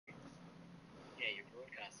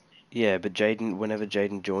Yeah, but Jaden, whenever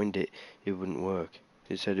Jaden joined it, it wouldn't work.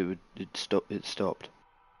 It said it would. It stopped.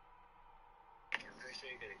 I'm pretty sure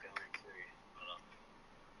you gotta go into. Hold on.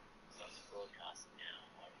 Starts broadcasting now.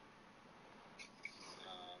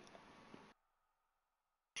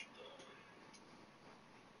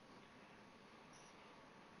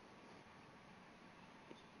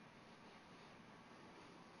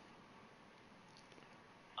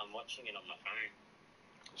 I'm watching it on my phone.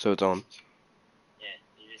 So it's on. Yeah,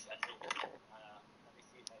 you just. I think. Let me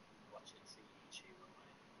see if I can watch it through YouTube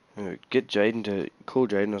on my. Get Jaden to call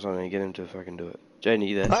Jaden or something and get him to fucking do it. Jaden, are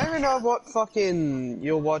you there? I don't even know what fucking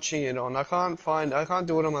you're watching it on. I can't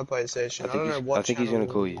do it on my PlayStation. I don't know what I think he's channel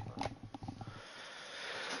gonna you're call on. you.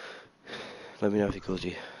 Let me know if he calls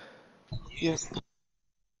you. Yes.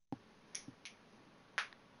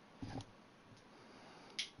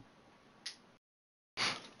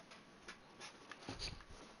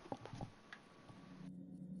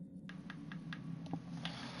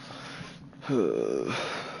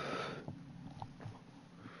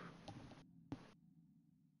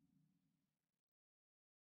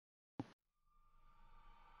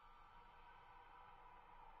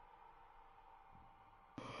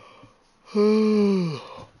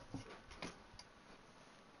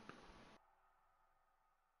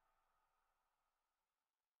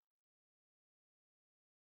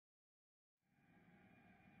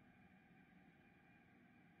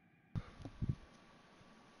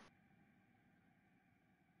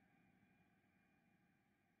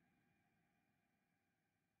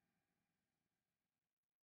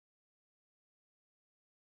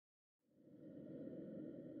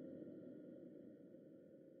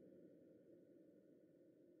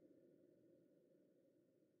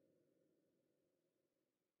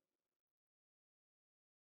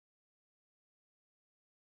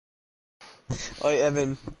 Oi,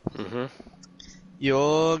 Evan.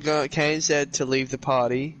 Kane said to leave the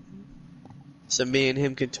party, so me and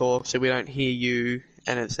him can talk, so we don't hear you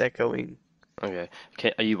and it's echoing. Okay.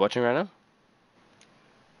 Are you watching right now?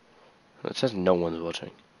 It says no one's watching.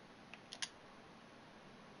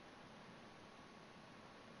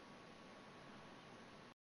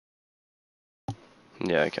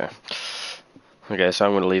 Yeah, okay. Okay, so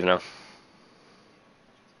I'm gonna leave now.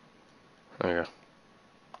 Okay.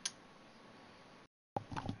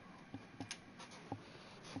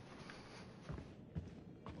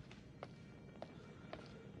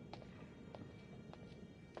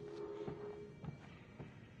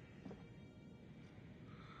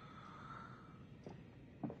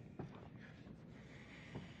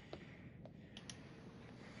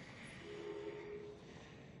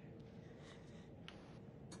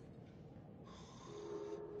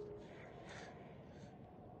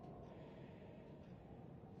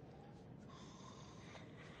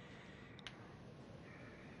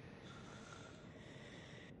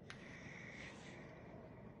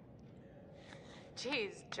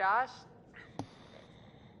 Jeez, Josh.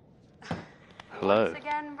 Hello. Once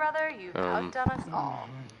again, brother, you've outdone us all.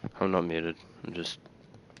 I'm not muted. I'm just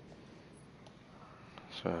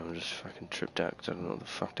fucking tripped out because I don't know what the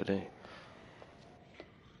fuck to do.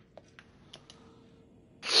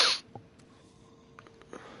 Just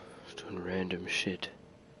doing random shit.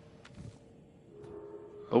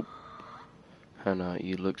 Oh. Hannah,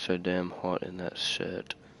 you look so damn hot in that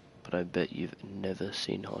shirt, but I bet you've never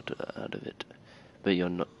seen hotter out of it. But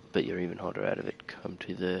you're even hotter out of it. Come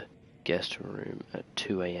to the guest room at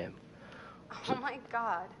 2 a.m. Oh my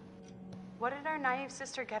god. What did our naive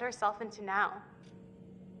sister get herself into now?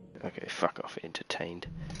 Okay, fuck off, entertained.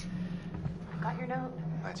 I got your note.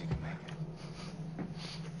 Glad you could make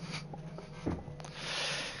it.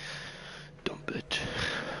 Dump it.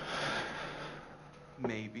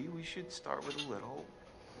 Maybe we should start with a little,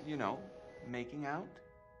 you know, making out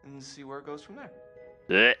and see where it goes from there.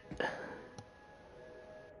 Blech.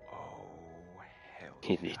 Oh,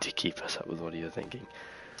 hell You need to keep us up with what you're thinking.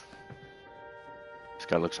 This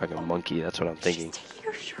guy looks like a monkey, that's what I'm thinking. She's taking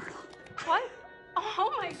her shirt off. What?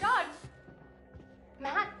 Oh my god.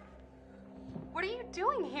 Matt, what are you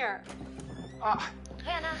doing here?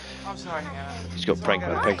 Hannah. I'm sorry, Hannah. He's got pranked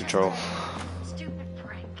by Pen Control. Stupid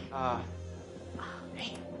prank.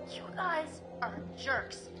 Hey. You guys are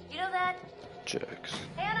jerks. You know that? Jerks.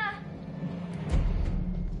 Hannah!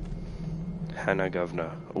 Hannah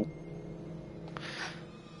Governor. Oh.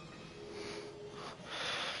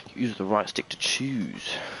 Use the right stick to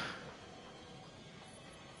choose.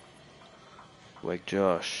 Wake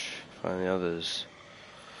Josh. Find the others.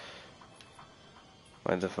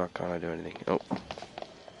 Why the fuck can't I do anything? Oh.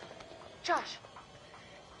 Josh.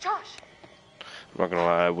 Josh. I'm not gonna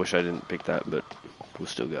lie, I wish I didn't pick that, but We'll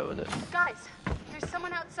still go with it. Guys, there's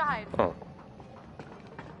someone outside. Oh.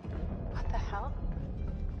 What the hell?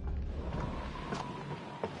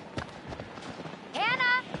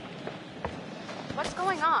 Hannah! What's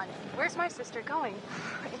going on? Where's my sister going?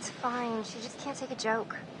 It's fine. She just can't take a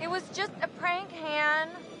joke. It was just a prank, Han.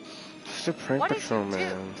 Just a prank What did patrol, you do?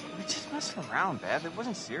 man. We're just messing around, Bev. It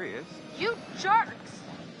wasn't serious. You jerks!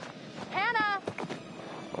 Hannah!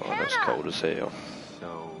 Oh, that's Hannah! cold as hell.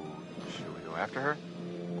 So, should we go after her?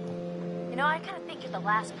 You know, I kind of think you're the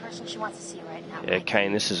last person she wants to see right now. Yeah,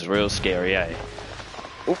 Kane, this is real scary, eh?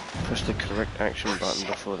 Oh, press the correct action button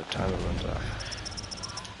before the timer runs out.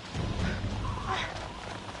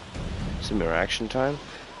 Similar action time.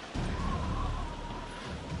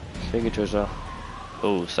 Finger twister.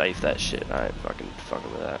 Oh, save that shit. I ain't fucking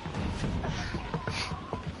fucking with that.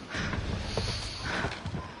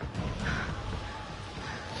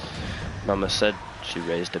 Mama said she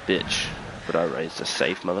raised a bitch, but I raised a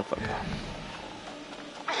safe motherfucker.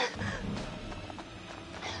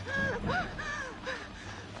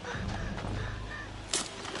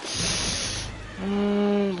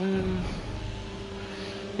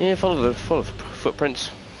 Yeah, follow the footprints.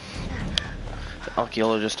 The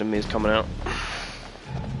archaeologist in me is coming out.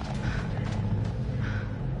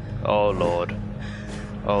 Oh lord.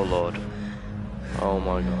 Oh lord. Oh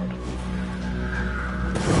my god.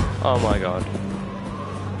 Oh my god.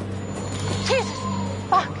 Jesus!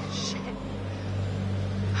 Fuck! Shit!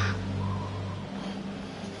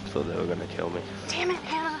 Thought they were gonna kill me. Damn it,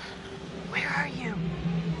 Hannah! Where are you?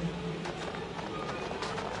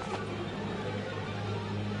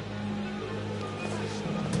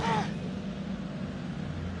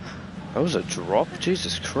 That was a drop?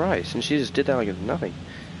 Jesus Christ. And she just did that like it's nothing.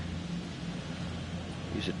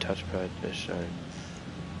 Use a touchpad as shown.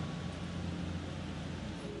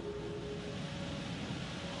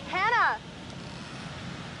 Hannah!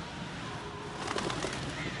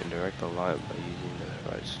 You can direct the light by using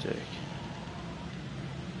the right stick.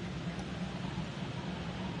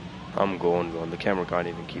 I'm gone. The camera can't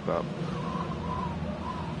even keep up.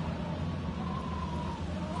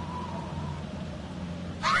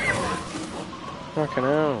 Fucking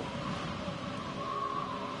hell.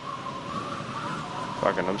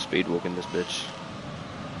 Fucking, I'm speed walking this bitch.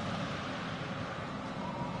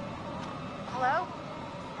 Hello?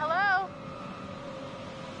 Hello?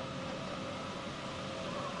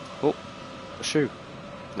 Oh, a shoe.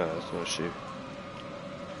 No, that's not a shoe.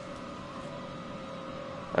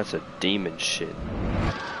 That's a demon shit.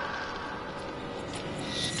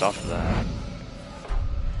 Stop that.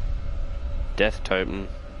 Death totem.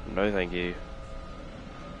 No thank you.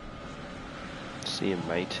 See you,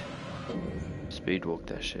 mate. Speed walk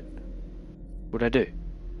that shit. What'd I do?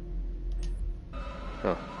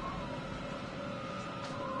 Oh.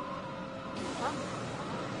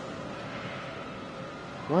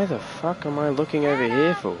 Why the fuck am I looking over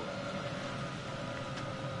here for?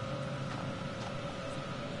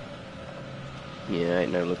 Yeah,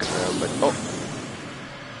 ain't no looking around, but oh!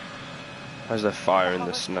 How's there fire in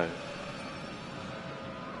the snow?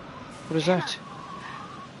 What is that?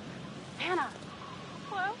 Hannah!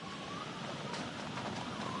 Hello?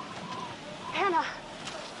 Hannah!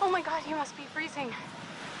 Oh my god, you must be freezing.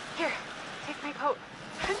 Here, take my coat.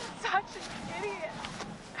 I'm such an idiot.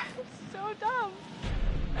 I'm so dumb.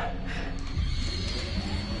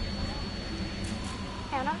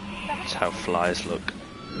 Hannah? That's how flies look.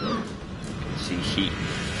 You can see heat.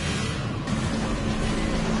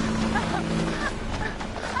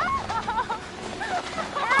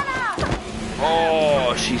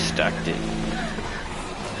 Oh, she stacked it.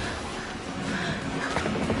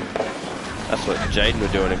 That's what Jaden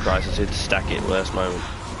was doing in Crisis. He'd stack it worst moment.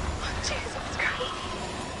 Jesus Christ.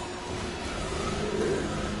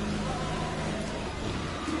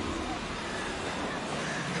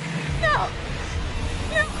 No!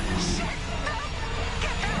 No! Shit!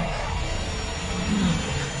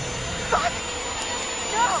 Fuck!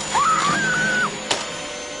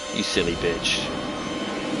 No! You silly bitch.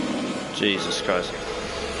 Jesus Christ.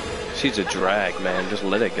 She's a drag, man. Just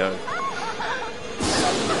let her go.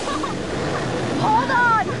 Hold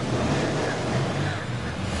on!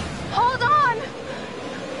 Hold on!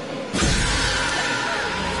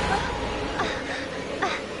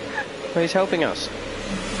 Oh, he's helping us.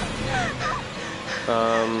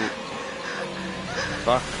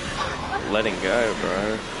 Fuck. Letting go,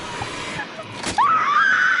 bro.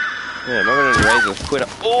 Yeah, I'm not gonna raise a quitter.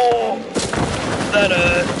 Oh! That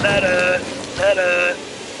hurt! That hurt! That hurt!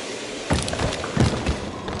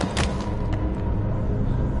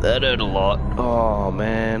 That hurt a lot. Oh,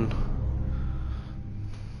 man.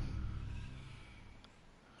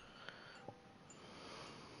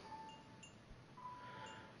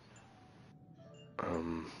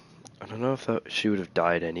 don't know if she would have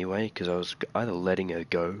died anyway, because I was either letting her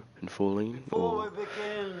go and falling, Before or... we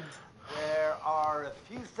begin, there are a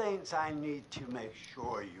few things I need to make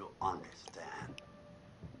sure you understand.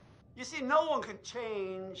 You see, no one can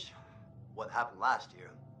change what happened last year.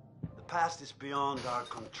 The past is beyond our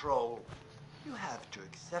control. You have to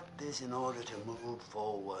accept this in order to move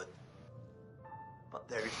forward. But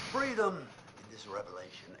there is freedom in this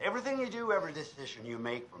revelation. Everything you do, every decision you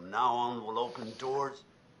make from now on will open doors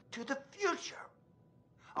to the future.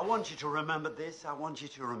 I want you to remember this. I want you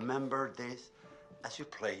to remember this as you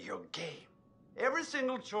play your game. Every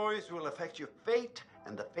single choice will affect your fate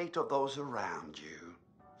and the fate of those around you.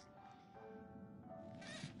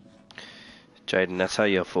 Jaden, that's how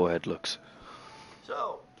your forehead looks.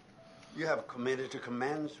 So, you have committed to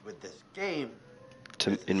commence with this game.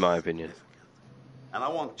 In my opinion. And I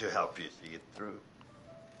want to help you see it through.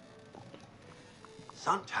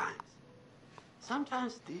 Sometimes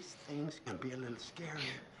these things can be a little scary,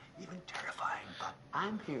 even terrifying, but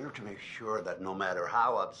I'm here to make sure that no matter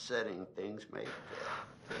how upsetting things may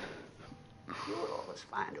feel, you'll always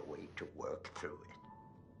find a way to work through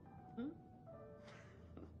it.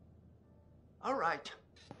 All right.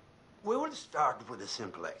 We will start with a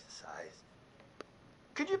simple exercise.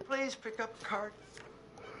 Could you please pick up a card?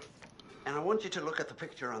 And I want you to look at the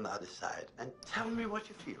picture on the other side and tell me what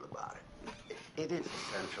you feel about it. It is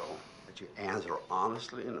essential that you answer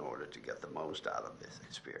honestly in order to get the most out of this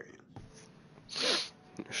experience.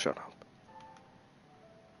 Shut up.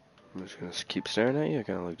 I'm just gonna keep staring at you. I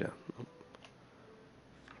gotta look down.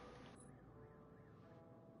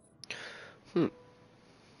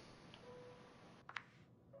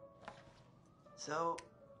 So,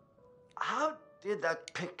 how did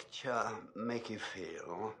that picture make you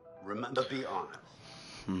feel? Remember, be honest.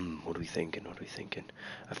 What are we thinking?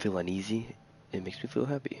 I feel uneasy. It makes me feel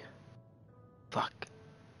happy. Fuck,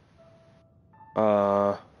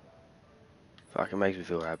 it makes me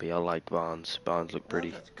feel happy. I like barns. Barns look pretty.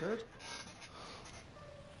 Well, that's good.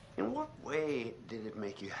 In what way did it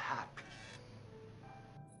make you happy?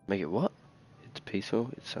 Make it what? It's peaceful.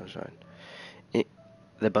 It's sunshine.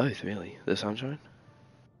 They're both, really. The sunshine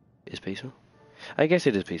is peaceful. I guess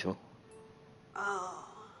it is peaceful. Oh.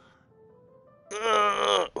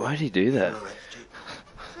 Why do you do that? It's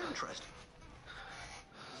interesting.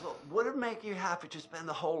 So, would it make you happy to spend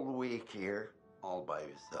the whole week here all by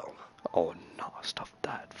yourself? Oh no, stop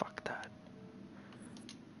that. Fuck that.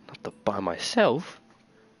 Not by myself.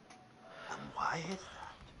 And why is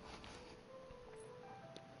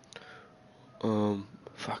that?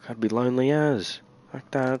 Fuck, I'd be lonely as. Like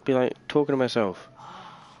that, I'd be like talking to myself.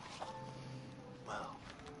 Well,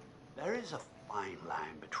 there is a fine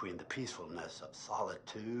line between the peacefulness of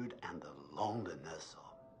solitude and the loneliness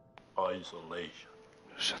of isolation.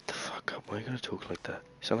 Shut the fuck up. Why are you gonna talk like that?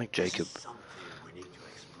 You sound like Jacob. This is something we need to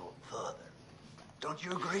explore further. Don't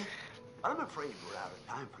you agree? I'm afraid we're out of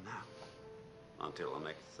time for now. Until the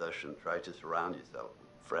next session, try to surround yourself with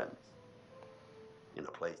friends in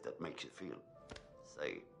a place that makes you feel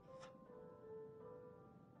safe.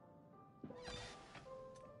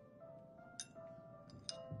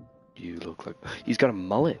 You look like... He's got a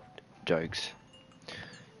mullet. Jokes.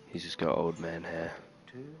 He's just got old man hair.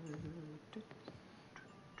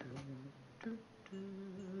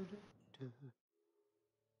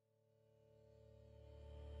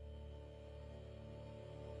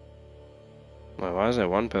 Well, why is there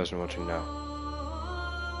one person watching now?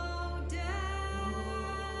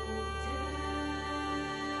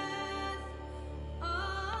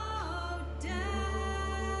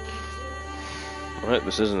 Right,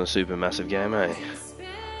 this isn't a super massive game, eh?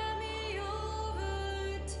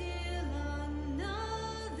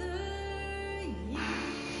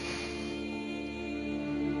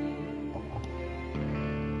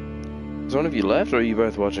 Is one of you left, or are you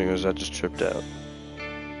both watching, or is that just tripped out?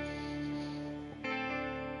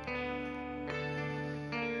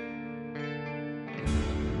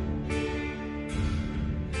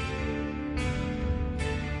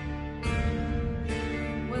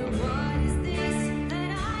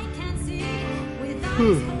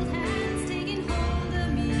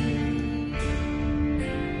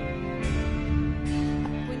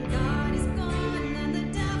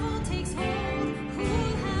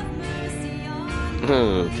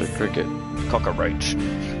 It's a cricket. Cockroach.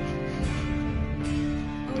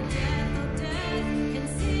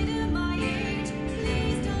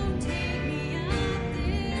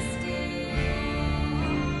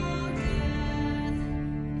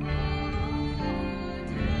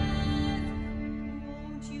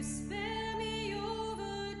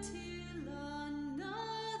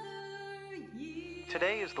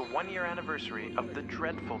 Today is the one-year anniversary of the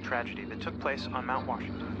dreadful tragedy that took place on Mount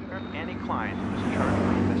Washington. Sheriff Annie Klein was in charge of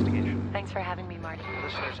the investigation. Thanks for having me, Marty.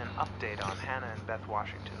 Listeners, an update on Hannah and Beth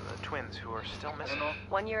Washington, the twins who are still missing.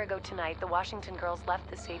 1 year ago tonight, the Washington girls left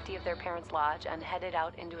the safety of their parents' lodge and headed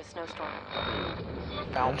out into a snowstorm.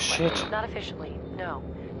 Foul shit. play. Not officially, no.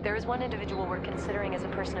 There is one individual we're considering as a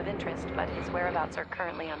person of interest, but his whereabouts are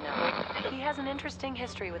currently unknown. He has an interesting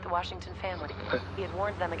history with the Washington family. He had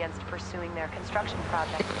warned them against pursuing their construction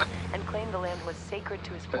project and claimed the land was sacred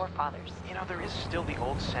to his forefathers. You know, there is still the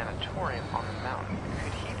old sanatorium on the mountain.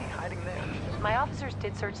 Could he be hiding there? My officers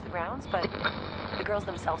did search the grounds, but the girls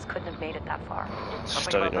themselves couldn't have made it that far. Something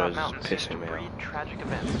Study about that noise mountain is seems to pissing me breed off. tragic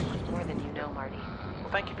events. More than you know, Marty. Well,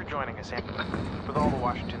 thank you for joining us, Annie. With all the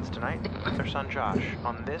Washingtons tonight, their son Josh,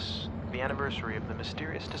 on this, the anniversary of the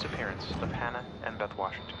mysterious disappearance of Hannah and Beth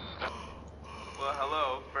Washington. Well,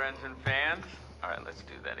 hello, friends and fans. All right, let's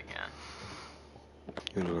do that again.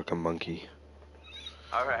 You look like a monkey.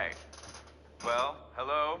 All right. Well,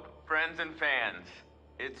 hello, friends and fans.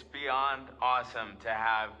 It's beyond awesome to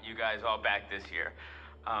have you guys all back this year.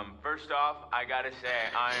 First off, I gotta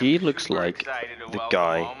say, I'm He looks super like excited to the welcome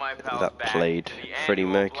guy all my pals that back played to the Freddie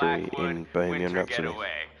annual Mercury Blackwood in Bohemian Winter Rhapsody.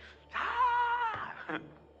 Getaway. Ah!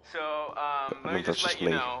 So, let me that's just let just you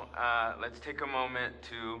me. know, let's take a moment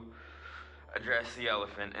to address the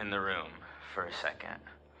elephant in the room for a second.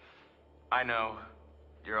 I know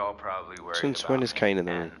you're all probably worried Since about when is me, Kane in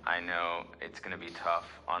the and room? I know it's gonna be tough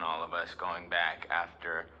on all of us going back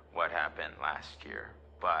after what happened last year,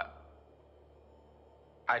 but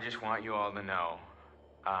I just want you all to know,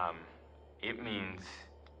 it means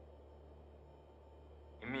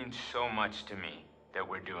so much to me that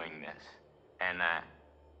we're doing this, and that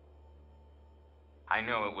I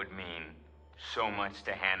know it would mean so much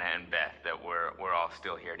to Hannah and Beth that we're all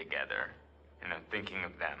still here together, and I'm thinking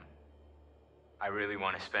of them. I really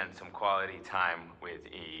want to spend some quality time with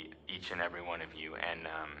each and every one of you, and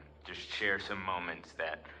just share some moments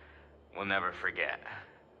that we'll never forget.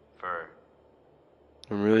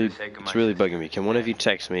 It's really bugging me. Can one of you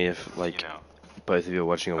text me if, like, You know. both of you are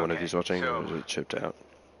watching or one of Okay, you's watching, so- or is it chipped out?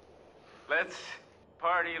 Let's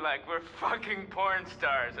party like we're fucking porn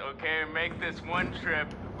stars, okay? Make this one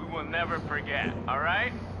trip we will never forget,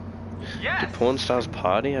 alright? Yes! Do porn stars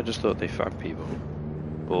party? I just thought they fuck people.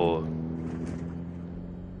 Or...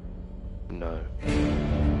 no.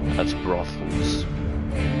 That's brothels.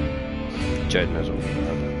 Jade knows all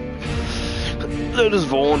about that. So does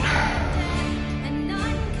Vaughn. And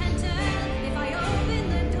none can tell if I open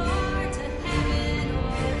the door to heaven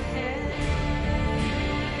or hell.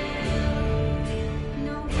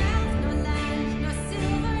 No wealth, no land, no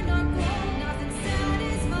silver, no gold, nothing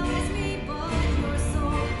satisfies me but your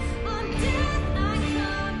soul. On death I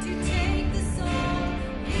come to take the soul,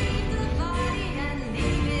 leave the body and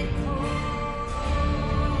leave it cold.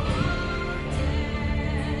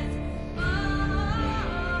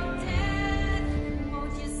 Death,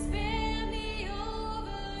 won't you spare me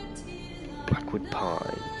over till I'm Blackwood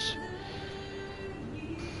Pines.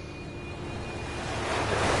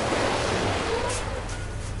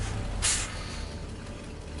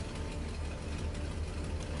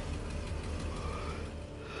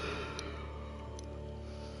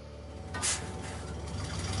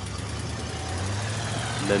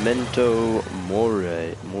 Memento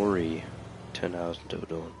Mori. 10 hours until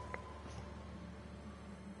dawn.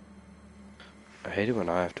 I hate it when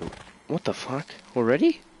I have to... What the fuck?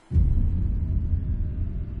 Already?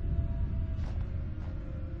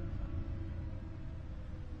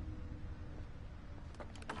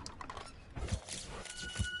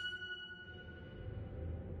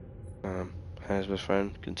 Hannah's best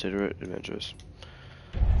friend, considerate, adventurous.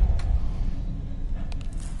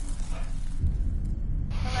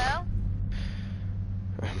 Hello?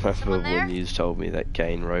 I remember Someone there? when you told me that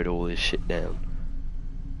Kane wrote all this shit down.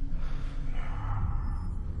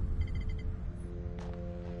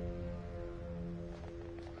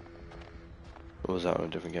 Or was that on a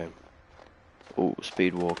different game? Oh,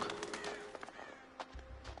 Speed Walk.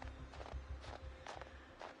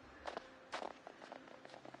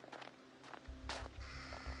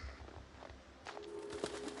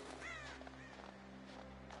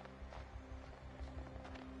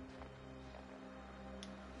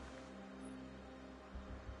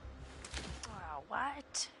 Wow,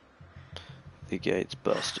 what? The gate's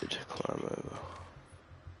busted. Climb over.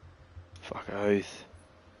 Fuck oath.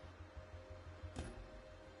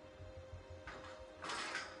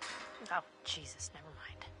 Oh, Jesus, never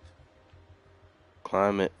mind.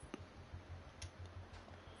 Climb it.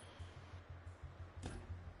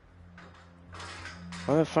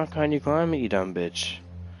 Why the fuck can't you climb it, you dumb bitch?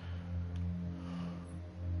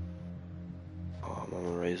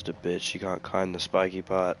 he's the bitch. You can't climb the spiky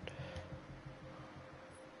part.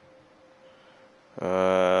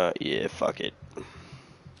 Yeah, fuck it.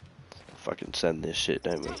 Fucking send this shit,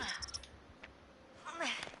 don't we?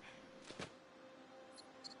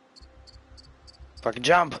 Fucking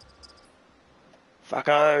jump! Fuck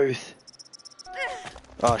oath!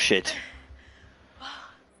 Oh shit.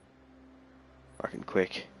 Fucking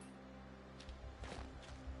quick.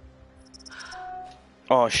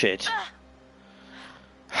 Oh shit.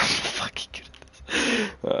 I'm fucking good at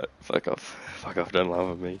this. Alright, fuck off. Fuck off, don't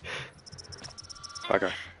laugh at me. Fuck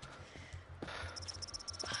off.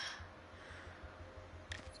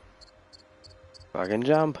 Fucking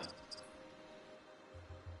jump.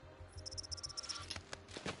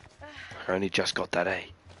 I only just got that A.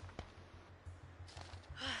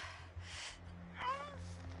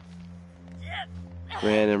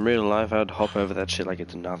 Man, in real life I'd hop over that shit like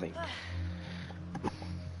it's nothing.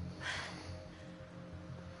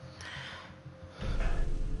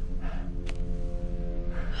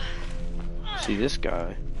 See, this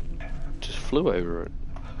guy just flew over it.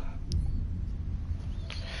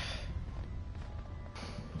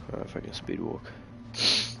 Alright, if I can speed walk.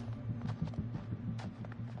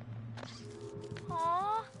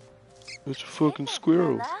 Aww. It's a fucking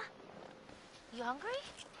squirrel. Bella? You hungry?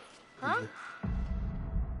 Huh?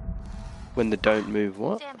 When the don't move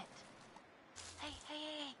what? Damn it. Hey, hey,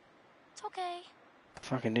 hey. It's okay.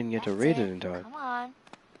 Fucking didn't get to That's read it in time. Come on.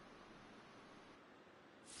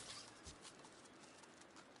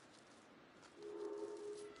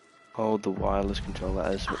 Hold the wireless controller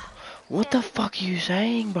as well. What the fuck are you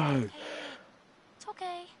saying, bro? It's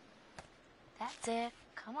okay. That's it.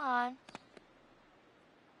 Come on.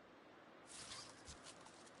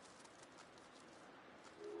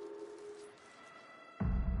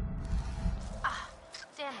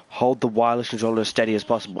 Damn it. Hold the wireless controller as steady as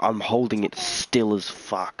possible. I'm holding it still as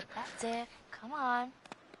fuck. That's it. Come on.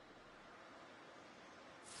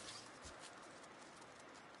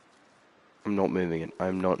 I'm not moving it.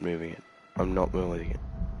 I'm not moving it. I'm not moving it.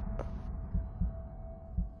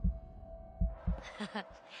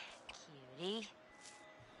 Cutie.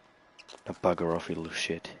 Now bugger off, you little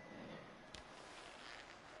shit.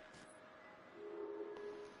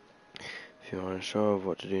 If you aren't sure of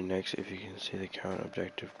what to do next, if you can see the current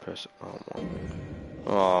objective, press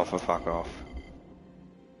Oh, for fuck off.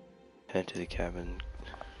 Head to the cabin.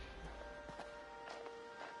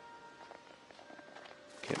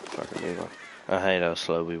 Get fucking move on. I hate how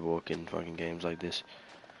slow we walk in fucking games like this.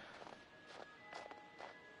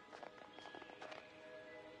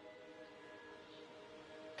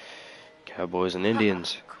 Cowboys and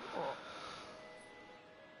Indians. Cool.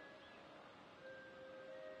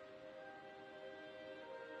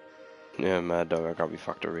 Yeah, Mad Dog, I can't be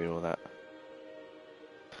fucked to read all that.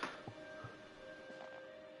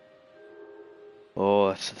 Oh,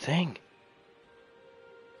 that's the thing.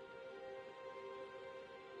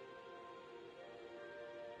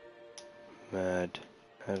 Mad.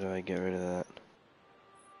 How do I get rid of that?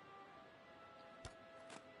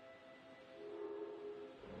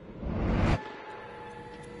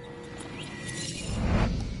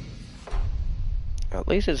 At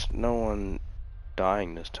least it's no one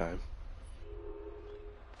dying this time.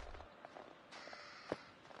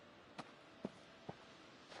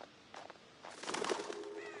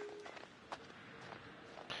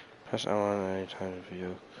 Press L1 anytime to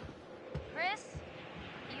view. Chris?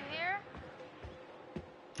 You here?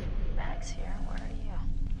 Bag's here. Where are you?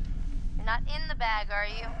 You're not in the bag, are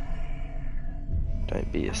you?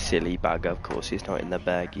 Don't be a silly bug, of course he's not in the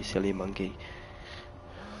bag, you silly monkey.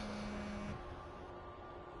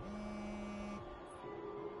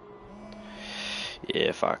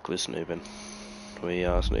 Yeah, fuck, we're snooping. We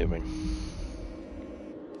are snooping.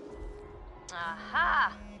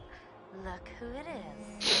 Aha! Look who it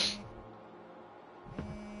is.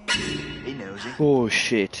 Hey, nosy. Oh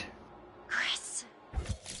shit. Chris!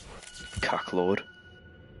 Cucklord.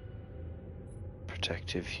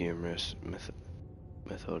 Protective, humorous,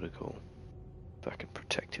 methodical. Fucking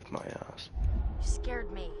protective my ass. You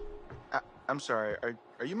scared me. I'm sorry,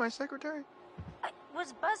 are you my secretary? I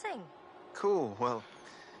was buzzing. Cool, well,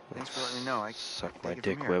 thanks for letting me know. I Suck take my it from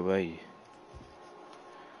dick, here. where were you?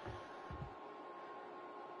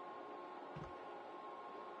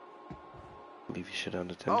 Leave your shit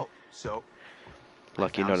unattended. Oh, so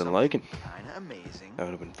Lucky I not found in Logan. something Kinda amazing. That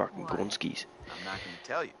would have been fucking What? Gonskis. I'm not gonna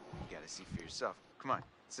tell you. You gotta see for yourself. Come on,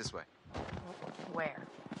 it's this way. Where?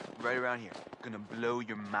 Right around here. Gonna blow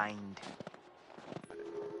your mind.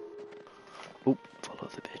 Oop, follow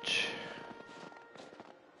the bitch.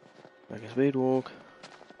 Like a speed walk.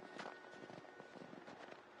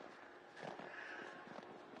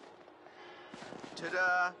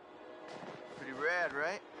 Ta-da! Pretty rad,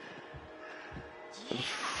 right?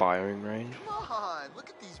 Firing range. Come on, look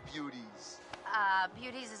at these beauties.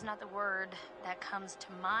 Beauties is not the word that comes to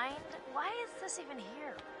mind. Why is this even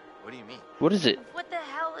here? What do you mean? What is it? What the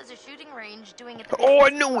hell is a shooting range doing at the Oh, I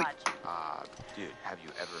Business knew it! Lodge? Dude, have you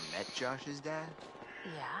ever met Josh's dad?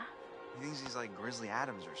 Yeah? He thinks he's like Grizzly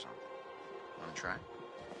Adams or something. Wanna try?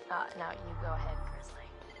 No, you go ahead, Grizzly.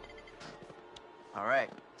 All right,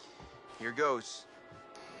 here goes.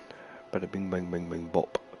 Bada bing bang bang bang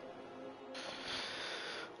bop.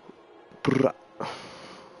 Brah.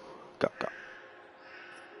 Gaga.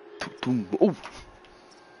 Boom. Oh.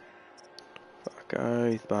 Fuck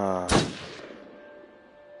oath bar.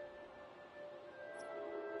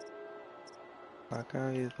 Fuck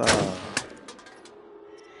oath bar.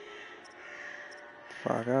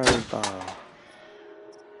 Fuck oath bar.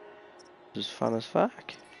 This is fun as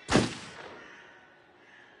fuck.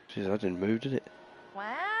 Jeez, I didn't move, did it?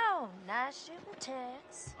 Wow, nice shooting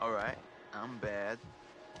tits. All right, I'm bad.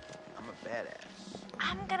 I'm a badass.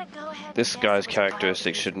 I'm gonna go ahead. This and guy's guess it was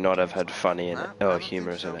characteristics should not have had funny in it. Huh? I Oh, don't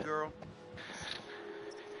humorous think in so, it. girl.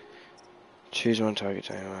 Choose one target.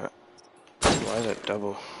 Why is it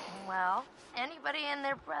double? Well, anybody and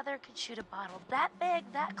their brother could shoot a bottle that big,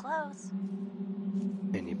 that close.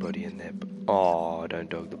 Anybody in there? Oh, don't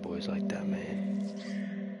dog the boys like that,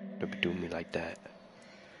 man. Don't be doing me like that.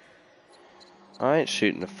 I ain't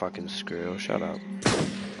shooting a fucking squirrel. Shut up.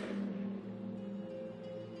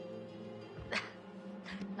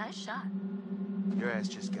 Nice shot. Your ass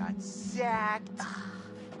just got sacked.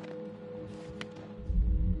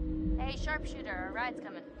 Hey, sharpshooter, a ride's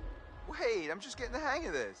coming. Wait, I'm just getting the hang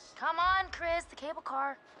of this. Come on, Chris, the cable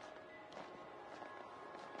car.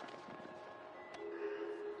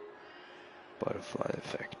 Butterfly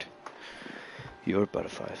effect. Your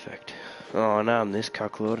butterfly effect. Oh, now I'm this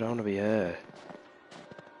cucklord. I want to be her.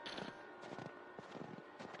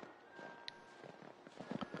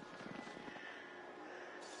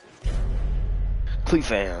 Clue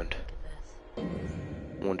found.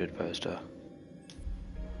 Wanted poster.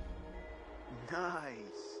 Nice.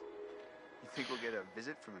 You think we'll get a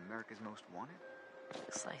visit from America's Most Wanted?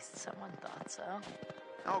 Looks like someone thought so.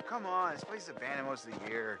 Oh, come on. This place is abandoned most of the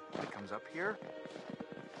year. It comes up here.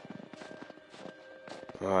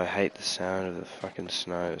 Oh, I hate the sound of the fucking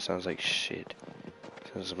snow. It sounds like shit.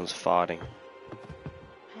 Sounds like someone's farting.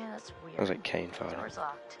 Hey, that's weird. Sounds like Kane farting. Door's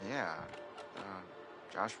locked. Yeah.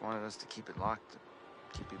 Josh wanted us to keep it locked to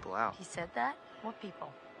keep people out. He said that? What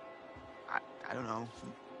people? I don't know.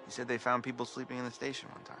 He said they found people sleeping in the station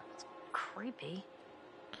one time. Creepy.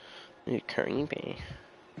 You're creepy.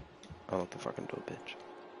 I'll lock the fucking door, bitch.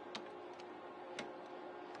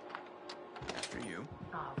 After you.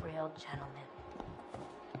 Oh, real gentleman.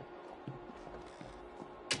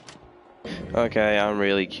 Okay, I'm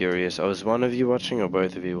really curious. Was one of you watching or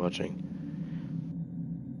both of you watching?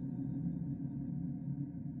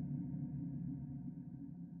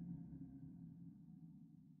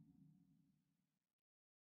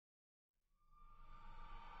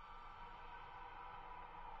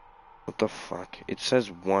 What the fuck? It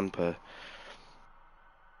says one per...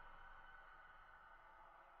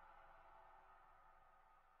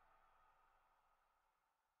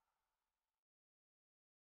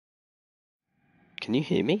 Can you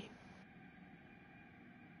hear me?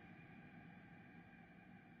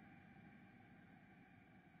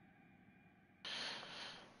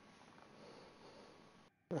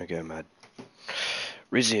 Okay, mad.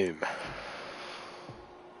 Resume.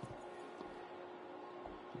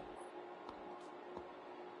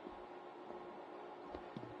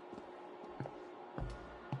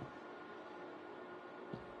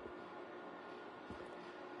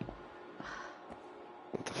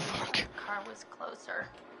 What the fuck? Car was closer.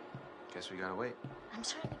 Guess we gotta wait. I'm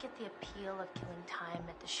starting to get the appeal of killing time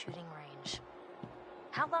at the shooting range.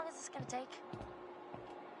 How long is this gonna take?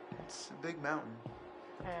 It's a big mountain.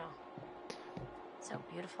 I don't know. So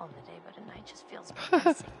beautiful in the day, but at night just feels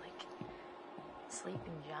menacing, like a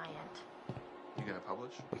sleeping giant. You gonna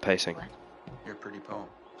publish? I'm pacing. What? Your pretty poem.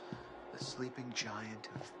 The Sleeping Giant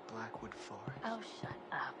of Blackwood Forest. Oh, shut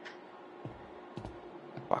up.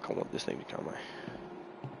 Fuck, I want this thing to come away.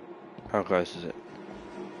 How close is it?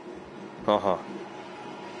 Haha.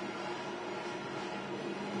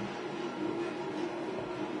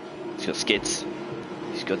 He's got skits.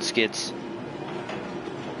 He's got skits.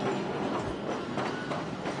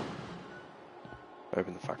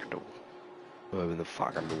 Open the fucking door. Open the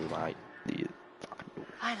fucking door, mate. The fucking door.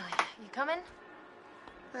 Finally, you coming?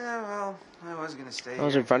 Yeah, well, I was gonna stay I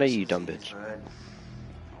was here in front of for you, some dumb scenes, bitch. but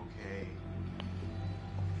okay.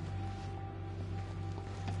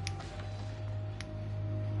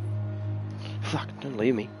 Fuck, don't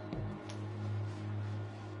leave me.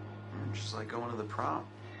 Just like going to the prom.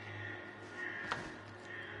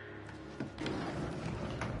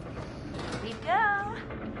 We go.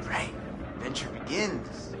 Right. Adventure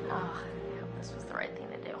begins. Oh, I hope this was the right thing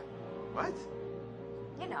to do. What?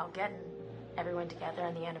 You know, getting everyone together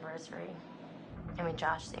on the anniversary. I mean,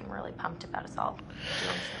 Josh seemed really pumped about us all doing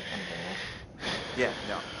something, didn't he? Yeah,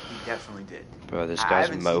 no, he definitely did. Bro, this I guy's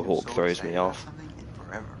haven't seen him mohawk so throws excited me about off. something in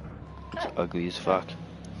forever. It's ugly as fuck.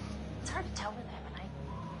 It's hard to tell with him, and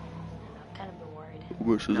I've kind of been worried.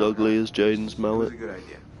 Wish as ugly as Jaden's It was mullet. a good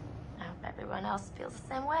idea. I hope everyone else feels the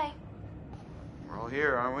same way. We're all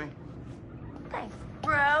here, aren't we? Thanks,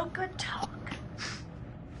 bro. Good talk.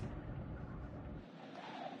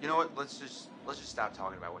 You know what? Let's just stop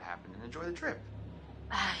talking about what happened and enjoy the trip.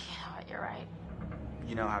 You know what? You're right.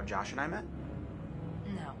 You know how Josh and I met?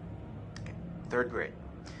 No. Third grade.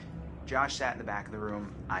 Josh sat in the back of the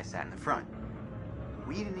room, I sat in the front.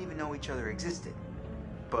 We didn't even know each other existed.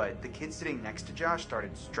 But the kid sitting next to Josh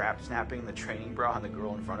started strap snapping the training bra on the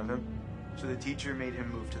girl in front of him. So the teacher made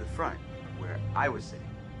him move to the front, where I was sitting.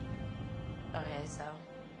 Okay, so.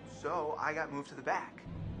 So I got moved to the back.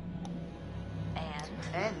 And?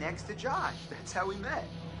 And next to Josh. That's how we met.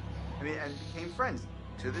 I mean, and became friends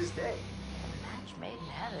to this day. Match made in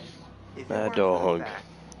heaven. If it Mad weren't for the dog. fact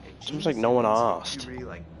that Seems Gene like no one Simmons hit asked. puberty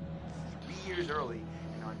like 3 years early,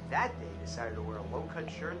 and on that day decided to wear a low-cut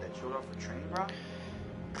shirt that showed off her training bra.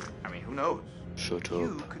 I mean, who knows? Shut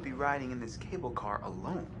You up. could be riding in this cable car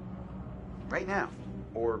alone, right now,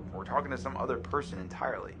 or talking to some other person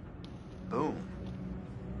entirely. Boom,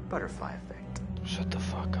 butterfly effect. Shut the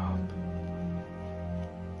fuck up.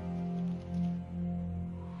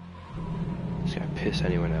 This guy piss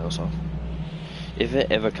anyone else off. If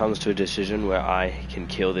it ever comes to a decision where I can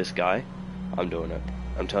kill this guy, I'm doing it.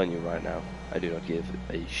 I'm telling you right now. I do not give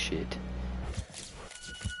a shit.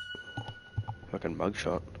 Fucking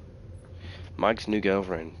mugshot. Mike's new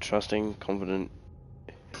girlfriend. Trusting, confident,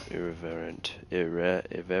 irreverent.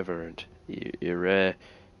 Irreverent.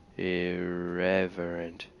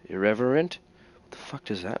 Irreverent? What the fuck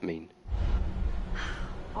does that mean?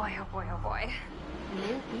 Boy, oh boy, oh boy.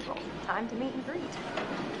 New people. Time to meet and greet.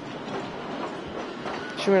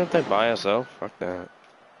 She went up there by herself. Fuck that.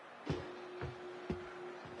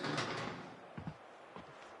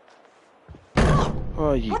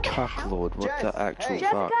 Oh, you cocklord. What the actual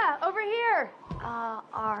fuck? Jessica, over here.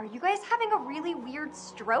 Are you guys having a really weird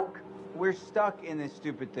stroke? We're stuck in this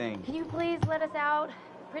stupid thing. Can you please let us out?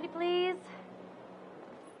 Pretty please?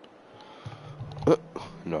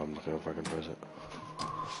 No, I'm not gonna fucking press it.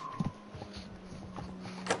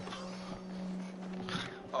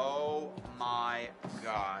 Oh my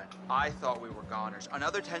god. I thought we were goners.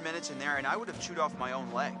 Another 10 minutes in there and I would have chewed off my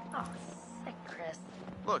own leg. Oh, sick, Chris.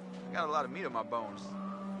 Look, I got a lot of meat on my bones.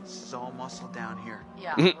 This is all muscle down here.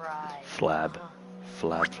 Yeah, right. Flab.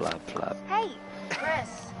 Flab, flab, flab. Hey,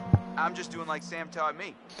 Chris. I'm just doing like Sam taught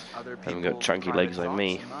me. Other people Haven't got chunky private legs like thoughts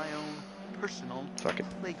me. and my own personal Fucking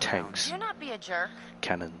playground. tanks. Do not be a jerk.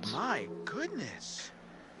 Cannons. My goodness.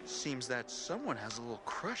 Seems that someone has a little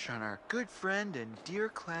crush on our good friend and dear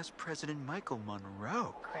class president Michael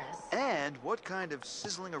Monroe. Chris. And what kind of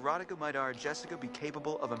sizzling erotica might our Jessica be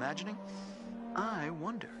capable of imagining? I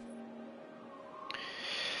wonder.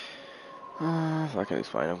 Fucking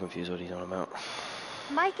explain. I'm confused what he's on about.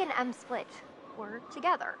 Mike and Em split. We're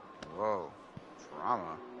together. Whoa.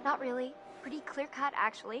 Drama. Not really. Pretty clear cut,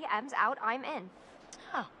 actually. Em's out, I'm in.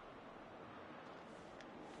 Huh.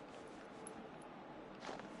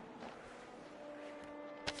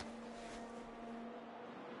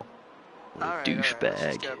 Douchebag. Let's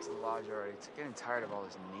just get up to the lodge already. It's getting tired of all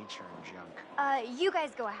this nature and junk. You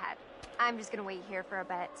guys go ahead. I'm just gonna wait here for a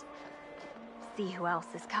bit. See who else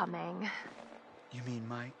is coming. You mean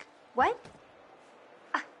Mike? What?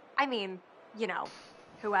 I mean, you know,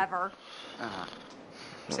 whoever.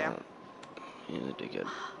 Sam? He's a dickhead. Did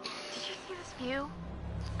you see this view?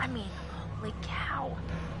 I mean, holy cow.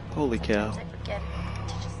 Holy cow. Sometimes I forget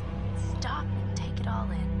to just stop and take it all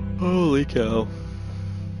in. Holy cow.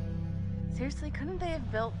 Seriously, couldn't they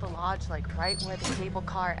have built the lodge like right where the cable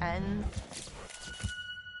car ends?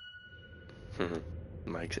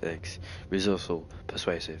 Mike's ex. Resourceful,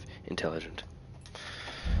 persuasive, intelligent.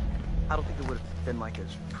 I don't think it would have been like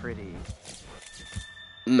as pretty.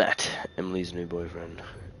 Matt, Emily's new boyfriend.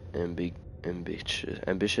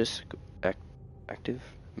 Ambitious, active,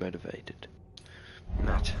 motivated.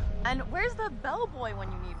 Matt. And where's the bellboy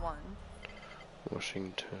when you need one?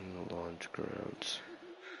 Washington Lodge grounds.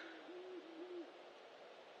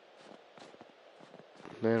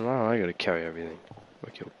 Man, why do I gotta carry everything?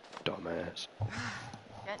 Like your dumb ass.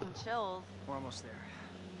 Getting chills. We're almost there.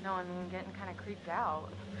 No, I mean getting kind of creeped out.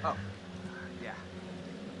 Oh, yeah.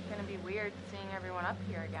 It's gonna be weird seeing everyone up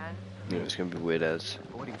here again. Yeah, it's gonna be weird as.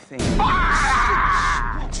 What do you think?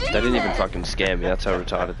 That didn't even fucking scare me. That's how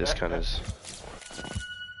retarded this cunt is.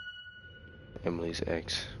 Emily's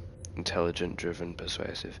ex. Intelligent, driven,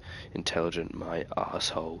 persuasive. Intelligent, my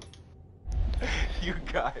asshole. You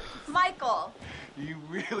guys. Michael! You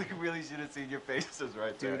really should have seen your faces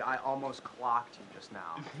right there. Dude, I almost clocked you just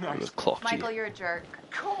now. Nice. Clocked Michael, you're a jerk.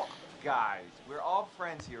 Come on. Guys, we're all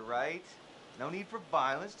friends here, right? No need for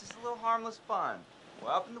violence, just a little harmless fun.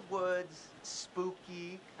 We're up in the woods,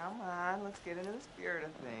 spooky. Come on, let's get into the spirit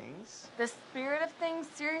of things. The spirit of things?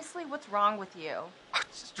 Seriously? What's wrong with you?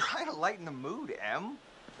 Just trying to lighten the mood, Em.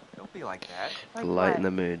 Don't be like that. Like Lighten what?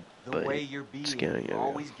 the mood. The by way you're being, scaring you everyone.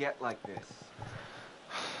 always get like this.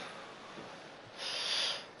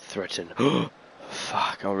 Threaten.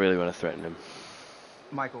 Fuck, I really want to threaten him.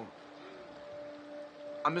 Michael,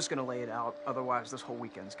 I'm just gonna lay it out. Otherwise, this whole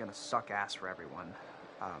weekend's gonna suck ass for everyone.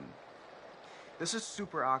 This is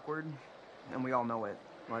super awkward, and we all know it.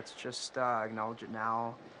 Let's just acknowledge it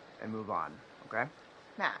now and move on, okay?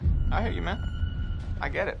 Matt. I hear you, man. I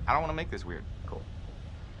get it. I don't want to make this weird. Cool.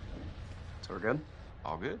 So we're good?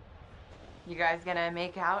 All good? You guys gonna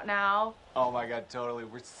make out now? Oh my god, totally.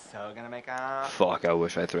 We're so gonna make out. Fuck, I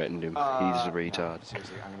wish I threatened him. He's a No, retard.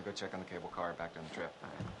 seriously, I'm gonna go check on the cable car back down the trip. All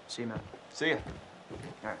right. See you, man. See ya.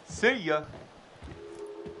 All right. See ya.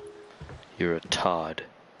 You're a tard.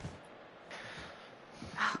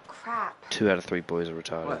 Oh, crap. 2 out of 3 boys are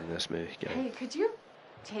retarded What? in this movie game. Hey, could you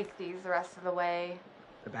take these the rest of the way?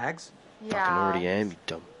 The bags? Yeah. Fucking already am, you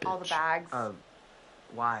dumb bitch. All the bags.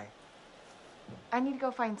 Why? I need to go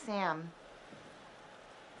find Sam.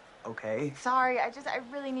 Okay. Sorry, I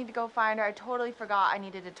really need to go find her. I totally forgot I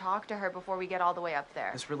needed to talk to her before we get all the way up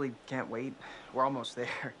there. This really can't wait. We're almost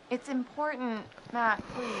there. It's important. Matt,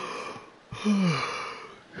 please.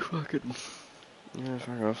 Fucking. Yeah,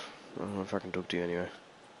 fuck off. I don't know if I can talk to you anyway.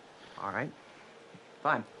 All right.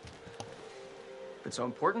 Fine. If it's so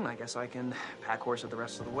important, I guess I can pack horse it the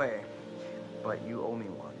rest of the way. But you owe me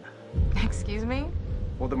one. Excuse me?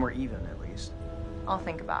 Well, then we're even, at least. I'll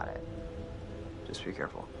think about it. Just be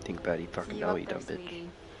careful. Think about it, you fucking See you know up you there, dumb bitch. sweetie.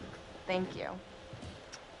 Thank you.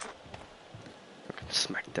 Fucking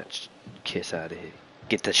smack that kiss out of here.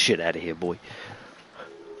 Get that shit out of here, boy.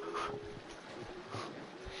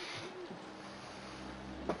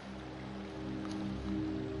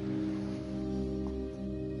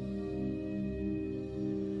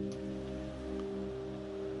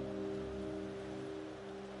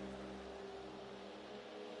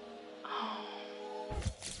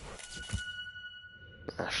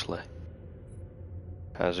 Ashley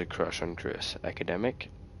has a crush on Chris. Academic,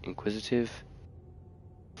 inquisitive,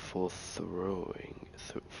 forthright.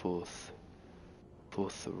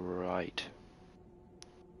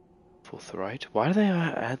 Why do they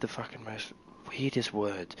add the fucking most weirdest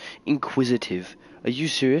words? Inquisitive. Are you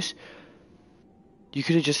serious? You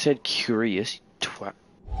could have just said curious, you twat.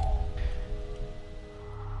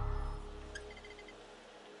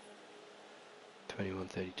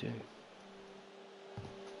 $21.32.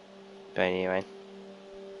 But anyway.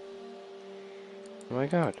 Oh my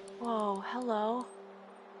god. Whoa, hello.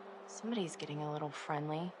 Somebody's getting a little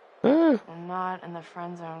friendly. Ah, Not in the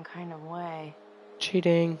friend zone kind of way.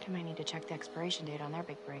 cheating. I might need to check the expiration date on their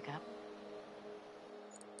big breakup.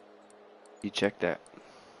 You check that.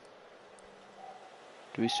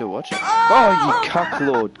 Do we still watch it? Oh, you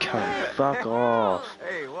cucklord cunt. Fuck off.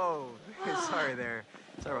 Hey, whoa. Sorry there.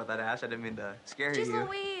 Sorry about that, Ash. I didn't mean to scare Jeez you.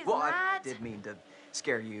 Louise, well, I Matt. did mean to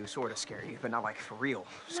scare you, sort of scare you, but not like for real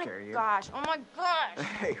scare you. Gosh, oh my gosh.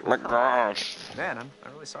 Hey, Oh my gosh. man, I'm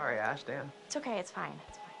really sorry, Ash. Damn. It's okay, it's fine.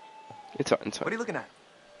 It's fine. It's fine, it's What are fine. you looking at?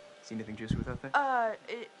 See anything juicy with that thing?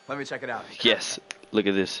 Let me check it out. Yes. Look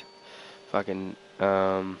at this. Fucking,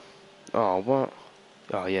 oh, what?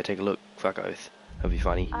 Oh, yeah, take a look. Fuck oath. That'd be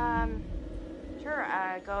funny. Sure,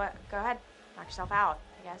 go ahead. Knock yourself out,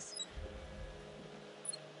 I guess.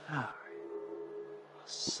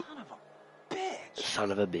 Son of a bitch.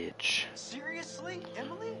 Son of a bitch. Seriously,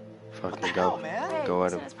 Emily? Fucking the go. hell, man? Hey, Go at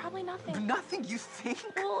listen, him. it's probably nothing. Nothing, you think?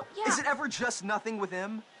 Well, yeah. Is it ever just nothing with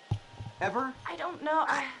him? Ever? I don't know.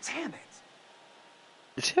 Damn it.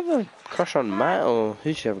 Does she have a crush on Matt, or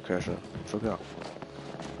who she have a crush on? Forgot.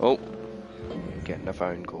 Oh. Getting a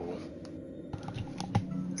phone call.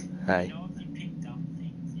 Hey. You know, if you pick dumb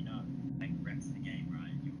things, you know, like wrecks the game,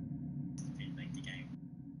 right? You make the game.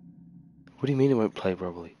 What do you mean it won't play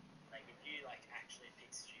properly? Like, if you, like, actually pick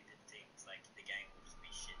stupid things, like, the game will just be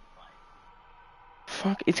shit to play.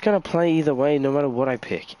 Fuck, it's gonna play either way, no matter what I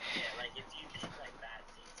pick. Yeah, like, if you pick, like, bad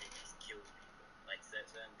things,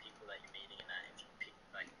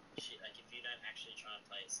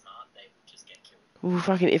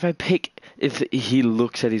 fucking, if he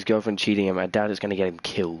looks at his girlfriend cheating him, I doubt it's gonna get him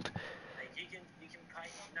killed. Like, you can pay.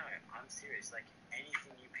 No, I'm serious. Like,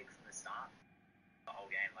 anything you pick from the start, the whole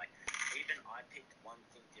game. Like, even I picked one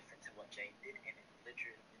thing different to what Jane did, and it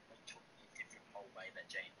literally took me a different whole way that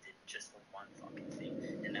Jane did, just for one fucking thing,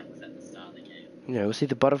 and that was at the start of the game. You know, see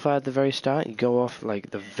the butterfly at the very start? You go off,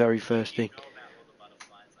 like, the very first thing. You know about all the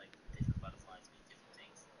butterflies, like, different butterflies mean different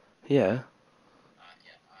things. Yeah.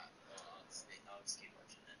 I'll just keep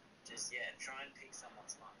watching it. Just, yeah, try and pick somewhat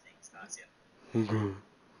smart things. Nice, yeah.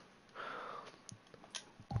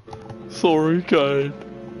 Sorry, Kate.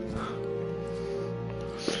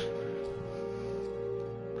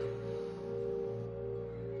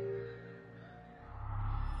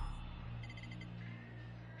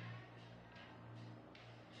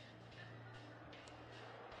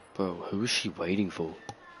 Bro, who is she waiting for?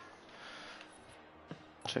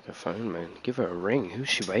 Check her phone, man. Give her a ring. Who's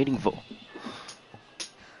she waiting for?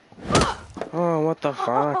 Oh, what the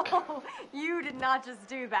fuck? Oh, you did not just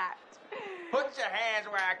do that. Put your hands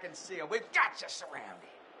where I can see them. We've got you surrounded.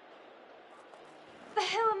 But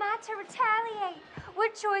who am I to retaliate?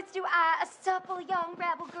 What choice do I, a supple young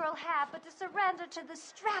rebel girl, have but to surrender to the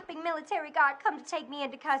strapping military guard come to take me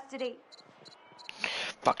into custody?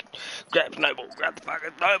 Fucking grab Noble, grab the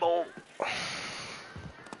fucking Noble.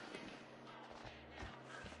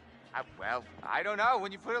 Well, I don't know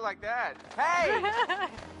when you put it like that. Hey!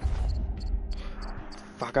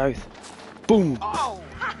 Fuck oath. Boom. Oh!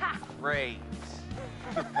 Great.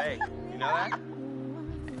 Hey, you know that?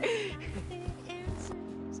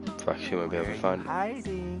 Fuck, she won't be able to find it.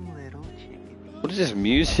 Hiding, little chicken. What is this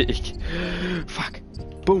music? Fuck.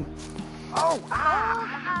 Boom. Oh!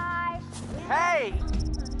 Ah! Hey!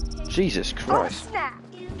 Jesus Christ. Snap!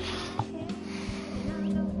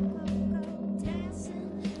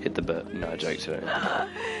 Hit the bird. No, jokes today.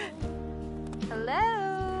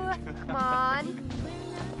 Hello? Come on.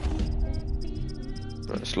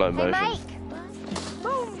 Right, slow Hey, motion. Mike.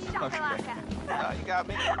 Boom, shakalaka. You got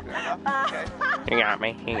me. Fair enough. Okay. You got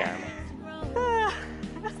me. You got me.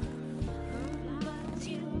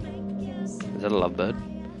 Is that a lovebird?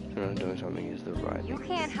 Doing something is the right You thing.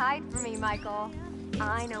 can't hide from me, Michael.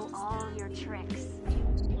 I know all your tricks.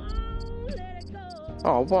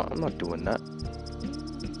 Oh, what? I'm not doing that.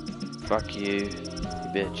 Fuck you,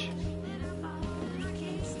 bitch.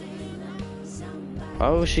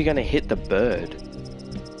 How is she gonna hit the bird?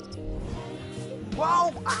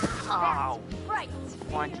 Whoa! Ow! Right.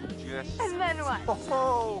 Why don't you just... And then what?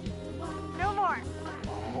 Oh! No more.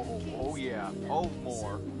 Oh yeah. Oh,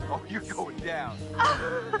 more. Oh, you're going down.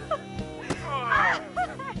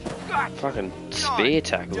 Fucking spear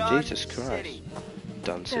tackle, Dun Jesus Christ. City.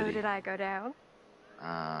 Dun So City. did I go down?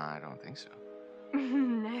 I don't think so.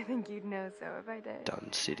 I think you'd know so if I did.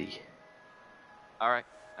 Dun City. All right.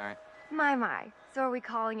 My. So are we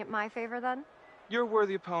calling it my favor then? You're a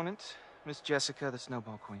worthy opponent, Miss Jessica, the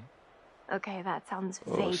Snowball Queen. Okay, that sounds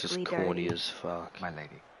Oh, this is vaguely corny dirty. as fuck. My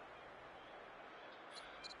lady.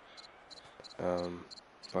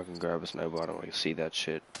 Fucking grab a snowball, I don't want to see that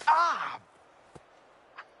shit. Ah!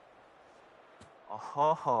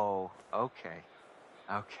 Oh, okay.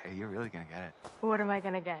 Okay, you're really gonna get it. What am I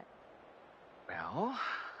gonna get? Well,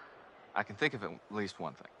 I can think of at least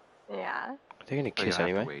one thing. Yeah. They're gonna But kiss you'll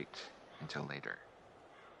have anyway. to wait until later.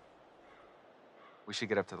 We should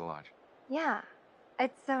get up to the lodge. Yeah.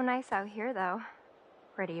 It's so nice out here, though.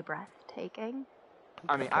 Pretty breathtaking.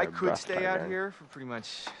 I mean, I Prefer could breath stay out man. here for pretty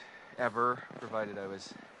much ever, provided I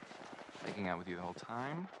was making out with you the whole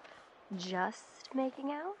time. Just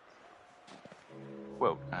making out?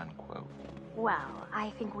 Quote unquote. Well,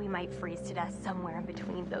 I think we might freeze to death somewhere in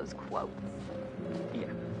between those quotes. Yeah.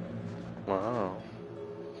 Wow.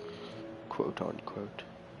 Quote unquote.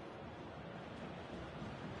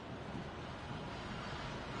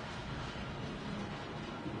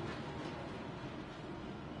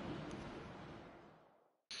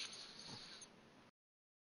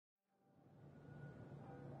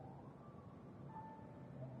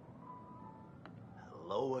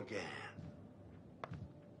 Hello again.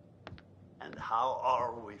 And how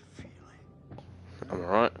are we feeling? I'm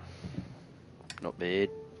alright. Not bad.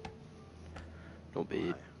 Not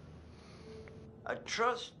bad. I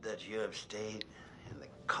trust that you have stayed in the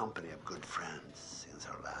company of good friends since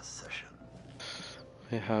our last session.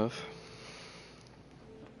 I have.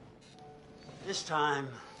 This time,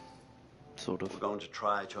 Sort of. we're going to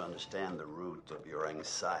try to understand the root of your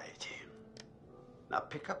anxiety. Now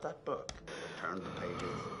pick up that book, turn the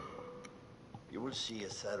pages. You will see a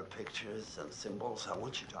set of pictures and symbols. I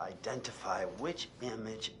want you to identify which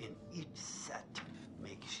image in each set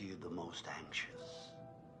makes you the most anxious.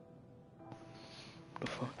 the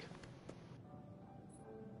fuck?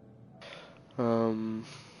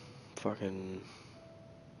 Fucking.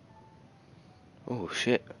 Oh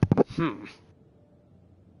shit.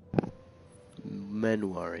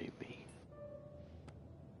 Men worry me.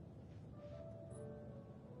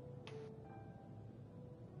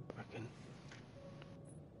 Fucking.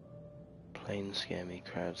 Plane scare me,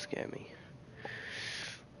 crowd scare me.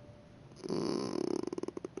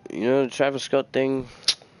 You know the Travis Scott thing?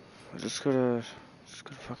 I just gotta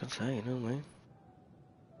fucking say, you know what I mean?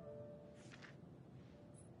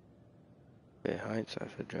 Yeah, heights, I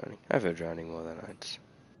fear drowning. I fear drowning more than heights.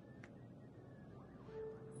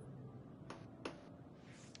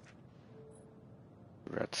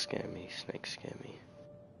 Rats scare me, snakes scare me.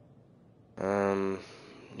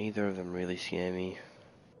 Neither of them really scare me.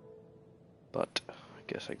 But, I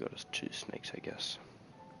guess I gotta choose snakes, I guess.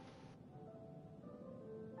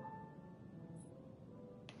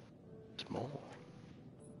 Small.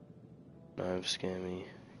 Knives scare me,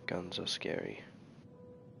 guns are scary.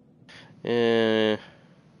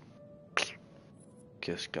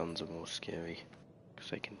 Guess guns are more scary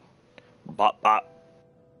because they can bop.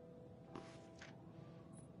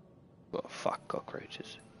 Oh fuck,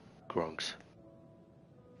 cockroaches, gronks.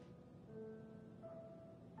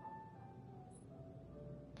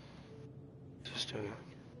 Just doing.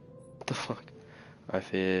 What the fuck? I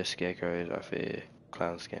fear scarecrows. I fear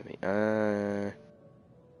clowns scare me.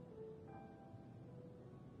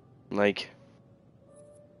 Like.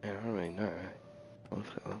 I don't really know.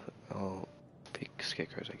 I'll pick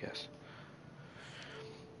scarecrows, I guess.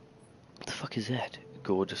 What the fuck is that?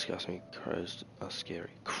 Gore disgusts me. Crows are scary.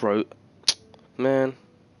 Man.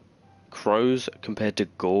 Crows compared to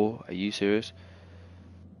gore? Are you serious?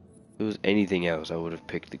 If it was anything else, I would have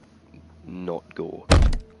picked the not gore.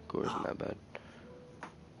 Gore isn't that bad.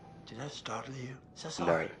 Did that startle you? So No,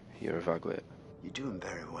 sorry. you're a Vugwit. You're doing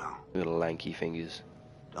very well. Little lanky fingers.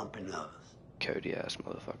 Don't be nervous. Cody ass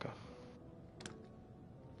motherfucker.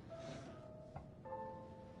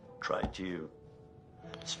 Try to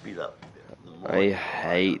speed up a bit. The more I you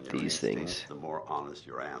hate rely on your these things. instincts, the more honest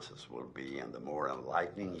your answers will be, and the more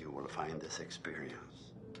enlightening you will find this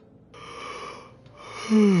experience.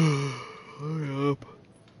 Hurry up.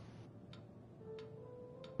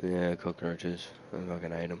 Yeah, cockroaches. I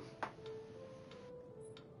fucking hate them.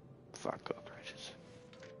 Fuck cockroaches.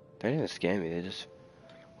 They don't even scare me, they just...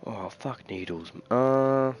 Oh, fuck needles.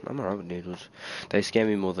 I'm alright with needles. They scare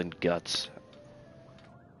me more than guts.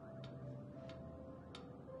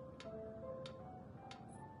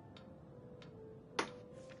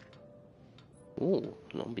 Ooh,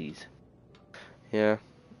 zombies. Yeah.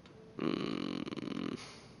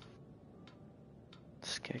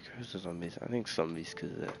 Scarecrows or zombies? I think zombies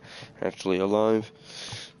because they're actually alive,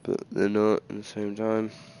 but they're not at the same time.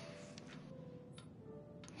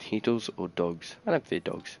 Needles or dogs? I don't fear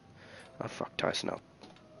dogs. I'd fuck Tyson up.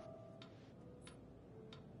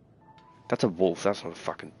 That's a wolf, that's not a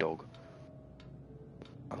fucking dog.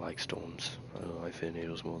 I like storms. I fear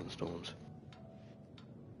needles more than storms.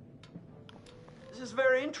 This is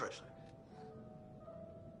very interesting.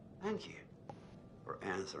 Thank you for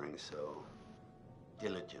answering so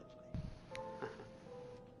diligently.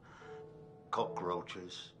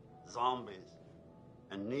 Cockroaches, zombies,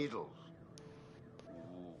 and needles.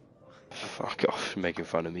 Fuck off, you're making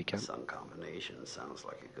fun of me, Cam. Some combination sounds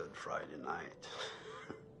like a good Friday night.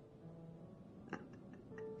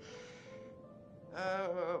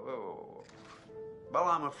 Well,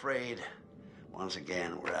 I'm afraid once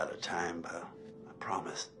again we're out of time, but I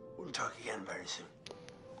promise we'll talk again very soon.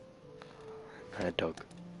 Hey, dog.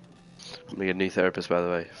 I'm gonna get a new therapist, by the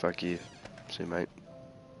way. Fuck you. See you, mate.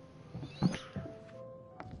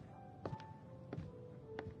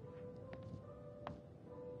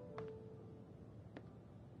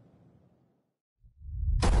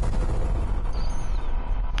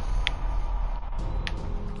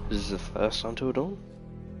 This is the first Until Dawn?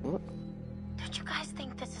 What? Don't you guys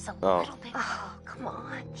think this is a Oh. little bit... Oh, come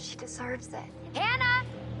on. She deserves it. Hannah!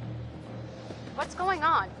 What's going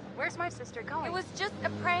on? Where's my sister going? It was just a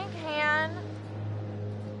prank, Han.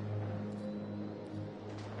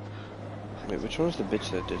 Wait, which one was the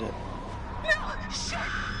bitch that did it? No! Shit!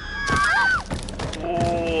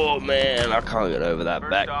 Oh, man, I can't get over that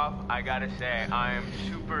First back. off, I gotta say, I am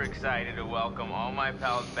super excited to welcome all my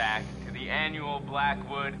pals back to the annual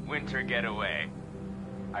Blackwood Winter Getaway.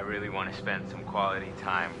 I really want to spend some quality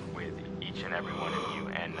time with each and every one of you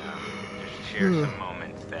and just share some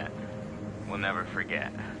moments that we'll never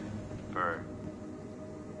forget. For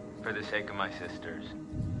the sake of my sisters.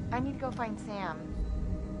 I need to go find Sam.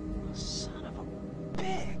 Son of a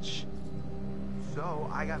bitch. So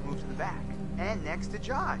I got moved to the back. and next to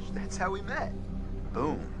Josh. That's how we met.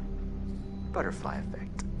 Boom. Butterfly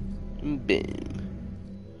effect. Boom.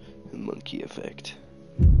 The monkey effect.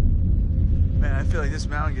 Man, I feel like this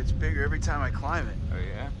mountain gets bigger every time I climb it. Oh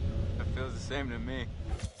yeah? That feels the same to me.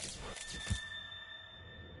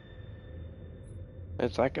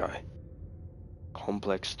 It's that guy.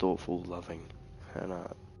 Complex, thoughtful, loving.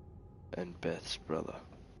 Hannah and Beth's brother.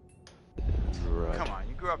 Right. Come on,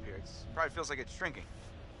 you grew up here. It probably feels like it's shrinking.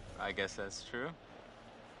 I guess that's true.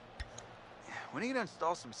 When are you gonna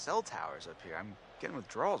install some cell towers up here? I'm getting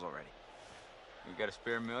withdrawals already. You got a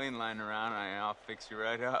spare $1 million lying around, and I'll fix you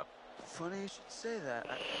right up. Funny you should say that.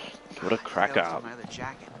 What a crack up. My other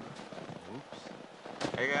jacket.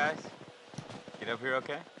 Oops. Hey guys, get up here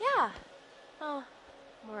okay? Yeah. Oh,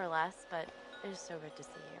 more or less, but it is so good to see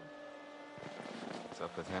you. What's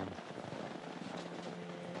up with him?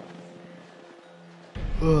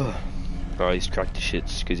 Oh, he's cracked the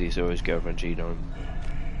shits because he saw his girlfriend cheat on him.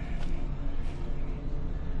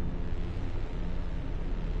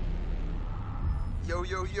 Yo,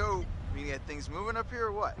 yo, yo. We get things moving up here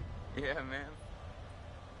or what? Yeah,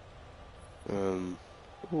 man.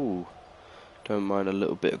 Ooh. Don't mind a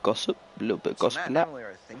little bit of gossip. A little bit of gossip Matt and and that. Emily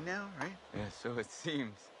are a thing now, right? Yeah, so it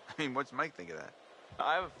seems. I mean, what's Mike think of that?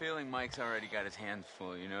 I have a feeling Mike's already got his hands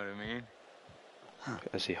full, you know what I mean?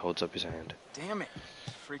 As he holds up his hand. Damn it.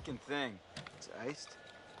 Freaking thing. It's iced.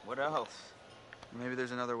 What else? Maybe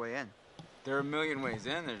there's another way in. There are a million ways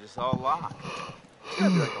in, they're just all locked. There's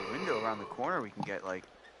gotta be like a window around the corner we can get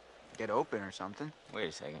open or something. Wait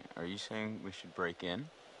a second, are you saying we should break in?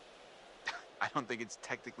 I don't think it's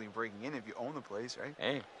technically breaking in if you own the place, right?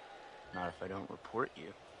 Hey, not if I don't report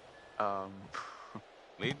you.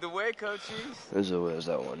 Lead the way, coachies. There's always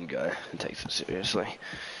that one guy who takes it seriously.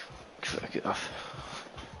 Fuck it off.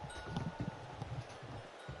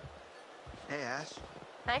 Hey, Ash.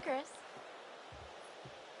 Hi, Chris.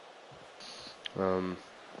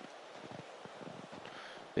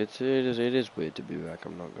 It is weird to be back.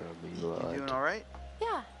 I'm not gonna be You lied. doing all right?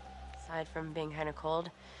 Yeah. Aside from being kind of cold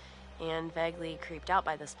and vaguely creeped out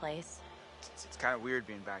by this place. It's kind of weird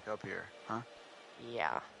being back up here, huh?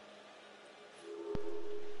 Yeah.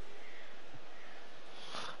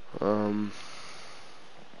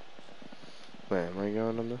 Where am I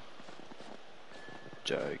going on there?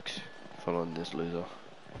 Jokes. Following this loser.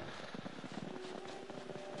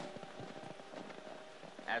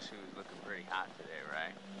 Ashley was looking pretty hot today,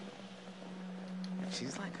 right?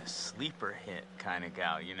 She's like a sleeper hit kind of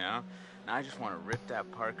gal, you know? And I just want to rip that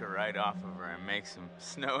parka right off of her and make some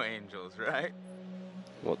snow angels, right?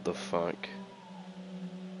 What the fuck?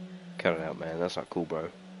 Cut it out, man. That's not cool, bro.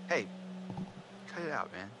 Hey, cut it out,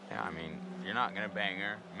 man. Yeah, I mean, you're not gonna bang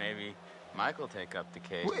her. Maybe Michael take up the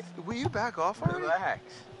case. Wait, will you back off already? Relax.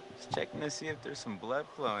 Just checking to see if there's some blood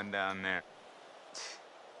flowing down there.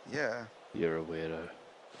 Yeah. You're a weirdo.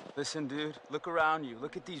 Listen, dude, look around you.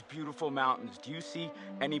 Look at these beautiful mountains. Do you see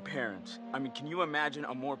any parents? I mean, can you imagine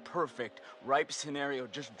a more perfect, ripe scenario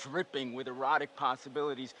just dripping with erotic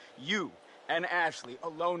possibilities? You and Ashley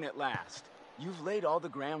alone at last. You've laid all the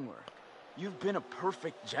groundwork. You've been a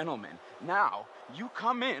perfect gentleman. Now, you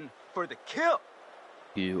come in for the kill.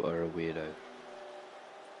 You are a weirdo.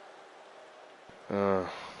 Oh,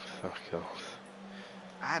 fuck off.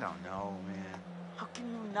 I don't know, man. How can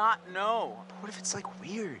you not know? What if it's like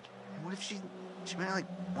weird? And what if she might like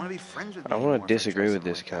want to be friends with me? I want more to if I disagree try with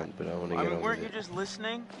something this cunt, but I want to I get mean, on weren't with you it. just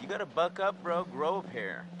listening? You gotta buck up, bro. Grow a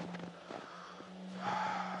pair.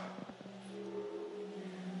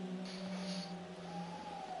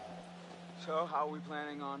 So, how are we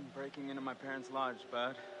planning on breaking into my parents' lodge,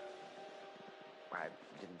 bud? I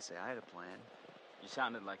didn't say I had a plan. You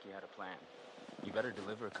sounded like you had a plan. You better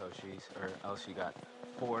deliver, Cochise, or else you got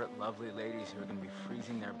 4 lovely ladies who are gonna be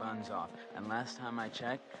freezing their buns off. And last time I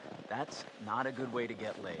checked, that's not a good way to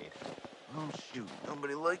get laid. Oh shoot,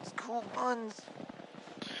 nobody likes cool buns.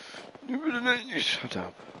 Shut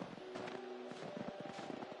up.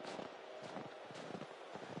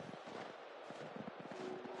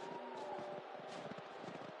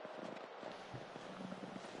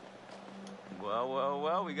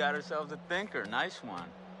 Well, we got ourselves a thinker. Nice one.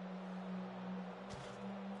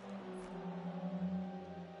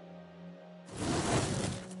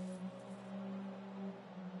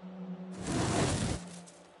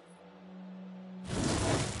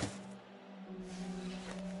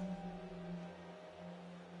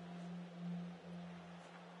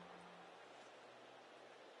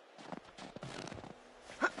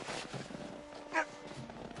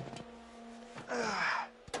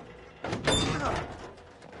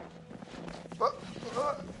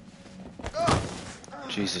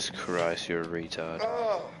 Jesus Christ, you're a retard.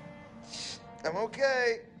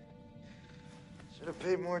 okay. Should have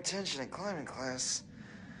paid more attention in climbing class.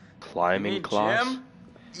 Climbing class? Jim?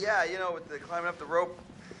 Yeah, you know, with the climbing up the rope.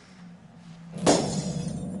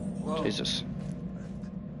 Whoa. Jesus.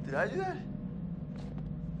 Did I do that?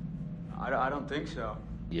 I don't think so.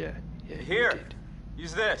 Yeah, you Here, did.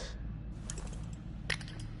 use this.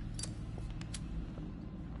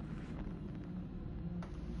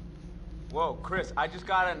 Whoa, Chris, I just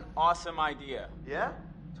got an awesome idea. Yeah?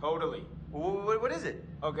 Totally. What is it?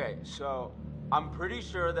 Okay, so I'm pretty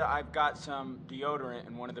sure that I've got some deodorant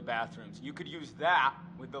in one of the bathrooms. You could use that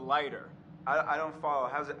with the lighter. I don't follow.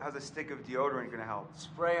 How's a stick of deodorant gonna help?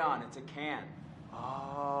 Spray on, it's a can.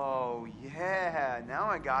 Oh, yeah. Now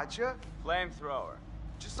I gotcha. Flamethrower.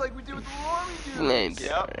 Just like we did with the Rory dudes.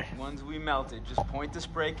 Yep, ones we melted. Just point the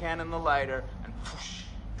spray can in the lighter and whoosh.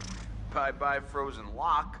 Bye-bye frozen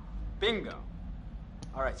lock. Bingo.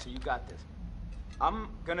 All right, so you got this. I'm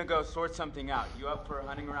gonna go sort something out. You up for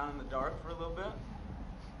hunting around in the dark for a little bit?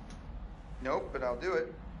 Nope, but I'll do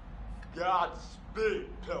it. Godspeed,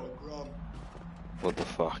 Pilgrim. What the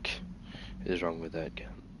fuck is wrong with that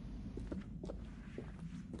gun?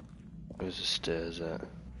 Where's the stairs at?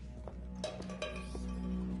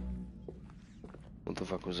 What the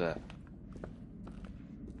fuck was that?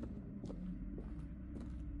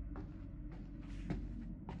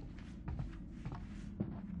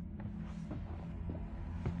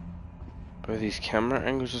 Bro, these camera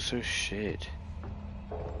angles are so shit.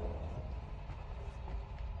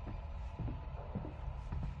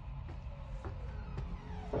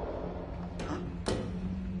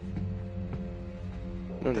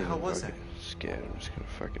 What the hell was that? Scared, I'm just gonna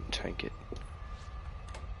fucking tank it.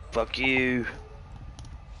 Fuck you!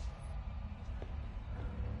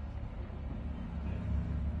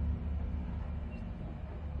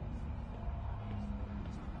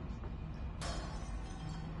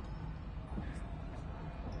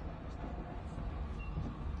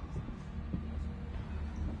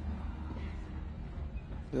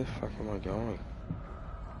 Where the fuck am I going?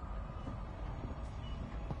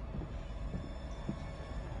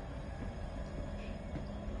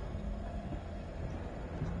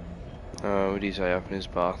 Oh, what did he say up in his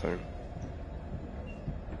bathroom?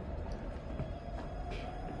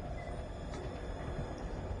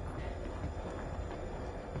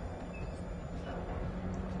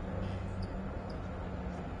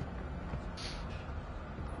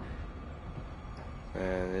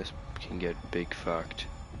 Man, this can get big fucked.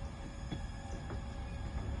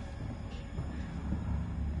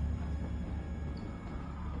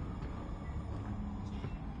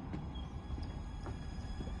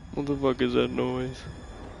 What the fuck is that noise?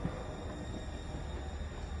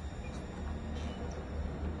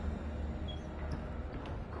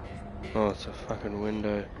 Oh, it's a fucking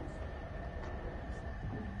window.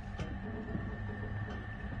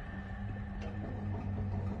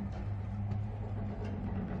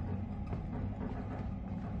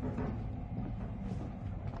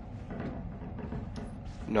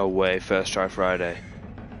 No way, first try Friday.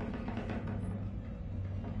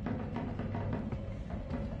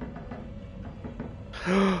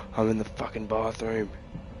 I'm in the fucking bathroom.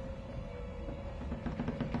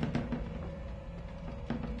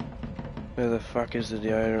 Where the fuck is the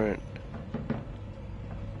deodorant?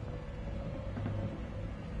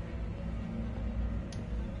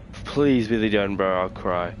 Please be the deodorant, bro, I'll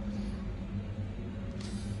cry.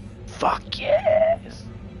 Fuck yes!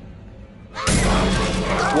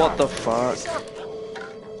 What the fuck?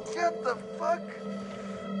 Get the fuck?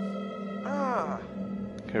 Ah.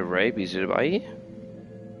 Okay, rabies, is it by you?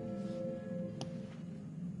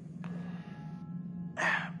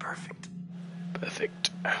 Perfect. Perfect.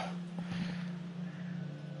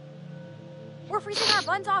 We're freezing our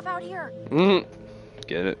buns off out here.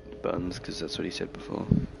 Get it? Buns, because that's what he said before.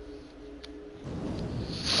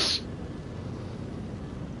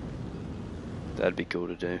 That'd be cool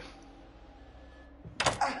to do.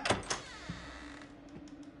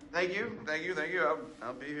 Thank you.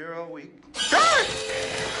 I'll be here all week.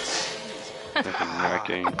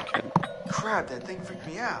 Fucking Crap, that thing freaked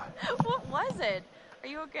me out. What was it? Are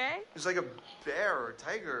you okay? It was like a bear or a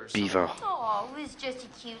tiger or something. Beaver. Oh, it was just a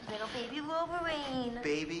cute little baby Wolverine.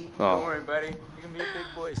 Baby? Oh. Don't worry, buddy. You can be a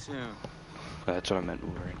big boy soon. That's what I meant,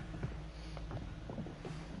 Wolverine.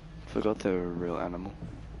 Forgot they were a real animal.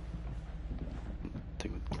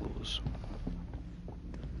 Thing with claws.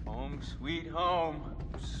 Home, sweet home.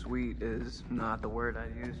 Sweet is not the word I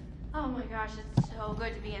use. Oh my gosh, it's so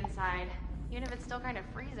good to be inside. Even if it's still kind of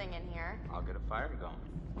freezing in here. I'll get a fire going.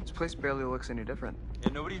 This place barely looks any different. Yeah,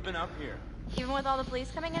 nobody's been up here. Even with all the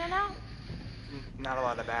police coming in and out? Not a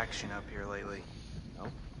lot of action up here lately. No?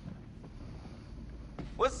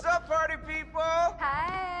 What's up, party people?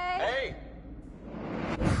 Hi. Hey.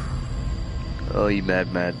 Oh, you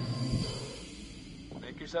mad.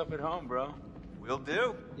 Make yourself at home, bro. Will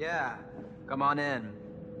do. Yeah. Come on in.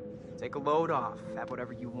 Take a load off. Have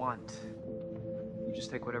whatever you want. You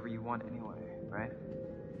just take whatever you want anyway, right?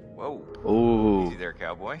 Whoa. Oh. Easy there,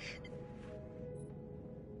 cowboy.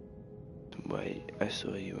 Wait, I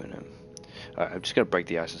saw you in him. Alright, I'm just gonna break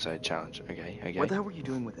the ice and say challenge. Okay. What the hell were you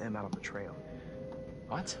doing with M out on the trail?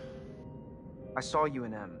 What? I saw you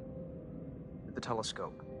and M at the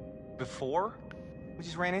telescope. Before? We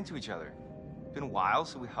just ran into each other. It's been a while,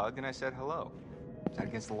 so we hugged and I said hello. Is that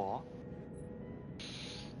against the law?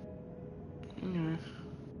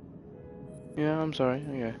 Yeah, I'm sorry.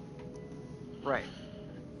 Okay. Right.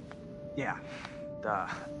 Yeah. Duh.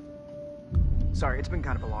 Sorry, it's been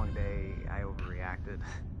kind of a long day. I overreacted.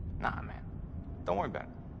 Nah, man. Don't worry about it.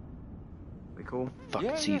 We cool?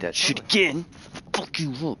 Fucking see that shit again. Fuck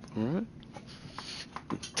you up, alright?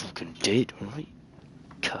 You're fucking dead, alright?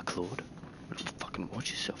 Cucklord. Fucking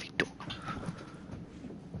watch yourself, you dog.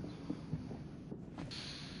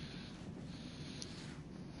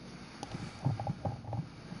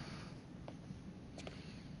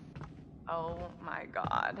 Oh my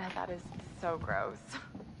god, that is so gross.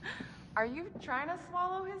 Are you trying to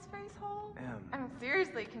swallow his face whole? I mean,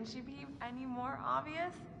 seriously, can she be any more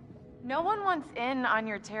obvious? No one wants in on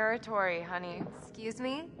your territory, honey. Excuse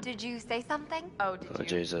me? Did you say something? Oh, did you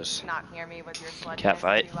Jesus. not hear me with your sluttiness Cat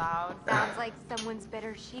fight. too loud? Sounds like someone's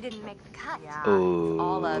bitter she didn't make the cut. Yeah, Oh. it's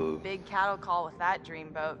all a big cattle call with that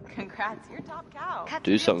dreamboat. Congrats, you're top cow. Cuts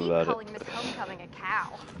Do real something deep about it. calling Miss Homecoming a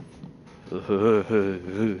cow.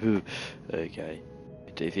 Okay.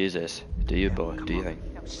 Here's this. Do your boy. Do your thing.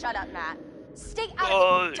 No, shut up, Matt. Stay out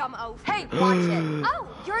of it, you dumb oaf. Hey, watch it. Oh,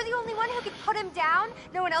 you're the only one who can put him down?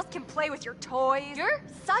 No one else can play with your toys? You're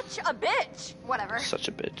such a bitch. Whatever. Such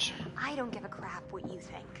a bitch. I don't give a crap what you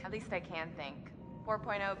think. At least I can think.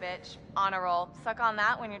 4.0 bitch, on a roll. Suck on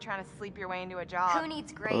that when you're trying to sleep your way into a job. Who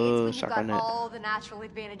needs grades Oh, when you've suck got on it. all the natural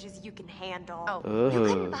advantages you can handle? Oh. You Oh.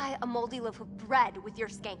 couldn't buy a moldy loaf of bread with your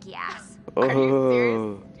skanky ass. Are you Oh.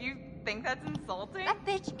 serious? Do you think that's insulting? That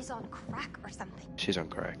bitch is on crack or something. She's on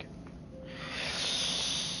crack.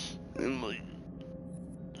 Emily.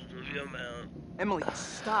 Emily,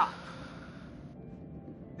 stop.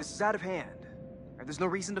 This is out of hand. There's no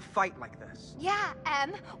reason to fight like this. Yeah,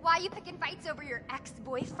 Em. Why you picking fights over your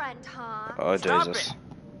ex-boyfriend, huh? Oh, Stop Jesus. it.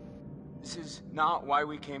 This is not why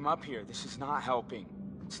we came up here. This is not helping.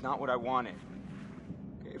 It's not what I wanted.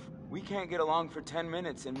 If we can't get along for 10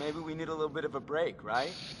 minutes, then maybe we need a little bit of a break,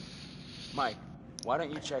 right? Mike, why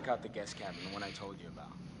don't you check out the guest cabin, the one I told you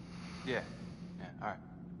about? Yeah, alright.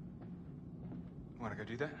 Wanna go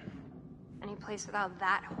do that? Any place without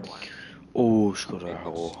that whore. Oh, she got a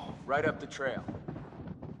hole. Right up the trail.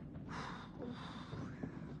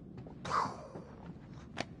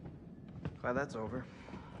 Glad that's over.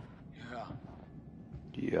 Yeah.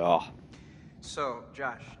 Yeah. So,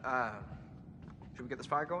 Josh, should we get this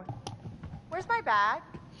fire going? Where's my bag?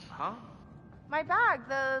 Huh? My bag,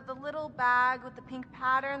 the little bag with the pink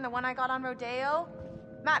pattern, the one I got on Rodeo.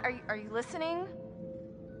 Matt, are you listening?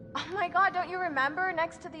 Oh my god, don't you remember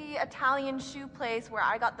next to the Italian shoe place where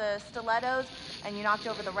I got the stilettos and you knocked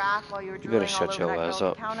over the rack while you were You drooling better all shut over your that girl ass at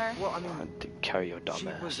up. the counter? Well, I mean, Carry your dumb she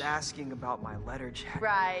ass. was asking about my letter jacket.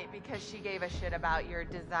 Right, because she gave a shit about your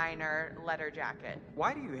designer letter jacket.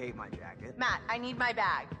 Why do you hate my jacket? Matt, I need my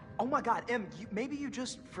bag. Oh my god, Em, maybe you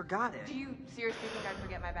just forgot it. Do you seriously think I'd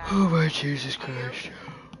forget my bag? Oh my Jesus Christ.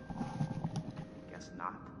 Guess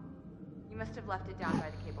not. You must have left it down by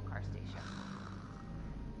the cable car station.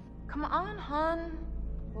 Come on, hon.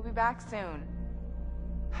 We'll be back soon.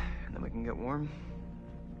 And then we can get warm.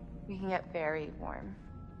 We can get very warm.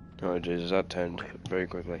 Oh Jesus, that turned very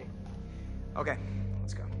quickly. Okay,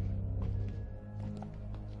 let's go.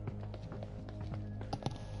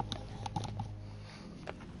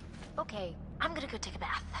 Okay, I'm gonna go take a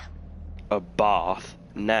bath. A bath?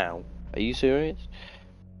 Now? Are you serious?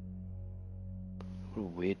 What a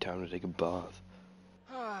weird time to take a bath.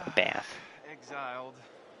 A bath. Exiled.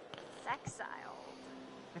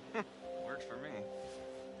 Sexiled. Works for me.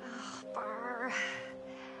 Oh, Burr.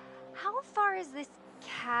 How far is this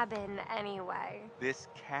cabin anyway? This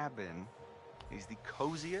cabin is the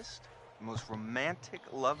coziest, most romantic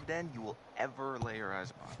love den you will ever lay your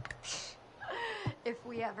eyes upon. If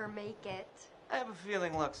we ever make it. I have a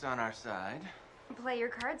feeling luck's on our side. Play your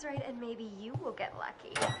cards right and maybe you will get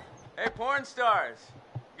lucky. Hey, porn stars.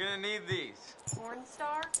 Gonna need these. Porn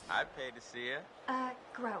star? I paid to see you.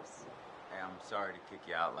 Gross. Hey, I'm sorry to kick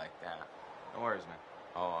you out like that. No worries, man.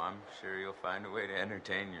 Oh, I'm sure you'll find a way to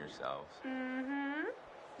entertain yourselves. Mm-hmm.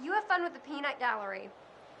 You have fun with the peanut gallery.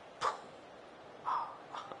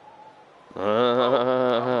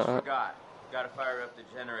 Almost forgot. Gotta fire up the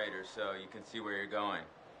generator so you can see where you're going.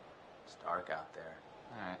 It's dark out there.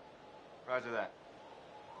 Alright. Roger that.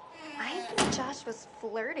 I think Josh was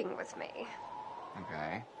flirting with me.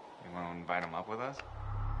 Okay. You want to invite him up with us?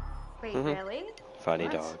 Wait, really? Funny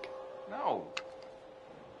What? dog. No.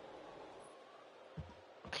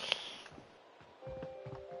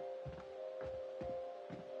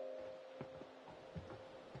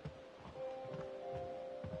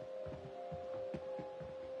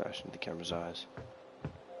 Bash into the camera's eyes.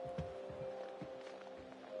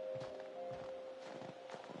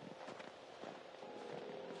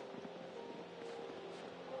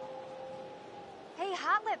 Hey,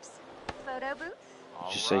 Hot Lips. Photo booth?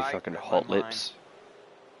 Did you say fucking hot lips?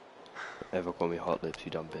 Ever call me hot lips, you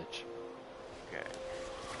dumb bitch. Okay.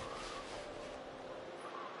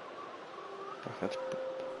 Fuck, that's...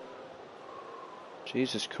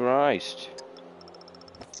 Jesus Christ.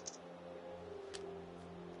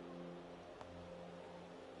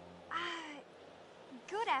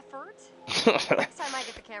 Good effort. Next time I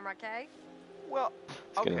get the camera, okay? Well,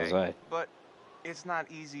 I was gonna okay, say. but it's not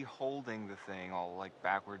easy holding the thing all like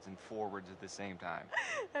backwards and forwards at the same time.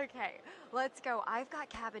 Okay, let's go. I've got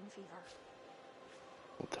cabin fever.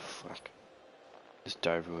 What the fuck? This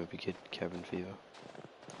Diver movie kid, cabin fever.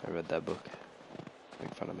 I read that book.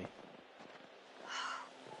 Make fun of me.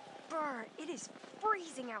 Burr, it is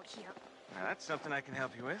freezing out here. Now that's something I can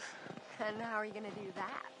help you with. And how are you gonna do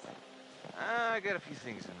that? I got a few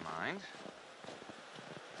things in mind.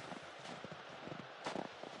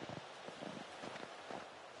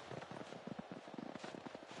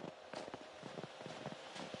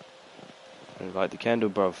 I light the candle,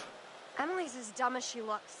 bruv. Emily's as dumb as she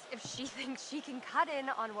looks if she thinks she can cut in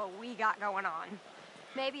on what we got going on.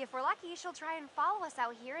 Maybe if we're lucky, she'll try and follow us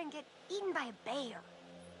out here and get eaten by a bear.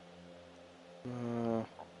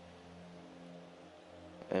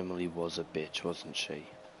 Emily was a bitch, wasn't she?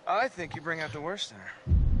 I think you bring out the worst in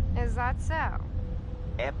her. Is that so?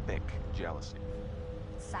 Epic jealousy.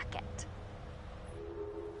 Suck it.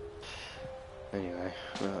 Anyway,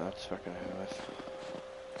 well, that's fucking who with.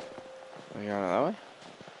 Are you going that way?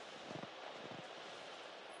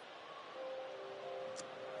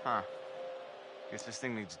 Huh. Guess this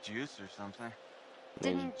thing needs juice or something.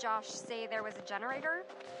 Didn't Josh say there was a generator?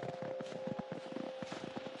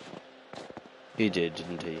 He did,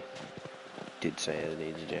 didn't he? Did say it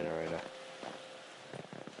needs a generator.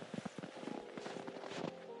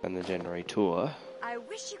 And the generator. I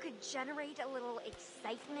wish you could generate a little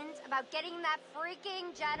excitement about getting that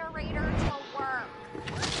freaking generator to work.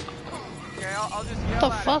 Okay, I'll just What yell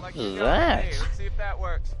the at fuck it like is you yell at that? me. Let's see if that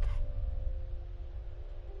works.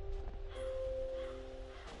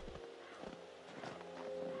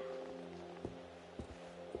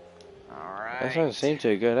 Alright. That doesn't seem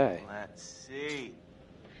too good, eh? Let's see.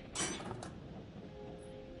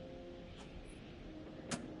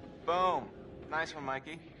 Boom. Nice one,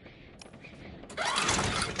 Mikey.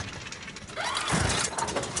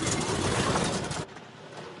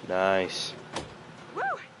 Nice. Woo!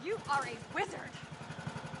 You are a wizard.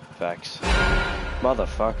 Facts.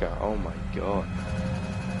 Motherfucker, oh my god.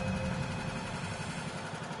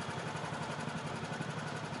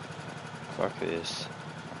 Fuck this.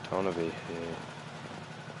 Don't wanna be here.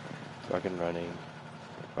 Fucking running.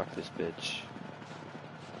 Fuck this bitch.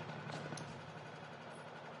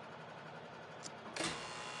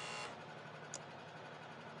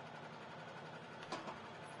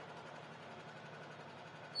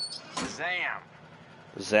 Zam.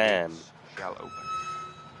 Zam. Shall open.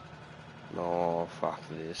 No, fuck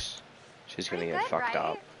this. She's gonna Pretty get good, fucked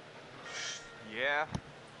right? up. Yeah,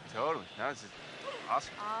 totally. No, this is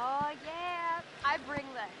awesome. Oh yeah, I bring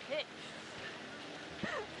the hits.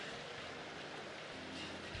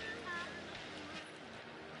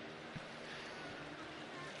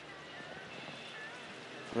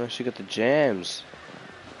 Oh, she got the jams.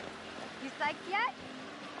 You psyched yet?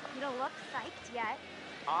 You don't look psyched yet.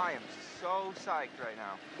 I am so psyched right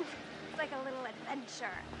now. It's like a little adventure.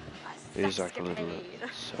 It is like a little.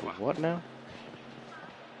 So what now?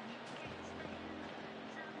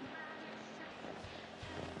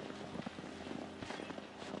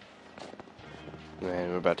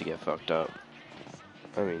 Man, we're about to get fucked up.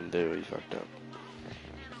 I mean, literally fucked up.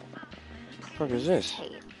 What the fuck is this?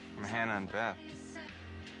 From Hannah and Beth.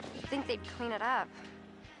 Think they'd clean it up.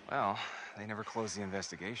 Well, they never closed the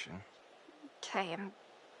investigation. Okay, I'm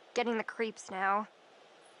getting the creeps now.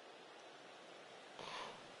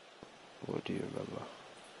 What do you remember?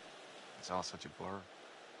 It's all such a blur.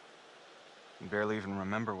 You barely even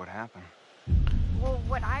remember what happened. Well,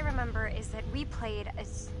 what I remember is that we played a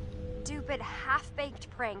stupid, half-baked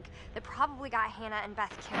prank that probably got Hannah and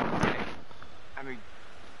Beth killed. I mean,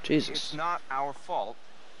 Jesus. it's not our fault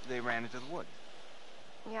they ran into the woods.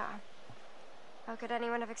 Yeah. How could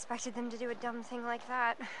anyone have expected them to do a dumb thing like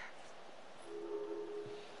that?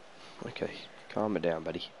 Okay, calm it down,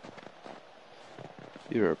 buddy.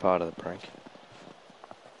 You were a part of the prank.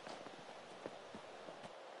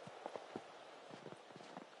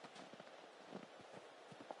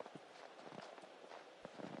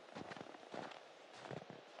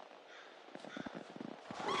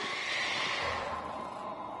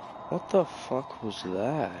 What the fuck was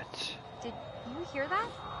that? Did you hear that?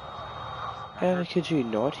 How could you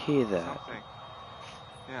not hear that? Something.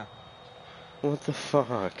 Yeah. What the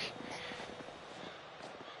fuck?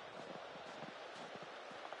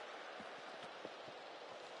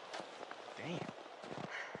 Damn.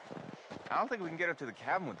 I don't think we can get up to the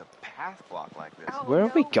cabin with the path blocked like this. Oh, Where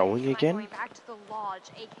are we no going way. again? I'm going back to the lodge,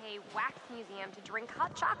 aka Wax Museum, to drink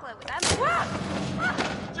hot chocolate with them.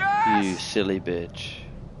 You silly bitch.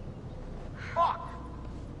 Fuck!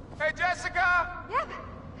 Hey, Jessica! Yep.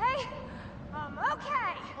 Hey.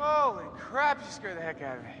 Okay. Holy crap, you scared the heck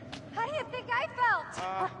out of me. How do you think I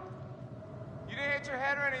felt? You didn't hit your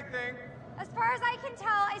head or anything. As far as I can tell,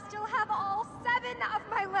 I still have all 7 of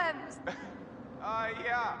my limbs.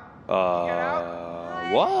 Yeah.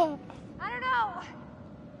 What? I don't know.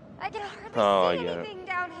 I can hardly Oh, I see get it. anything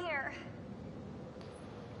down here.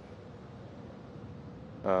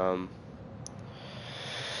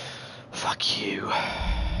 Fuck you.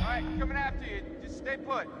 Alright, coming after you. Just stay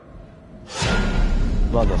put.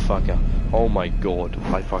 Motherfucker. Oh my god.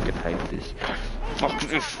 I fucking hate this. Fuck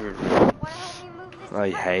this. I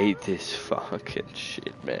hate this fucking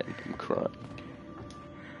shit, man. I'm crying.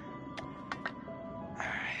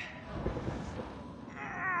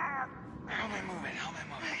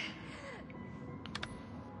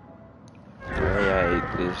 I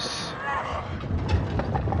hate this.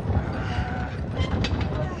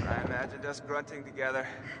 I imagined us grunting together.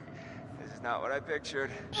 This is not what I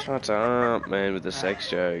pictured. Shut up, man, with the sex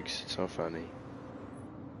jokes. It's not funny.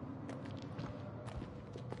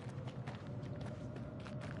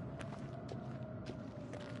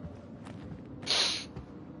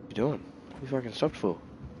 What you doing? What you fucking stopped for?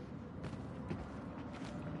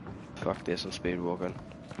 Fuck this, I'm speed walking.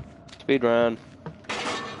 Speed run.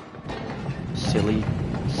 Silly,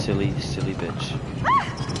 silly, silly bitch.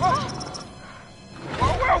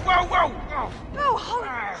 Whoa, whoa, whoa, whoa! Oh, holy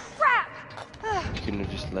crap! You couldn't have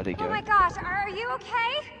just let it go. Oh my gosh, are you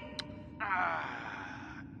okay?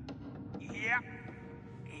 Yeah.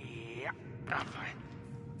 Yeah, I'm fine.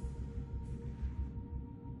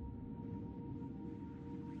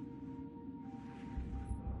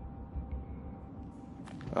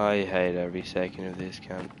 I hate every second of this,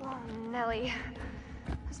 cunt. Oh, Nelly.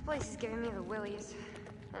 This place is giving me the willies.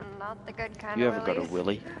 And not the good kind You of haven't got a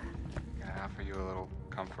willy. Can I offer you a little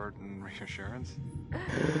comfort and reassurance?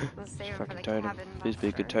 We'll save it for Fucking the totem. cabin. Please be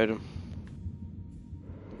a good totem.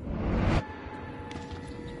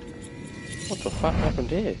 What the fuck happened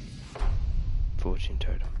here? Fortune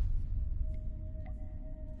totem.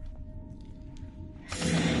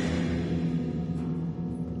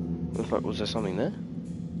 What the fuck, was there something there?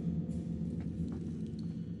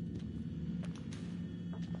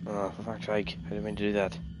 Oh, for fuck's sake, I didn't mean to do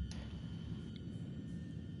that.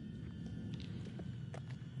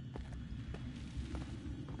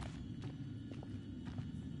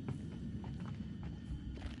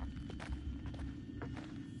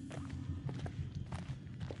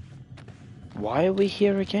 Why are we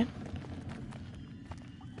here again?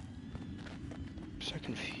 I'm so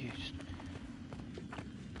confused.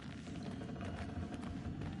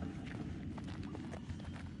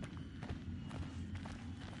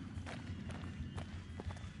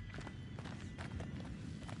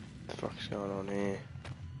 What the fuck's going on here?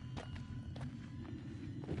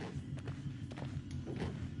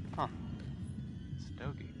 Huh.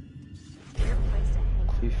 Stogie.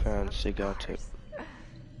 We found cigar tip.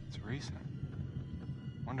 It's recent.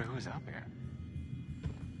 Wonder who's up here.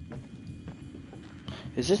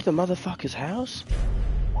 Is this the motherfucker's house?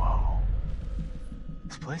 Whoa.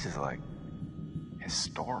 This place is like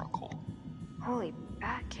historical. Holy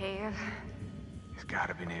bat cave. He's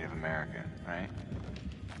gotta be Native American, right?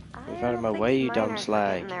 Move out of my way, you dumb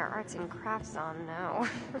slag. Getting their arts and crafts on now.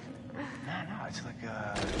 No, it's like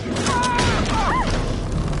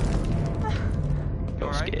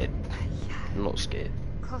Not scared. I'm not scared.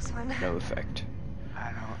 Close one. No effect.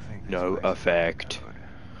 I don't think No effect.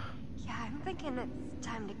 Yeah, I'm thinking it's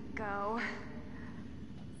time to go.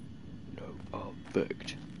 No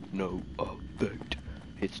effect. no effect.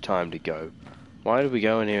 It's time to go. Why did we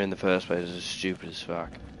go in here in the first place? This is stupid as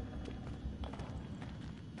fuck.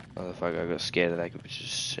 Motherfucker, I got scared of that could be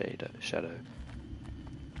just shadow.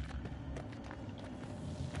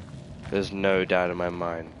 There's no doubt in my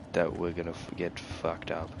mind that we're gonna get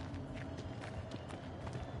fucked up.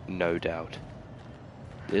 No doubt.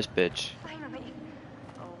 This bitch. Finally,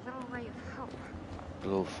 a little ray of hope. A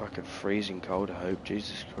little fucking freezing cold hope.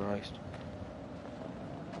 Jesus Christ.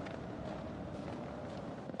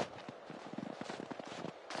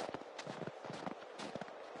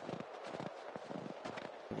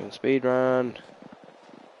 Fucking speed run.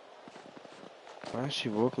 Why is she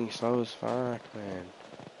walking slow as fuck, man?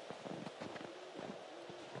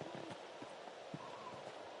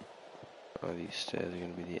 Oh, these stairs are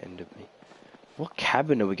gonna be the end of me. What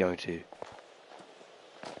cabin are we going to?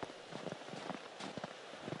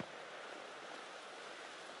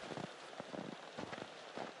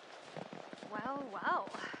 Well, well.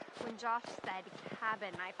 When Josh said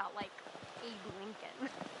cabin, I felt like Abe Lincoln.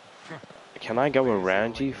 Can I go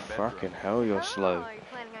around you? Fucking hell, you're slow. Are you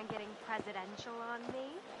planning on getting presidential on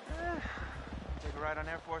me? Take a ride on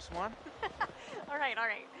Air Force One? Alright,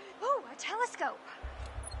 alright. Ooh, a telescope.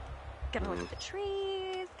 Gonna look at the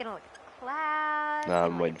trees, gonna look at the clouds. Nah,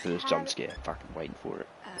 I'm waiting for this jump scare. Fucking waiting for it.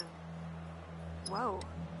 Whoa.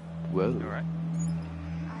 Whoa. Alright.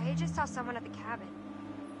 I just saw someone at the cabin.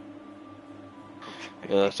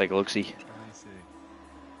 Yeah, let's take a look-see. I see.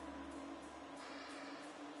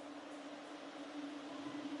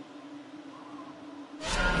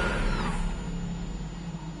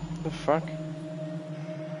 What the fuck?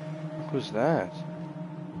 What was that?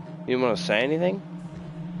 You didn't want to say anything?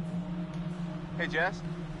 Hey, Jess.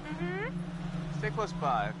 Mm-hmm. Stay close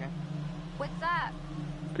by, okay? What's that?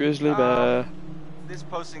 Grizzly bear. This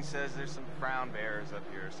posting says there's some brown bears up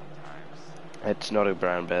here sometimes. It's not a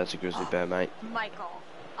brown bear, it's a grizzly bear, mate. Michael,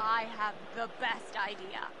 I have the best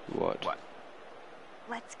idea. What?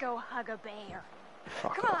 Let's go hug a bear.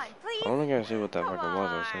 Fuck Come off. on, please. I want to go see what that fucking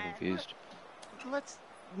was, I was so confused. Let's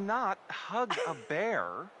not hug a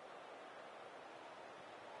bear.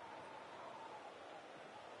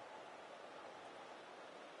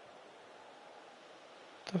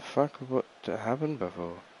 The fuck? What happened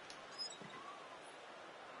before?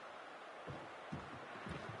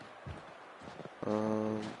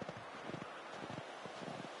 Oh,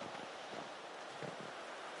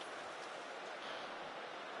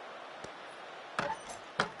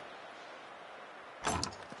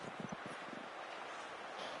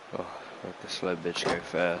 let the slow bitch go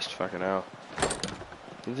fast. Fucking hell.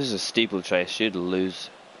 If this is a steeplechase, she'd lose.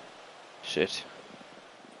 Shit.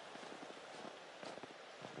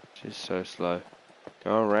 She's so slow.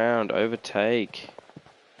 Go around, overtake.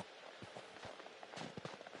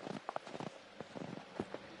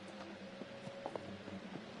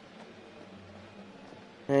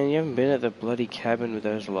 Man, you haven't been at the bloody cabin with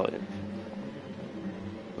those lot.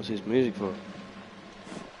 What's his music for?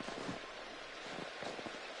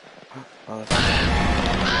 Oh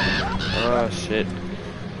shit.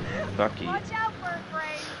 Fuck you. Watch out, bird brain.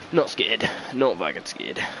 Not scared. Not fucking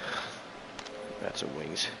scared. That's some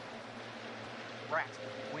wings. Rats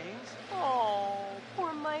with wings? Oh,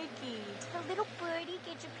 poor Mikey. The little birdie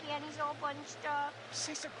get your panties all bunched up.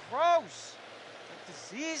 Sakes are gross. Like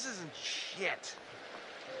diseases and shit.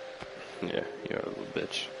 Yeah, you're a little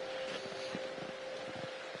bitch.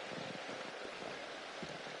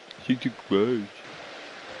 She's a gross.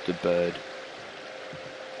 The bird.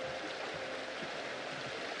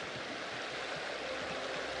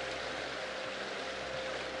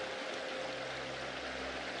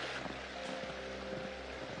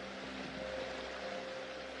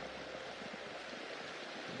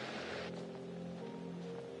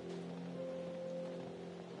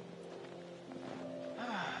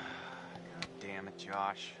 Damn it,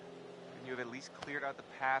 Josh. Couldn't you have at least cleared out the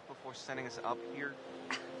path before sending us up here?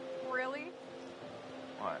 Really?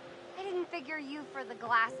 What? I didn't figure you for the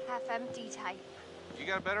glass half empty type. You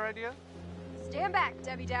got a better idea? Stand back,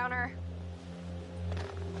 Debbie Downer.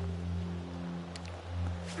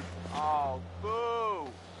 Oh, boo!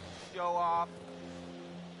 Show off.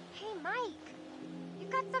 Hey, Mike. You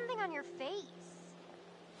got something on your face.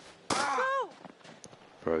 Ah!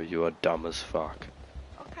 Bro, you are dumb as fuck.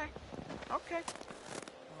 Okay. Okay.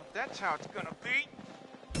 Well, if that's how it's gonna be.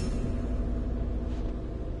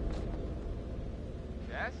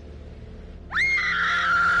 Jess?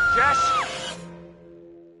 Jess!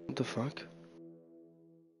 What the fuck?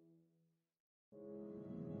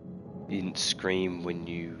 You didn't scream when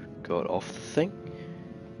you got off the thing?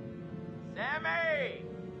 Sammy!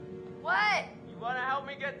 What? You wanna help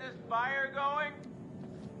me get this fire going?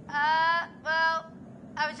 Well,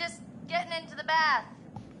 I was just getting into the bath.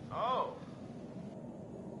 Oh.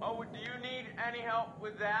 Oh, do you need any help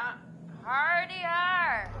with that? Hardy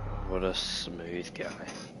har. What a smooth guy.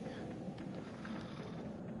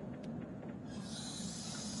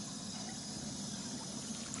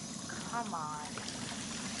 Come on.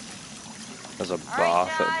 There's a Alright,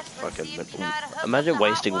 bath Josh, at let's see if you know how to hook imagine up the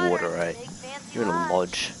hot wasting water water, in the right? big fancy You're in a lodge.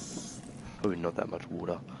 lodge. Probably not that much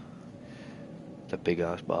water. It's a big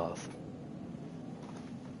ass bath.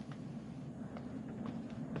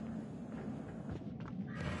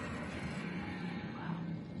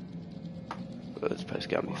 Oh, this place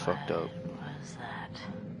got me fucked up. What is that?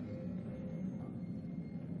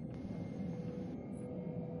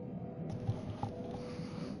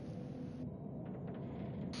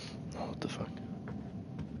 Oh, what the fuck?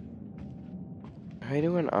 I hate it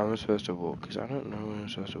when I'm supposed to walk, because I don't know when I'm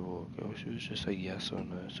supposed to walk. I wish it was just a yes or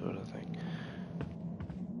no sort of thing.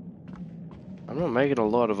 I'm not making a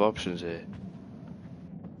lot of options here.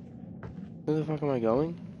 Where the fuck am I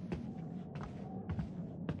going?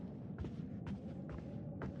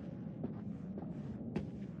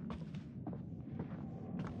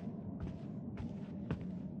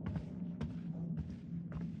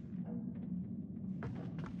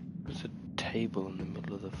 There's a table in the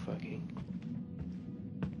middle of the fucking...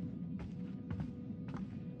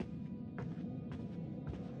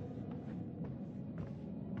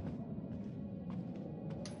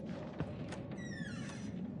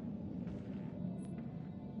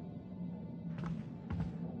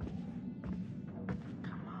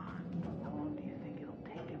 How long do you think it'll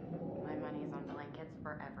take him? My money's on blankets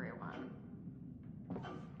for everyone.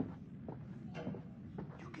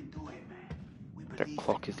 You can do it, man. We That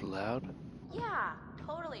clock is loud. Yeah,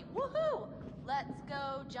 totally. Woohoo! Let's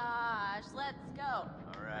go, Josh. Let's go.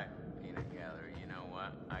 All right, peanut gallery, you know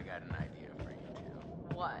what? I got an idea for you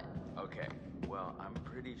two. What? Okay, well, I'm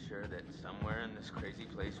pretty sure that somewhere in this crazy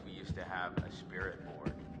place we used to have a spirit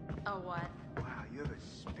board. A what? Wow, you have a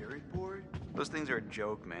spirit board? Those things are a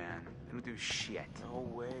joke, man. They don't do shit. No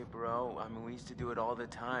way, bro. I mean, we used to do it all the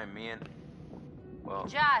time. Me and... Well...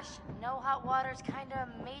 Josh, no hot water's kind of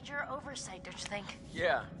major oversight, don't you think?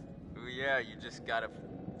 Yeah. Yeah, you just gotta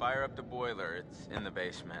fire up the boiler. It's in the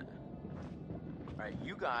basement. Alright,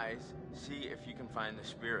 you guys see if you can find the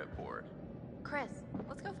spirit board. Chris,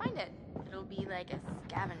 let's go find it. It'll be like a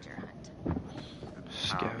scavenger hunt.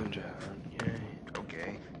 Scavenger hunt, yay.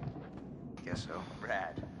 Okay. Guess so.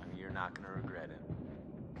 Brad, I mean, you're not gonna regret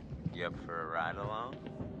it. You up for a ride along?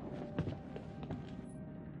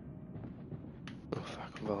 Oh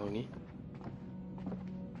fuck, I'm following you.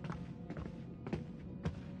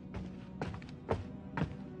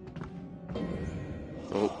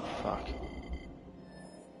 Oh fuck.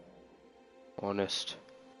 Honest.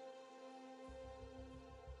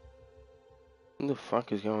 What the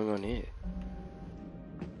fuck is going on here?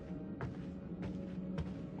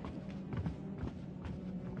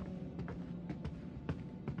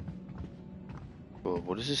 Well,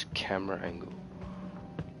 what is this camera angle?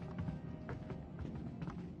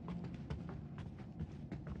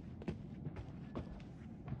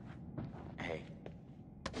 Hey,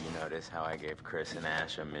 you notice how I gave Chris and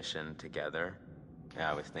Ash a mission together?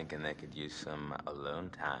 Yeah, I was thinking they could use some alone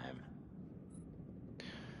time.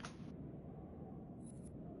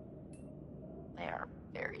 They are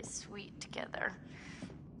very sweet together.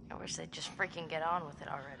 I wish they'd just freaking get on with it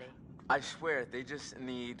already. I swear, they just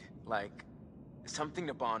need, like, something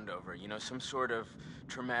to bond over, you know, some sort of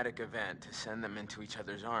traumatic event to send them into each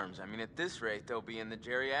other's arms. I mean, at this rate, they'll be in the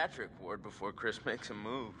geriatric ward before Chris makes a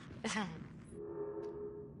move.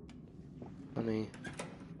 Honey.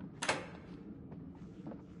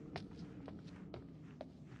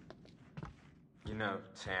 You know,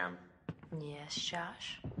 Sam, Yes,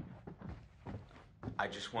 Josh? I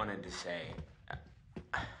just wanted to say,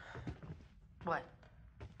 What?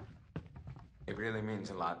 it really means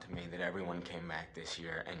a lot to me that everyone came back this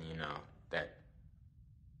year, and you know, that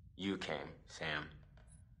you came, Sam.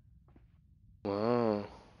 Wow.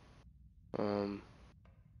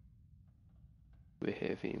 We're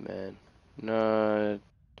here for you, man. No.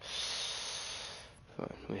 Fine,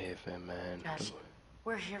 we're here for you, man. Josh,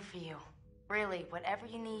 we're here for you. Really, whatever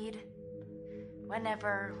you need,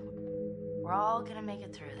 whenever, we're all gonna make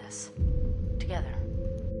it through this. Together.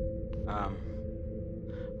 I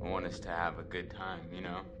want us to have a good time, you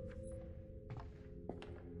know?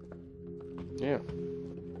 Yeah.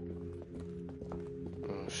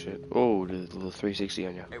 Oh shit. Oh, the little 360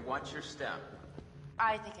 on you. Hey, watch your step.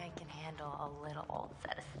 I think I can handle a little old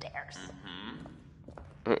set of stairs.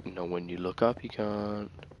 No, when you look up, you can't.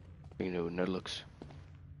 You know, no looks.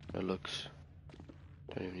 No looks.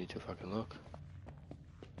 Don't even need to fucking look.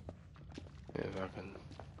 Yeah, fucking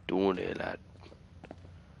doing it, lad.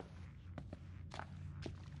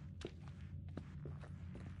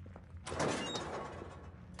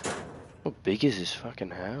 How big is this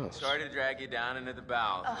fucking house? Sorry to drag you down into the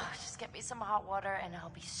bowels. Oh, just get me some hot water and I'll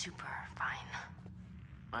be super fine.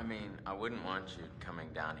 I mean, I wouldn't want you coming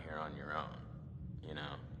down here on your own, you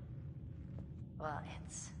know? Well,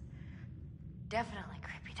 it's definitely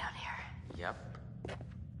creepy down here. Yep.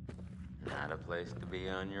 Not a place to be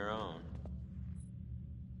on your own.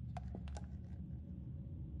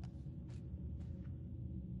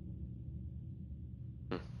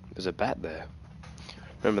 There's a bat there.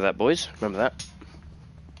 Remember that, boys? Remember that?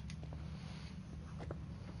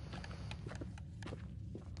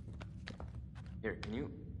 Here, can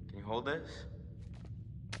you hold this?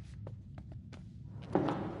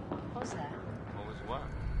 What was that? What was what?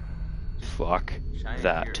 Fuck Shine it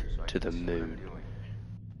that here so I to the can see what I'm moon. doing.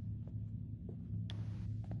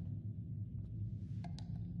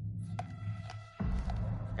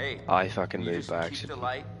 Hey, I fucking you moved just by keep accident. the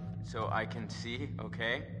light so I can see,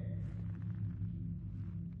 okay?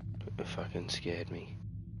 It fucking scared me.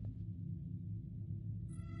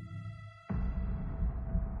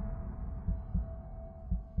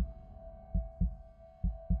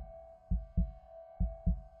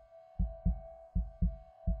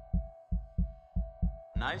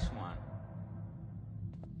 Nice one.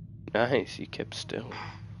 Nice, you kept still.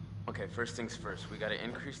 Okay, first things first. We gotta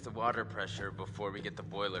increase the water pressure before we get the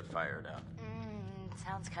boiler fired up.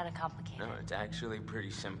 Sounds kind of complicated. No, it's actually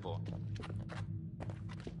pretty simple.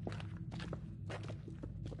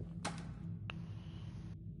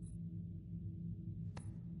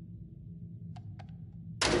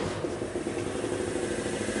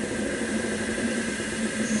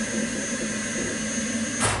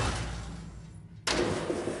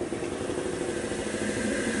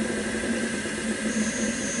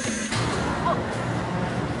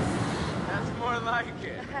 That's more like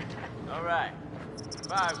it. All right.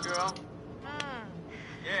 5, girl.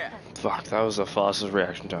 Yeah. Fuck, that was the fastest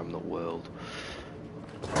reaction time in the world.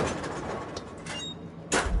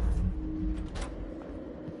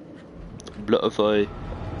 Butterfly.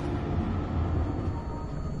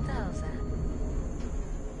 What the hell is that?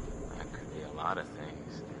 That could be a lot of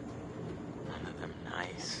things. None of them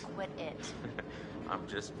nice. Quit it. I'm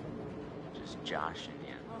just joshing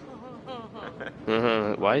you.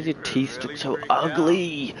 Why is your teeth look so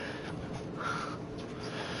ugly?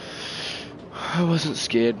 I wasn't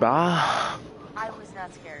scared, bah. I was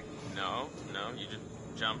not scared. No, you just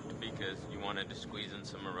jumped because you wanted to squeeze in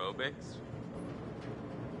some aerobics.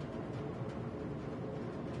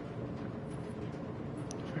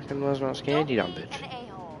 Fucking was not scared, you dumb Don't bitch. be an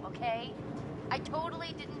a-hole, okay? I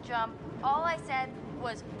totally didn't jump. All I said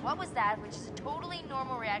was, what was that? Which is a totally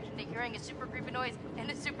normal reaction to hearing a super creepy noise in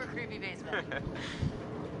a super creepy basement.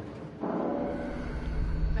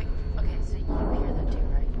 Wait, okay, so you hear that too,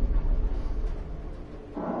 right?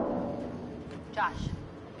 Josh,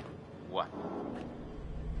 What?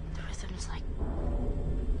 the rhythm's like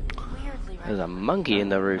weirdly right. There's a monkey in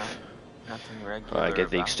the roof. Nothing regular. Alright, get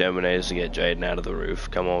the about- exterminators to get Jaden out of the roof.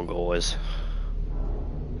 Come on, guys.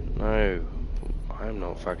 No, I'm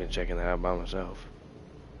not fucking checking that out by myself.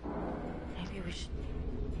 Maybe we should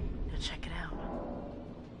go check it out.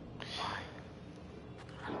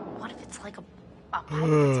 What if it's like a pipe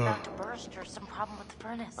that's about to burst or some problem with the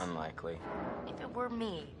furnace? Unlikely. If it were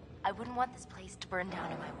me, I wouldn't want this place to burn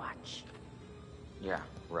down in my watch. Yeah,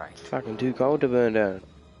 right. Fucking too cold to burn down.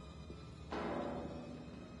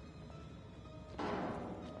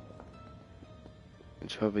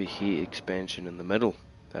 It's probably heat expansion in the middle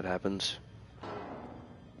that happens.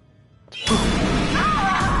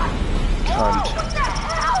 Cunt.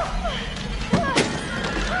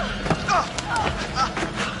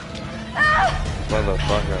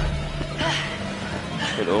 Motherfucker.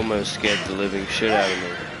 It almost scared the living shit out of me.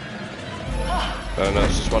 Oh no,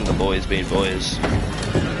 it's just one of the boys being boys. No!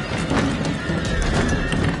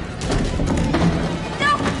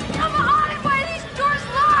 Come on! Why are these doors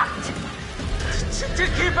locked? To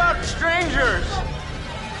keep out strangers!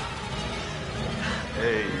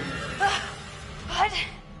 Hey. What?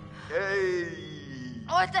 Hey.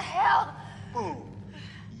 What the hell? Boom.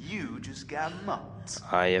 You just got mugged.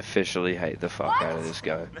 I officially hate the fuck out of this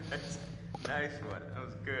guy. Nice one. That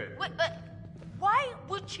was good. What? Why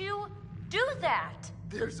would you do that?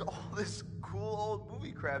 There's all this cool old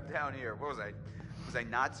movie crap down here. What was I? Was I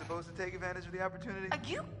not supposed to take advantage of the opportunity?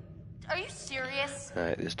 Are you serious?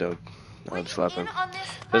 Alright, this dog. I'd slap him. in on this,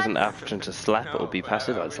 If there's an option to slap or be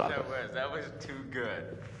passive, I'd slap him. That was too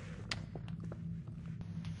good.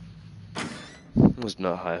 It was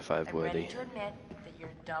not high five I'm ready worthy. to admit that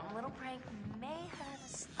your dumb little prank may have a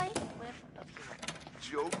slight whiff of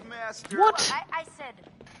humor. Joke master. Well, I said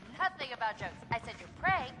nothing about jokes. I said your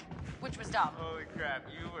prank, which was dumb. Holy crap,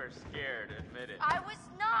 you were scared, admit it. I was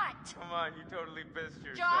not! Come on, you totally pissed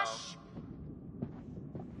yourself. Josh!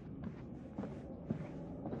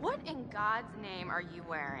 What in God's name are you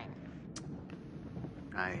wearing?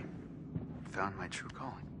 I found my true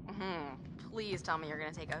calling. Please tell me you're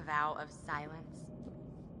gonna take a vow of silence.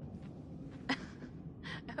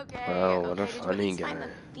 Okay. Wow, what okay, a did you at funny least find guy.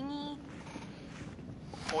 the thingy?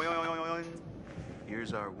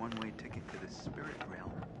 Here's our one-way ticket to the spirit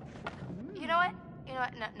realm. You know what?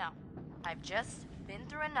 No. I've just been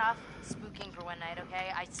through enough spooking for one night,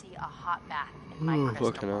 okay? I see a hot bath in my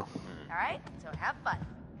crystal Fucking ball. hell. Alright? So have fun.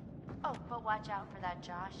 Oh, but watch out for that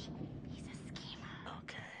Josh. He's a schemer.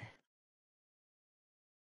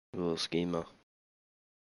 Little schemer.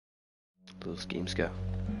 Little schemester.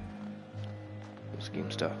 Little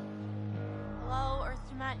schemester. Hello, Earth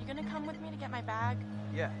to Matt. You gonna come with me to get my bag?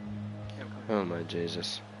 Yeah. Oh my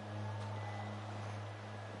Jesus.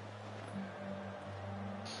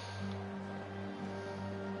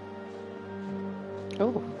 Oh,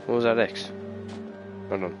 what was that X?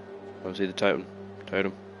 Hold on. I want to see the totem.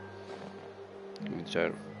 Totem. Give me the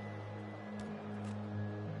totem.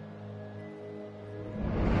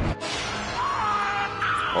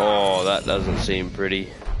 Oh, that doesn't seem pretty.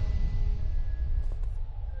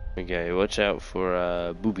 Okay, watch out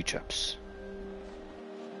for booby traps.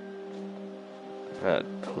 That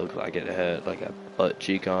looked like it hurt like a butt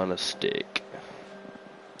cheek on a stick.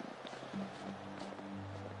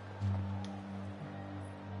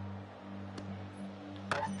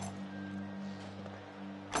 Here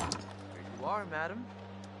you are, madam.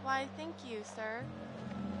 Why, thank you, sir.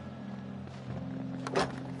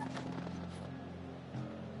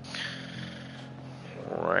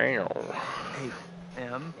 Hey,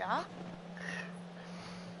 Em. Yeah?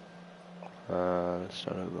 Let's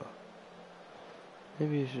start over.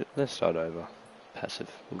 Maybe you should, let's start over. Passive.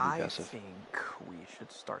 We'll be I passive. think we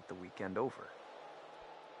should start the weekend over.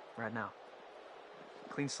 Right now.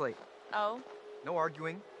 Clean slate. Oh? No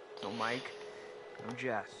arguing. No Mike. No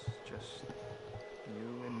Jess. Just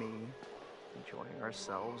you and me enjoying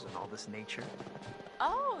ourselves and all this nature.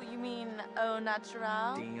 Oh, you mean au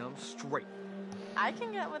natural? Damn straight. I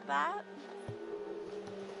can get with that.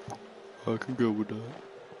 I can go with that.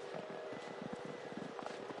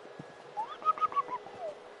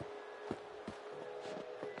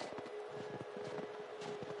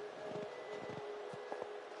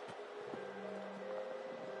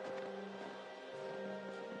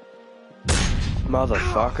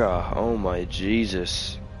 Motherfucker, oh my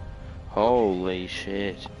Jesus. Holy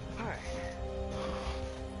shit.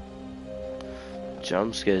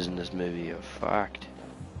 Jump scares in this movie are fucked.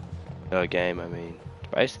 No game, I mean.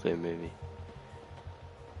 It's basically a movie.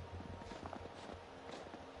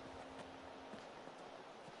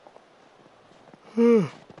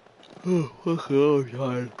 Oh, I'm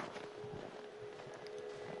tired.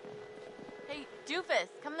 Hey, Doofus,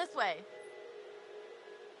 come this way.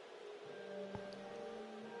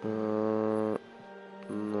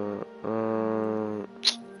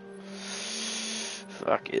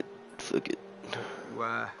 Fuck it. Fuck it.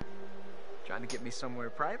 You, trying to get me somewhere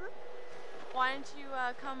private? Why don't you,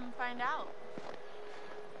 come find out?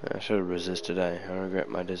 I should have resisted, I regret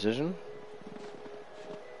my decision.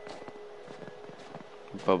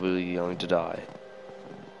 I'm probably going to die.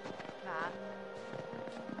 Matt.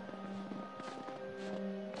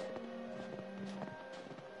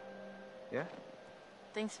 Yeah?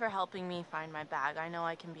 Thanks for helping me find my bag. I know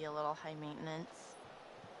I can be a little high maintenance.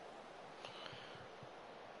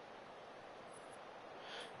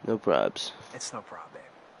 No probs. It's no problem, babe.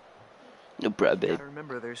 No prob, You babe. gotta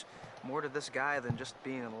remember, there's more to this guy than just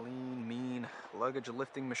being a lean, mean,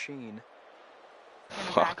 luggage-lifting machine.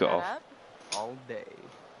 Fuck off. Up? All day.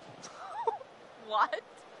 What?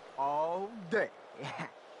 All day.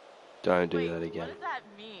 Don't do Wait, that again. what does that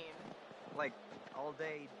mean? Like, all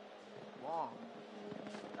day long.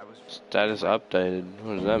 I was... Status updated.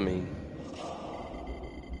 What does that mean?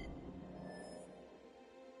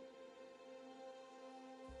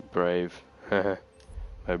 Brave.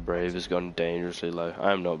 My brave has gone dangerously low.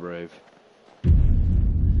 I am not brave.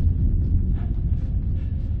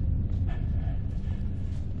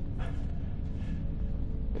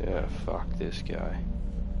 Yeah, fuck this guy.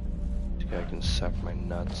 This guy can suck my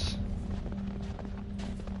nuts.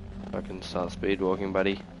 Fucking start speed walking,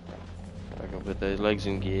 buddy. Back up with those legs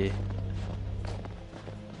in gear.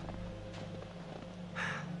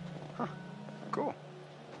 Cool.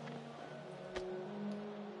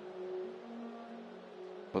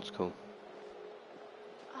 What's cool?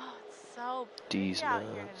 Oh, it's so D's pretty out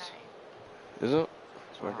here nuts. tonight. Is it?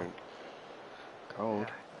 It's fucking cold.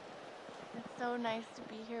 It's so nice to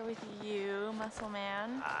be here with you, Muscle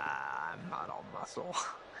Man. I'm not all muscle.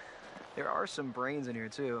 There are some brains in here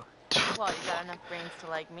too. Well, you got enough brains to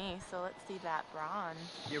like me, so let's see that brawn.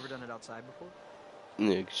 You ever done it outside before?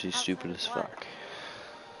 Yeah, 'cause she's stupid as what? fuck.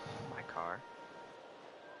 My car.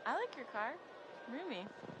 I like your car. Roomy.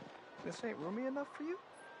 This ain't roomy enough for you?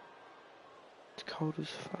 It's cold as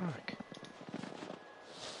fuck.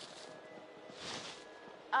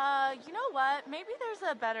 You know what? Maybe there's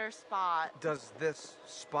a better spot. Does this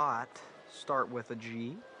spot start with a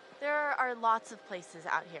G? There are lots of places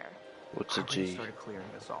out here. What's a How about you G? started clearing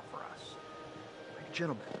this off for us? Like a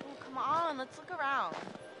gentleman. Oh, come on, let's look around.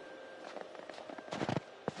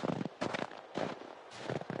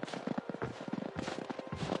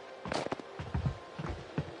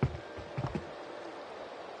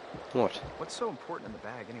 What? What's so important in the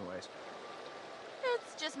bag anyways?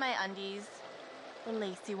 It's just my undies. The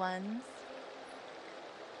lacy ones.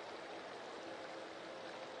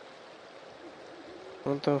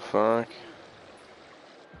 What the fuck?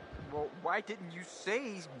 Well, why didn't you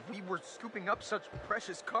say we were scooping up such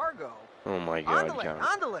precious cargo? Oh my god, Andale, Count.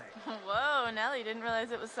 andale. Whoa, Nelly, didn't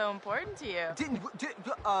realize it was so important to you.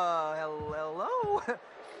 Hello?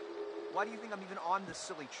 Why do you think I'm even on this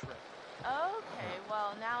silly trip? Okay,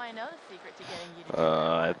 well, now I know the secret to getting you to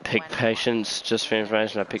I pick patience, just for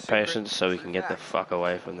information, I pick patience so we can get the fuck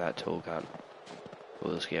away from that tool gun.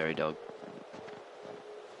 Or the scary dog.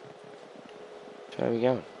 Where are we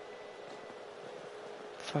going?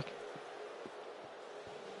 Fuck.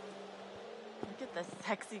 Look at the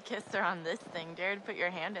sexy kisser on this thing. Dare to put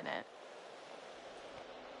your hand in it.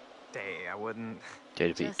 Hey, I wouldn't. Dare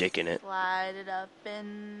to be Just dick in it. slide it up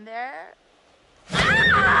in there.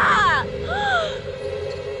 Ah!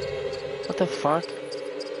 What the fuck?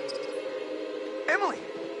 Emily!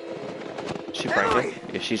 She breaking?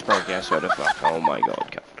 Yeah, she's breaking, I swear to fuck. Oh my god,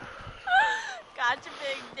 God. Gotcha,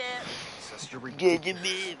 big dip. Sister, Gotcha,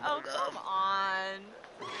 big. Oh, come on.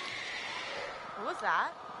 What was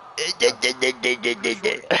that?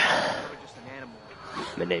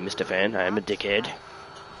 My name is Stefan, I am a dickhead.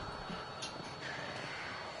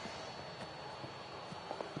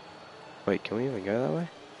 Wait, can we even go that way?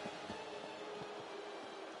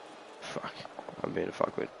 Fuck, I'm being a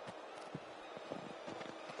fuckwit.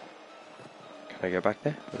 Can I go back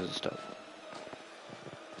there? Or does it stop?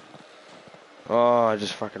 Oh, I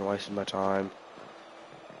just fucking wasted my time.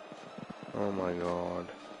 Oh my god.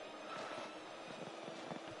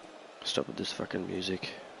 Stop with this fucking music.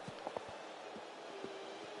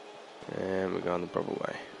 And we're going the proper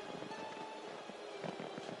way.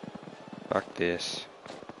 Fuck this.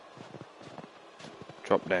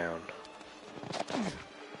 Drop down.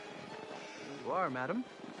 You are, madam.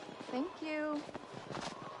 Thank you.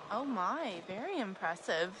 Oh my, very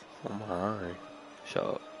impressive. Oh my. Shut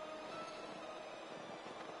up.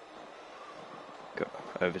 Go.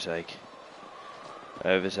 Overtake.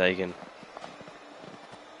 Overtaken.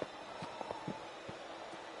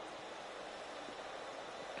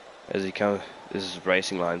 As he comes, this is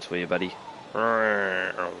racing lines for you, buddy.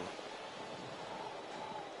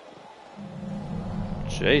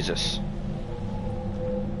 Jesus.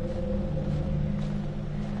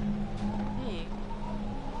 Hey.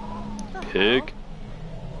 Pig.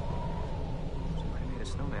 Somebody made a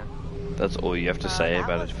snowman. That's all you have to say that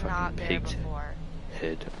about a was fucking not there pig's before.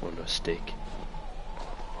 head on a stick.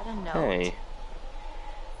 I don't know. Hey.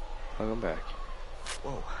 Welcome back.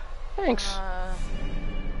 Whoa. Thanks.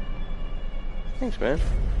 Thanks, man.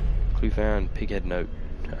 Clue found. Pighead note.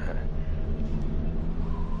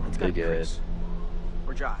 It's got Pighead. Chris.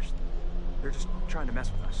 Or Josh. They're just trying to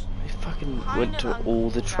mess with us. They fucking Kind went of to all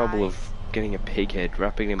the uncool, trouble guys. of getting a pig head,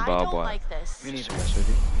 wrapping it in I barbed don't wire. like this. Me neither. To be honest with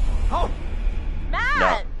you. Oh! Matt!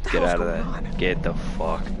 No, the get hell's out of going there. on? Get the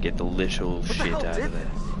fuck, get the literal What the shit hell out did of there.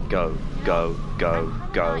 this? Go, go, go,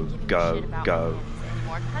 go, go, go.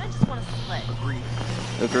 Anymore. Kind of just want to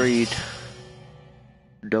split. Agreed.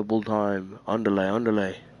 Double time. Underlay,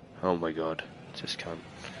 underlay. Oh my god. Just can't.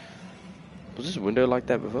 Was this window like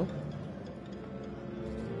that before?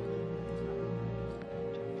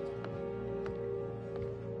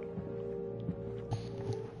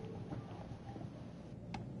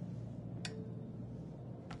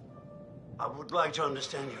 I would like to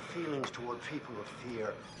understand your feelings toward people of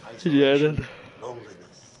fear, Yeah, isolation, then. loneliness.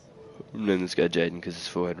 I'm naming this guy Jaden because his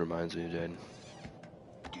forehead reminds me of Jaden.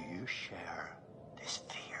 Do you share this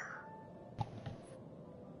fear?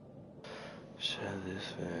 Share this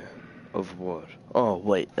fear. Of what? Oh,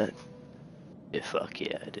 wait. Yeah, fuck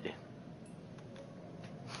yeah, I do.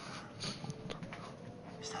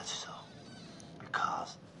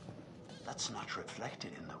 because that's not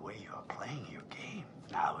reflected in the way you are playing your game.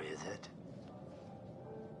 Now is it?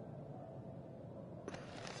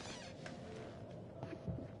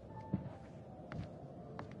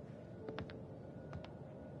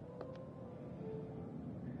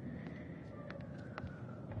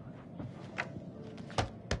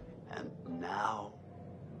 Now,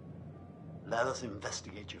 let us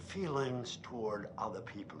investigate your feelings toward other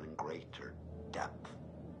people in greater depth.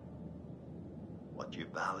 What you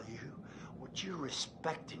value, what you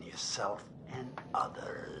respect in yourself and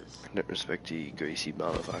others. I don't respect you, greasy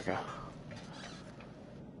motherfucker.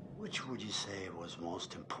 Which would you say was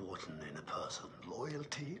most important in a person,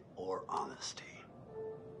 loyalty or honesty?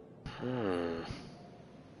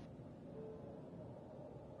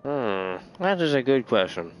 That is a good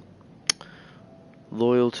question.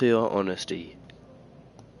 Loyalty or honesty?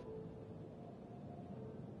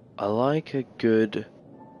 I like a good,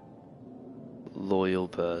 loyal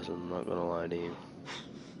person, not gonna lie to you.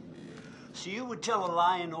 So you would tell a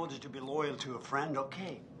lie in order to be loyal to a friend,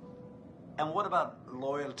 okay? And what about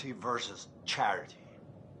loyalty versus charity?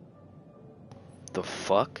 The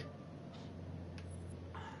fuck?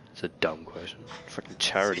 It's a dumb question. Fucking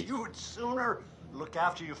charity. So you would sooner look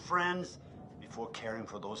after your friends before caring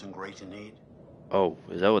for those in greater need? Oh,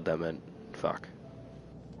 is that what that meant? Fuck.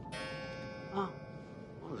 Well,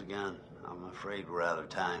 once again, I'm afraid we're out of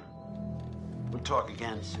time. We'll talk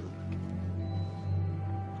again soon.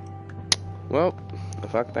 Well, I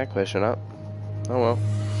fucked that question up. Oh well.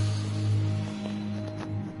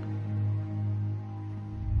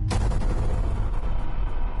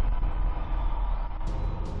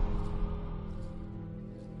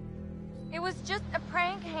 It was just a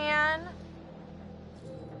prank, Han.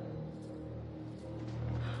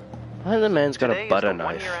 I think the man's got Today a butter is the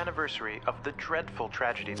knife. one-year anniversary of the dreadful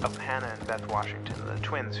tragedy of Hannah and Beth Washington, the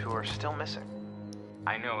twins who are still missing.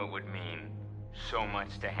 I know it would mean so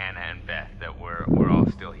much to Hannah and Beth that we're all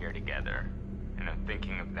still here together. And I'm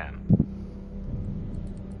thinking of them.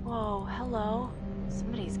 Whoa, hello.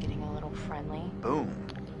 Somebody's getting a little friendly. Boom.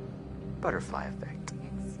 Butterfly effect.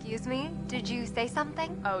 Excuse me? Did you say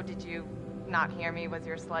something? Oh, did you not hear me? Was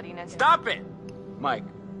your sluttiness? Stop it! Mike,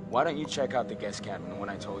 why don't you check out the guest cabin, the one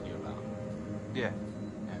I told you about? Yeah.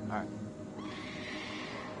 Yeah, alright.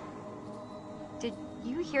 Did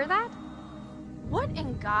you hear that? What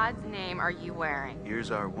in God's name are you wearing?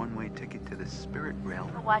 Here's our one-way ticket to the spirit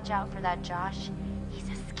realm. Watch out for that, Josh. He's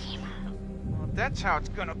a schemer. Well, that's how it's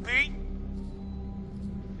gonna be.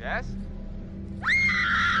 Yes?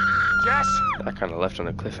 Jess? That kind of left on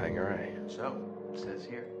a cliffhanger, eh? So, it says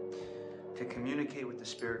here, to communicate with the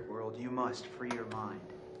spirit world, you must free your mind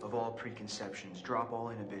of all preconceptions, drop all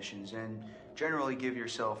inhibitions, and generally give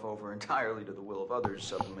yourself over entirely to the will of others,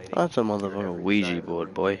 sublimating. That's a motherfucking Ouija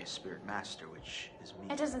board, boy. Spirit master, which is me.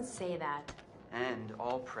 It doesn't say that. And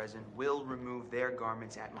all present will remove their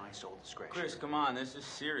garments at my sole discretion. Chris, come on, this is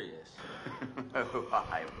serious. Oh,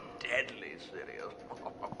 I'm deadly serious.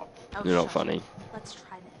 Oh, You're not shush. funny. Let's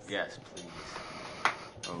try this. Yes, please.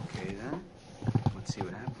 Okay, then. Let's see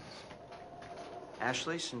what happens.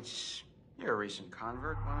 Ashley, since you're a recent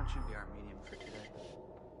convert, why don't you be our medium for today?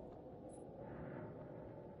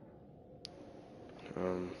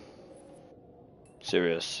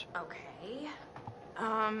 Serious. Okay.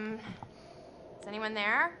 Is anyone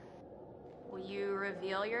there? Will you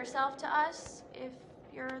reveal yourself to us if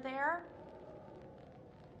you're there?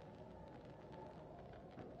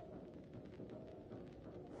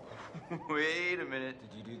 Wait a minute.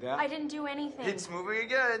 Did you do that? I didn't do anything. It's moving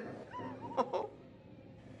again.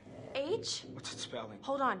 H? What's it spelling?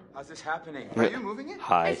 Hold on. How's this happening? Are you moving it?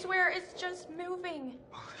 Hi. I swear it's just moving.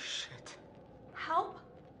 Holy shit. Help?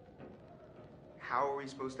 How are we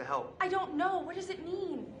supposed to help? I don't know. What does it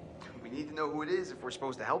mean? We need to know who it is if we're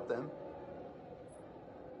supposed to help them.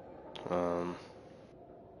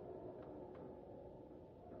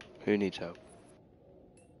 Who needs help?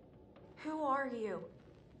 Who are you?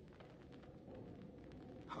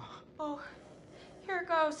 Oh, here it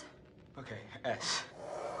goes. Okay, S.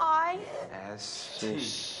 I.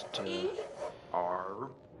 Sister. E. R.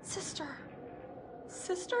 Sister.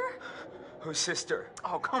 Sister? Whose sister?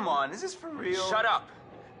 Oh, come on. Is this for real? Shut up!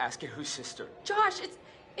 Ask it whose sister. Josh,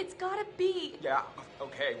 it's gotta be. Yeah,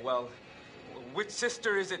 okay, well, which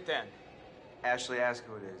sister is it then? Ashley, ask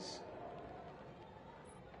who it is.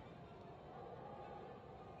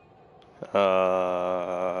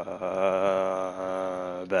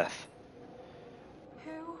 Beth.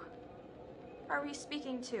 Who are we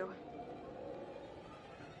speaking to?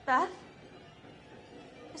 Beth?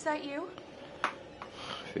 Is that you?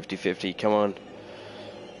 50-50, come on.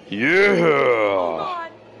 Yeah! Oh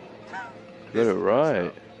God. Got it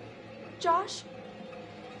right. Josh,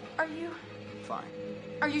 are you Fine.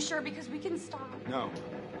 sure? Because we can stop. No.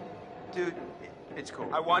 Dude, it's cool.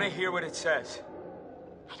 I want to hear what it says.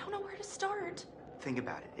 I don't know where to start. Think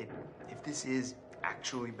about it. If this is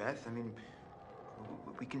actually Beth, I mean,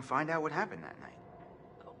 we can find out what happened that night.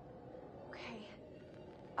 Okay.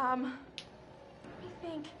 Let me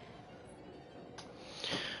think.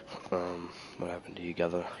 What happened to you,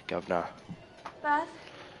 Governor? Beth,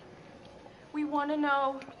 we want to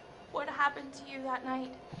know what happened to you that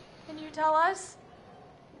night. Can you tell us?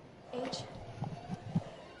 H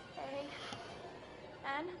A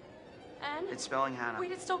N N. It's spelling Hannah.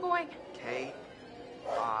 Wait, it's still going.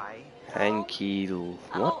 K-I. Hanky.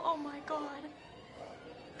 What? Oh my God.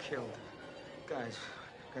 Killed. Guys,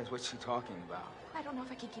 what's she talking about? I don't know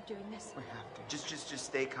if I can keep doing this. We have to. Just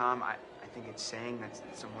stay calm. I think it's saying that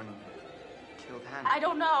someone killed Hannah. I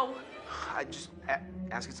don't know. I just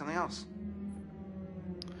ask it something else.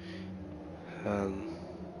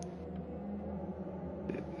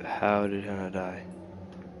 How did Hannah die?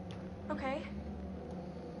 Okay.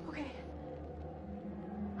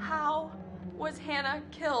 How was Hannah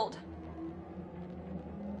killed?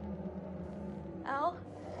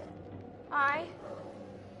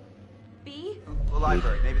 L-I-B? The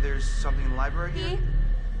library. Maybe there's something in the library here?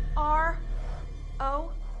 P-R-O-O?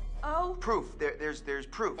 Proof. There's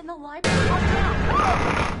proof. In the library?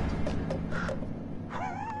 Oh, no.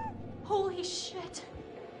 Holy shit.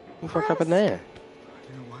 What the fuck happened there?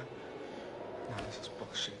 You know what? No, this is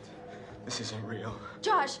bullshit. This isn't real.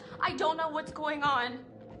 Josh, I don't know what's going on.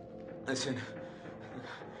 Listen,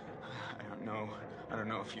 I don't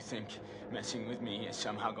know if you think messing with me is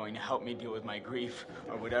somehow going to help me deal with my grief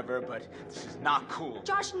or whatever, but this is not cool.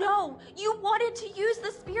 Josh, no! You wanted to use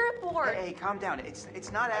the spirit board! Hey, calm down. It's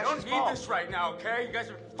not I Ash's don't fault. need this right now, okay? You guys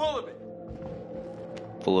are full of it.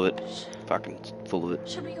 Full of it. Fucking full of it.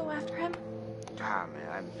 Should we go after him? Ah,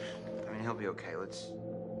 man. I mean, he'll be okay. Let's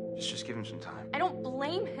just give him some time. I don't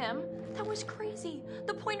blame him. That was crazy.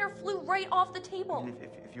 The pointer flew right off the table. I mean,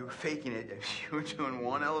 if you were faking it, you were doing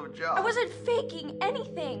one hell of a job. I wasn't faking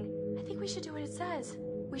anything. I think we should do what it says.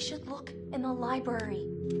 We should look in the library.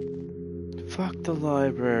 Fuck the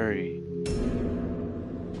library.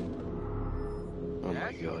 Oh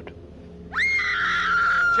my God.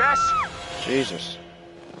 Jess! Jesus.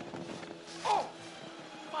 Oh,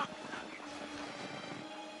 fuck.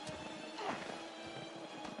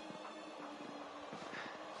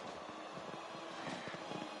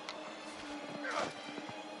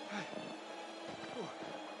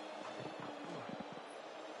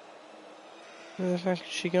 Where the fuck is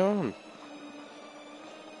she gone?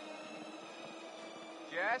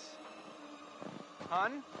 Jess?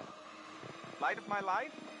 Hun? Light of my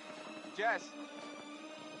life? Jess?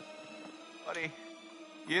 Buddy,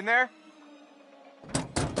 you in there?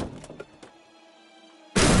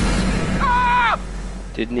 Ah!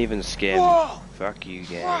 Didn't even scare me. Whoa! Fuck you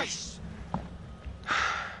guys. Christ!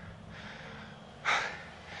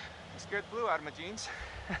 Scared the blue out of my jeans.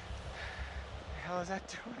 What the hell is that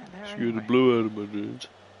doing in there? Scared the blue out of my jeans.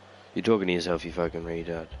 You're talking to yourself, you fucking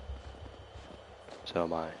retard. So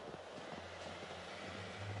am I.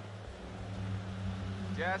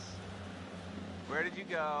 Jess, where did you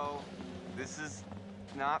go? This is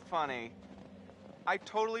not funny. I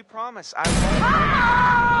totally promise I won't.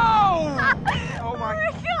 Oh my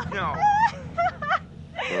God! No.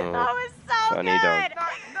 Oh, That was so funny good. dog.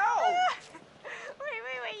 No.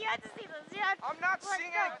 Wait, you have to see this. You have to... I'm not Let's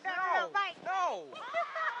singing. go. Bye. No.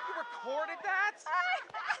 You recorded that?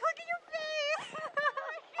 Look at your face.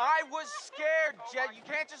 I was scared, Jed. You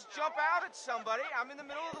can't just jump out at somebody. I'm in the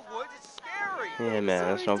middle of the woods. It's scary. Yeah, man,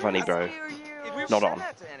 that's not funny, bro. If you Not said on.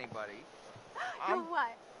 that to anybody, You're I'm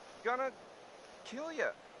what? gonna kill you.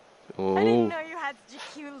 I didn't Oh, know you had such a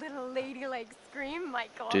cute little ladylike scream,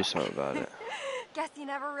 Michael. do something about it. Guess you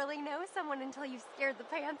never really know someone until you've scared the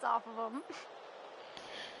pants off of them.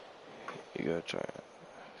 You gotta try it.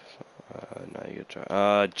 No, you gotta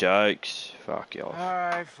try. Jokes. Fuck you off. All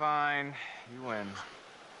right, fine. You win.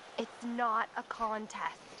 It's not a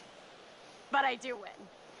contest. But I do win.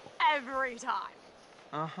 Every time.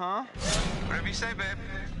 Uh-huh. Whatever you say, babe.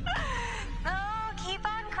 Oh, keep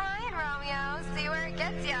on crying, Romeo. See where it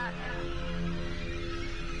gets ya.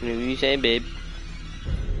 What are you saying, babe?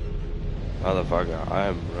 Motherfucker, I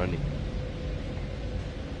am running.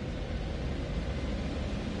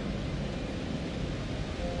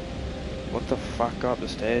 What the fuck up the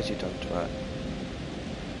stairs, you dumb twat?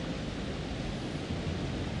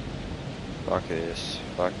 Fuck this.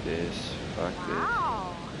 Fuck this. Fuck this.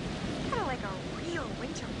 Wow. Kind of like a real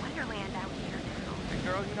winter wonderland out here now. Hey,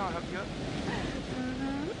 girl, you know I'll help you up.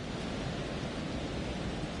 Mm-hmm.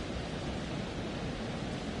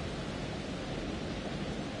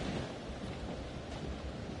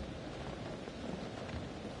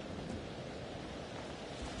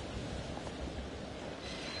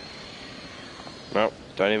 No,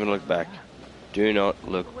 don't even look back. Do not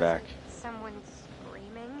look back. Someone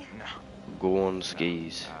screaming? No. Go on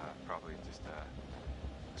skis. Probably just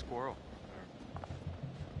a squirrel.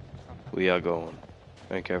 We are going.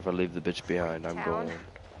 Don't care if I leave the bitch behind. I'm Town. going.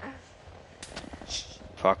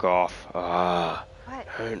 Fuck off. Ah. What?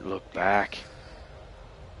 Don't look back.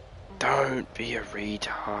 Don't be a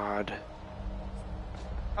retard.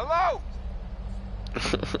 Hello?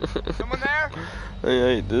 Someone there? I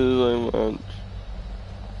hate this so much.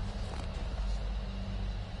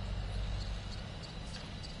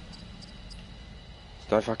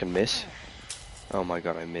 Did I fucking miss? Oh my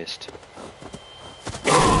god, I missed.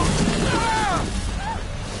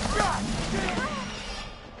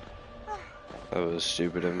 That was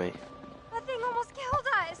stupid of me. That thing almost killed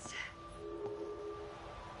us.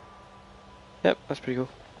 Yep, that's pretty cool.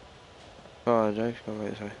 Oh, Jake's gonna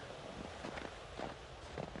wait this way.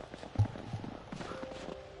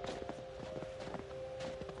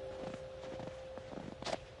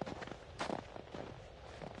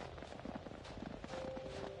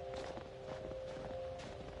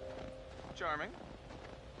 Charming.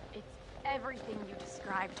 It's everything you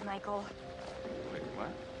described, Michael. Wait, what?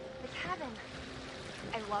 The cabin.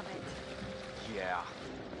 I love it. Yeah.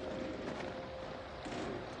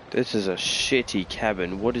 This is a shitty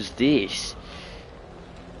cabin. What is this?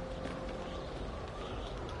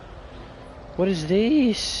 What is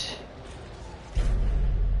this?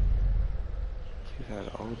 Give that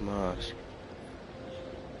an old mask.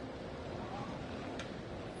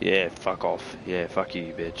 Yeah, fuck off. Yeah, fuck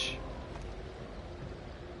you, bitch.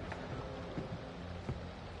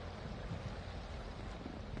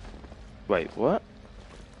 Wait, what?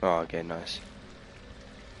 Oh, okay, nice.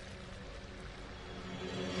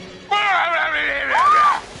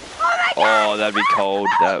 Oh, that'd be cold.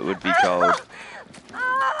 That would be cold.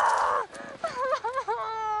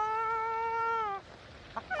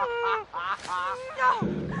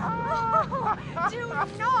 Do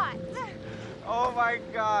not! Oh my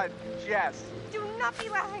god, Jess. Do not be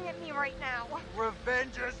laughing at me right now.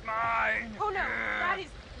 Revenge is mine. Oh no, that is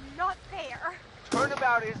not fair.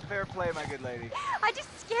 Turnabout is fair play, my good lady. I just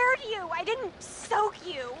scared you. I didn't soak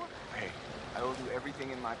you. Hey, I will do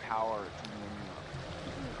everything in my power to warm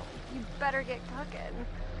you up. You better get cooking.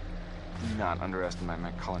 Do not underestimate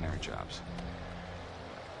my culinary chops.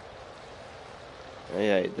 I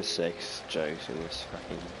hate the sex jokes in this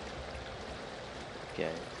fucking game.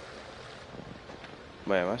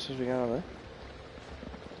 Wait, am I supposed to be going over there?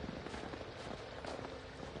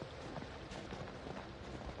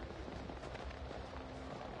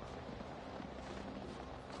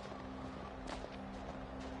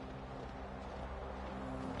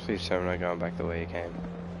 Please tell me I'm not going back the way you came.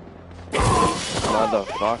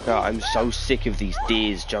 Motherfucker, I'm so sick of these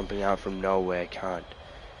deers jumping out from nowhere, cunt.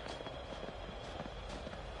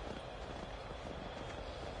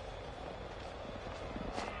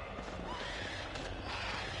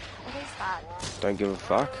 What is that? Don't give a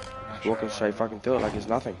fuck. Just walking straight fucking through it like it's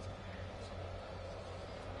nothing.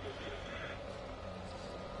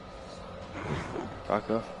 Fuck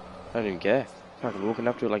off. I don't even care. Fucking walking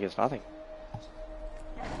up to it like it's nothing.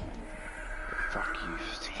 Fuck you,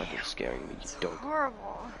 it's fucking scaring me, you dog.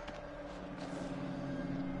 Horrible.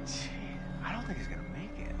 Gee, I don't think he's gonna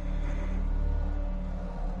make it.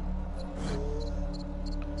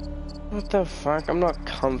 What the fuck? I'm not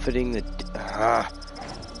comforting the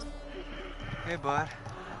Hey, bud.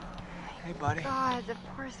 Hey, buddy. God, the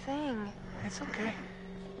poor thing. It's okay.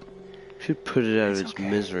 Should put it out of its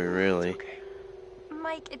misery, really.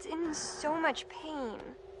 Mike, it's in so much pain.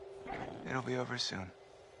 It'll be over soon.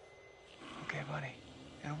 Okay, buddy.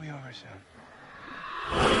 It'll be over soon.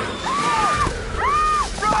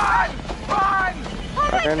 Run! Run! Oh my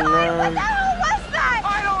Fucking God, run. what the hell was that?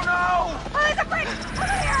 I don't know! Oh, there's a bridge!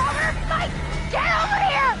 Over here, Mike! Get over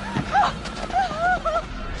here!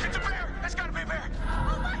 It's a bear! That's gotta be a bear!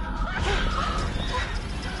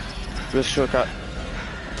 Just shortcut.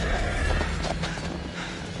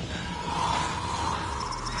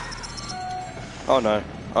 Oh no.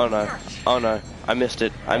 Oh no. Oh no. I missed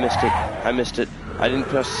it. I missed it. I missed it. I didn't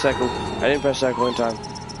press circle. I didn't press circle in time.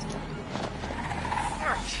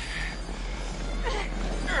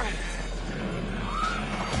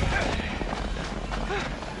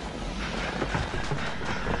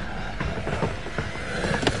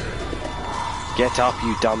 Get up,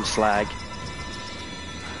 you dumb slag.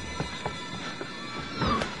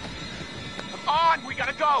 Come on! We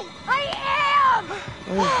gotta go! I am!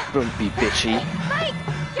 Oh, don't be bitchy. Mike,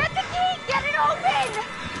 get the key! Get it open!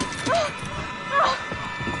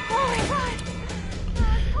 Oh my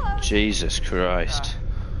God! Jesus Christ.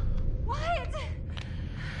 What?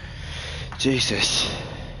 Jesus.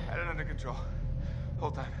 Had it under control. Whole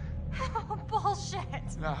time. Bullshit.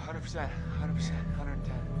 No, 100%. 100%.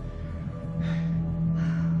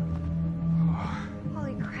 110.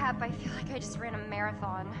 Holy crap, I feel like I just ran a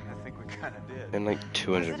marathon. I think we kind of did. In like Was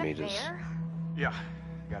 200 it a meters. bear? Yeah,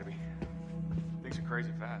 gotta be. Things are crazy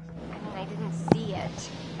fast. I mean, I didn't see it.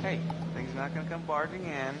 Hey, things not gonna come barging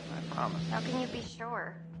in, I promise. How can you be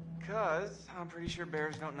sure? Cause I'm pretty sure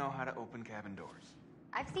bears don't know how to open cabin doors.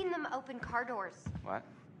 I've seen them open car doors What?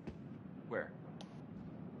 Where?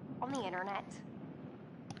 on the internet.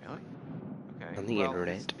 Really? Okay. On the well,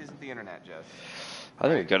 internet. This isn't the internet, Jess. I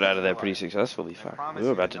think we got out of there pretty successfully. Fuck. We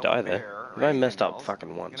were about to die there. If I messed up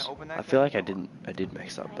fucking once. I feel like I did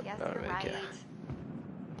mess up, but I don't really care.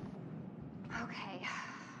 Okay.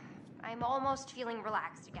 I'm almost feeling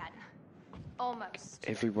relaxed again. Almost.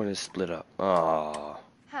 Everyone is split up. Aww.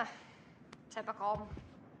 Huh. Typical.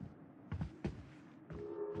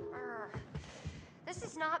 Urgh. This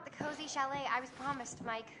is not the cozy chalet I was promised,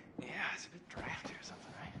 Mike. Yeah, it's a bit drafty or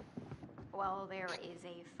something, right? Well, there is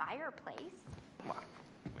a fireplace. Come on.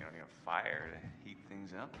 We don't need a fire to heat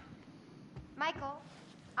things up. Michael,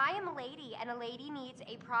 I am a lady, and a lady needs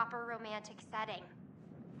a proper romantic setting.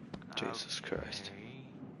 Jesus Christ.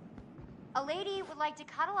 A lady would like to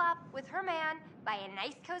cuddle up with her man by a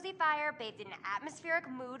nice cozy fire bathed in atmospheric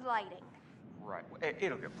mood lighting. Right. Well,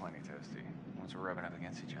 it'll get plenty toasty once we're rubbing up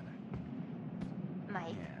against each other.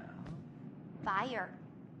 Mike, fire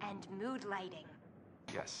and mood lighting.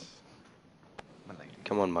 Yes. My lady.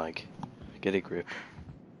 Come on, Mike. Get a grip.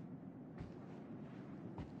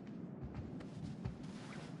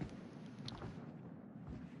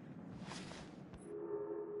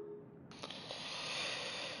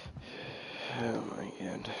 Oh my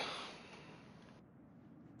god.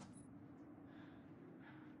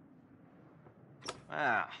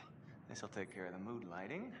 Wow. This'll take care of the mood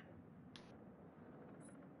lighting.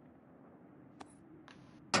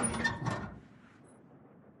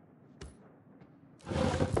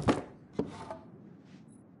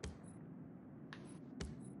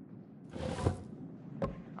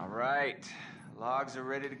 All right. Logs are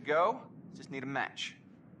ready to go. Just need a match.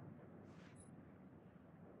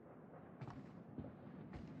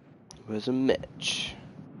 Where's a match?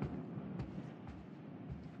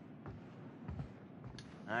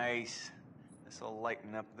 Nice. This'll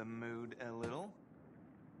lighten up the mood a little.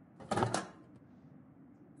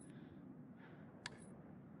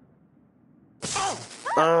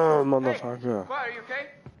 Oh, motherfucker. What, are you okay?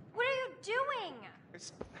 What are you doing?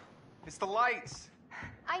 It's the lights.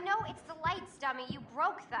 I know it's the lights, dummy. You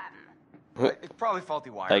broke them. It's probably faulty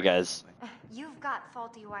wiring. Hey guys. You've got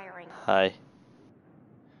faulty wiring. Hi.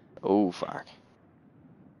 Oh fuck.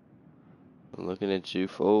 I'm looking at you,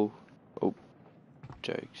 fool. Oh,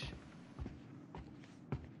 jokes.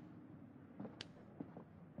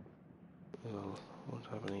 Oh, what's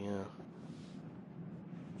happening here?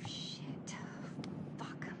 Shit.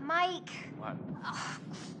 Fuck. Mike. What? Oh,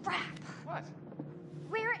 crap. What?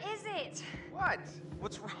 Where is it? What?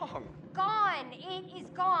 What's wrong? Gone. It is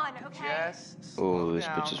gone, okay? Yes. Oh, this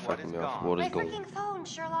bitch is fucking me off. What My is going? freaking phone,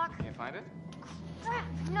 Sherlock. Can't find it? Crap.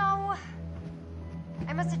 No.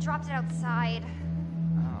 I must have dropped it outside.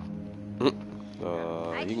 I You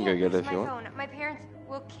can can't go get lose it if my you want. phone. My parents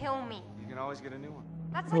will kill me. You can always get a new one.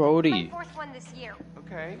 That's How like old are my you? fourth one this year.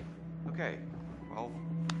 Okay. Okay. Well,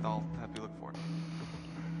 I'll have you look for it.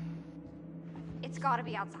 It's gotta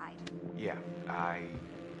be outside. Yeah, I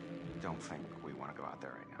don't think we want to go out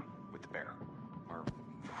there right now with the bear or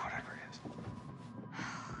whatever it is.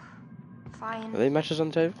 Fine. Are they matches on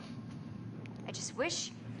the table? I just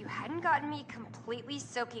wish you hadn't gotten me completely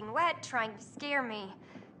soaking wet trying to scare me.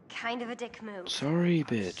 Kind of a dick move. Sorry,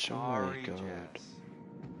 bitch. Oh my Sorry, god. Jess.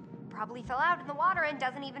 Probably fell out in the water and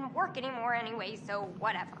doesn't even work anymore anyway, so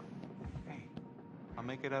whatever. Hey, I'll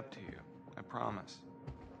make it up to you. I promise.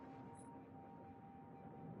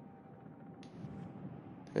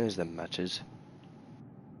 There's the matches.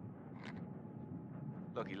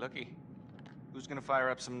 Looky. Who's gonna fire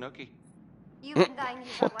up some nookie? You've been dying to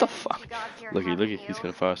use that What the weapon since fuck? you got here, Looky, haven't he's you?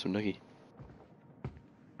 gonna fire some nookie.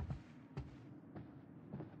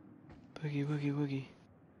 Boogie, woogie, woogie.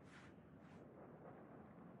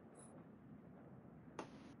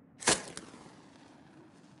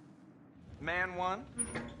 Man 1,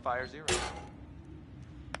 fire 0.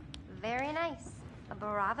 Very nice.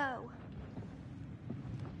 Bravo.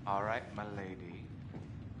 All right, my lady.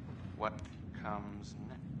 What comes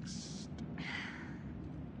next?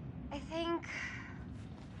 I think.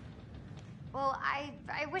 Well, I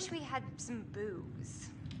wish we had some booze.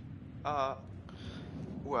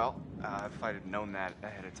 Well, if I'd have known that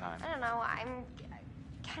ahead of time. I don't know. I'm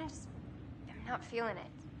kind of just not feeling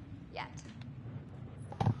it yet.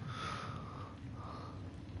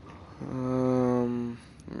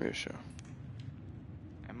 Yeah, sure.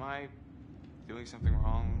 Am I doing something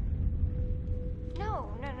wrong? No.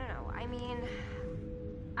 I mean,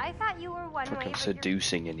 I thought you were one way, Fucking but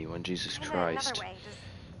seducing anyone, Jesus you're Christ. another way.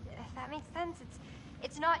 If that makes sense,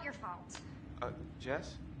 it's not your fault.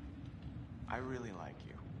 Jess? I really like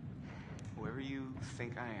you. Whoever you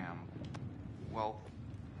think I am, well,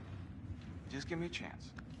 just give me a chance,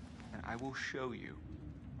 and I will show you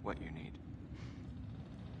what you need.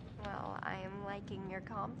 Well, I am liking your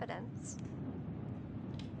confidence.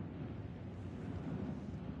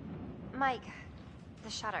 Mike, the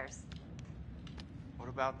shutters. What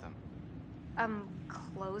about them?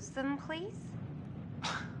 Close them, please?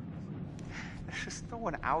 There's just no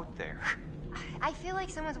one out there. I feel like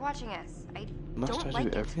someone's watching us. I Must don't I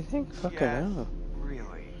like do it. everything? Fucking Yeah, hell.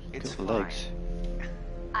 really. It's Good fine. legs.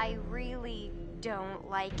 I really don't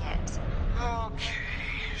like it. Okay,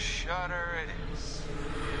 shutter it is.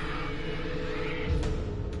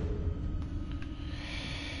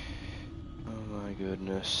 Oh my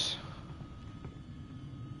goodness.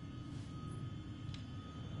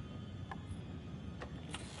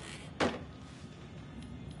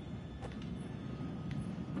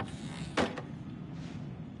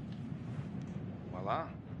 Voila.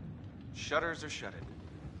 Shutters are shuttered.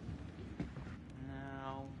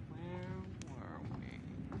 Now, where were we?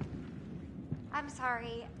 I'm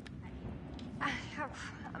sorry.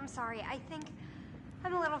 I'm sorry. I think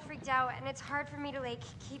I'm a little freaked out, and it's hard for me to, like,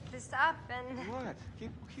 keep this up, and... What?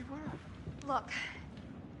 Keep what up? Look,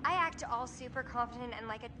 I act all super confident and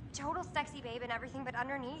like a total sexy babe and everything, but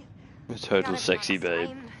underneath... A total gotta be sexy honest,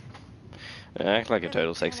 babe. I'm Act like a really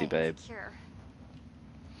total sexy kinda babe. insecure.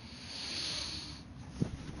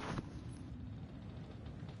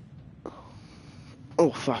 Oh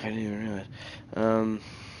fuck, I didn't even realize.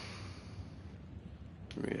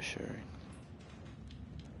 Reassuring.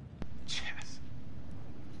 Jess.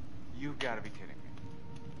 You've got to be kidding me.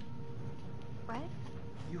 What?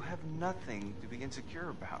 You have nothing to be insecure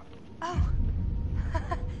about. Oh.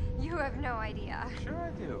 You have no idea. Sure I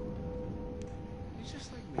do. You're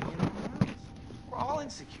just like me and everyone else. We're all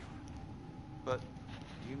insecure. But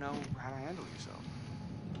you know how to handle yourself.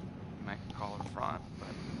 You might call it front, but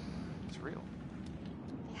it's real.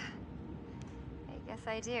 I guess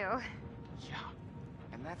I do. Yeah.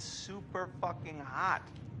 And that's super fucking hot.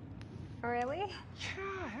 Really?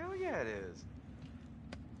 Yeah, hell yeah it is.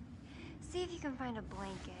 See if you can find a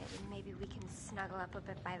blanket and maybe we can snuggle up a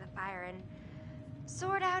bit by the fire and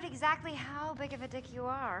sort out exactly how big of a dick you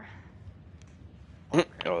are.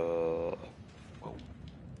 Whoa.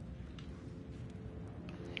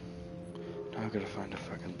 Now I gotta find a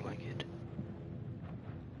fucking blanket.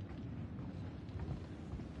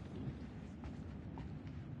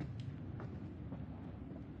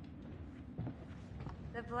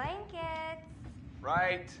 The blankets.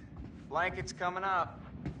 Right. Blanket's coming up.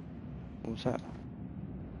 What's that?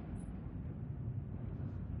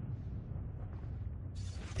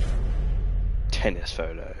 Tennis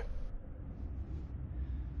photo.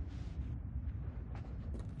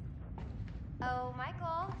 Oh,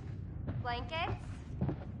 Michael. Blankets?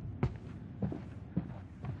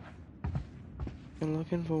 I'm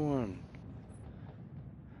looking for one.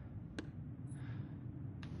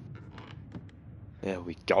 There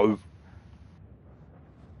we go.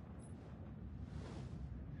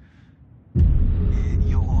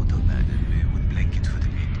 Your order, madame. One blanket for the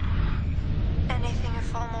baby. Anything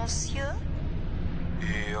at all, monsieur?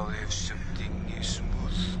 I'll have something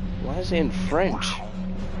smooth Why is it in French?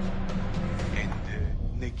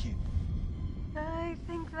 and naked. I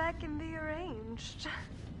think that can be arranged.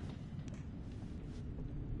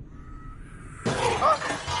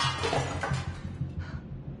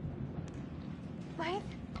 Mike?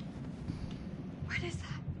 What is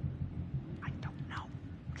that? I don't know.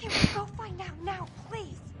 Okay, we'll go find out now,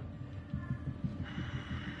 please.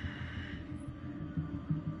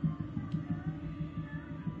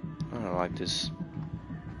 I don't like this.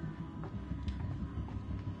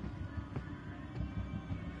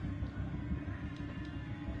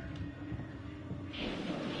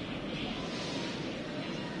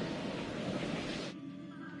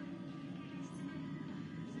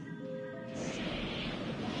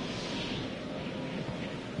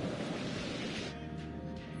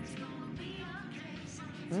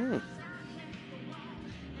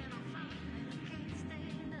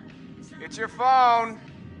 It's your phone.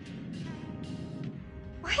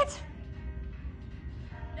 What?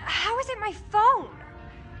 How is it my phone?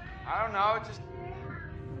 I don't know. It just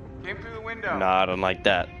came through the window. Nah, I don't like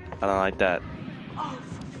that. I don't like that. Oh,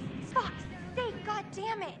 for fuck's sake.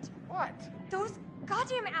 damn it! What? Those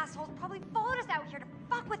goddamn assholes probably followed us out here to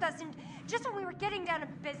fuck with us, and just when we were getting down to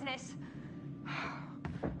business.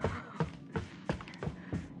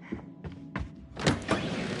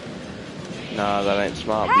 Nah, that ain't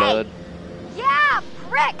smart, Hey! blood. Yeah,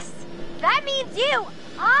 pricks! That means you!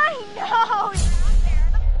 I know! You're out there.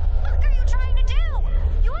 The fuck are you trying to do?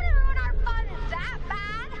 You want to ruin our fun that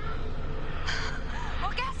bad?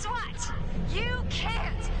 Well, guess what? You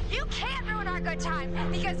can't! You can't ruin our good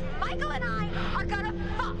time because Michael and I are gonna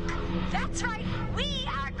fuck. That's right, we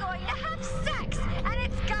are going to have sex, and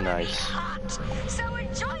it's gonna be Nice. hot. So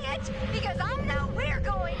enjoy it because I know we're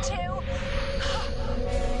going to.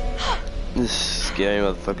 This scary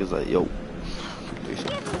motherfucker's like, yo. Give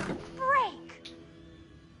me a break.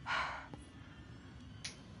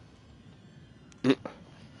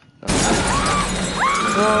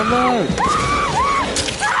 Oh no!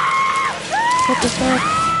 What the fuck?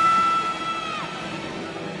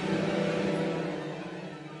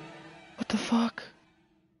 What the fuck?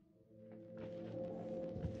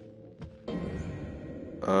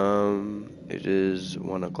 It is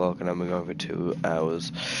 1 o'clock and I've been going for 2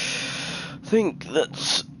 hours. I think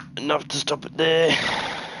that's enough to stop it there.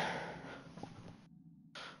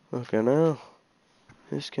 Okay, now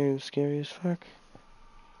this game's scary as fuck.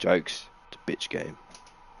 Jokes. It's a bitch game.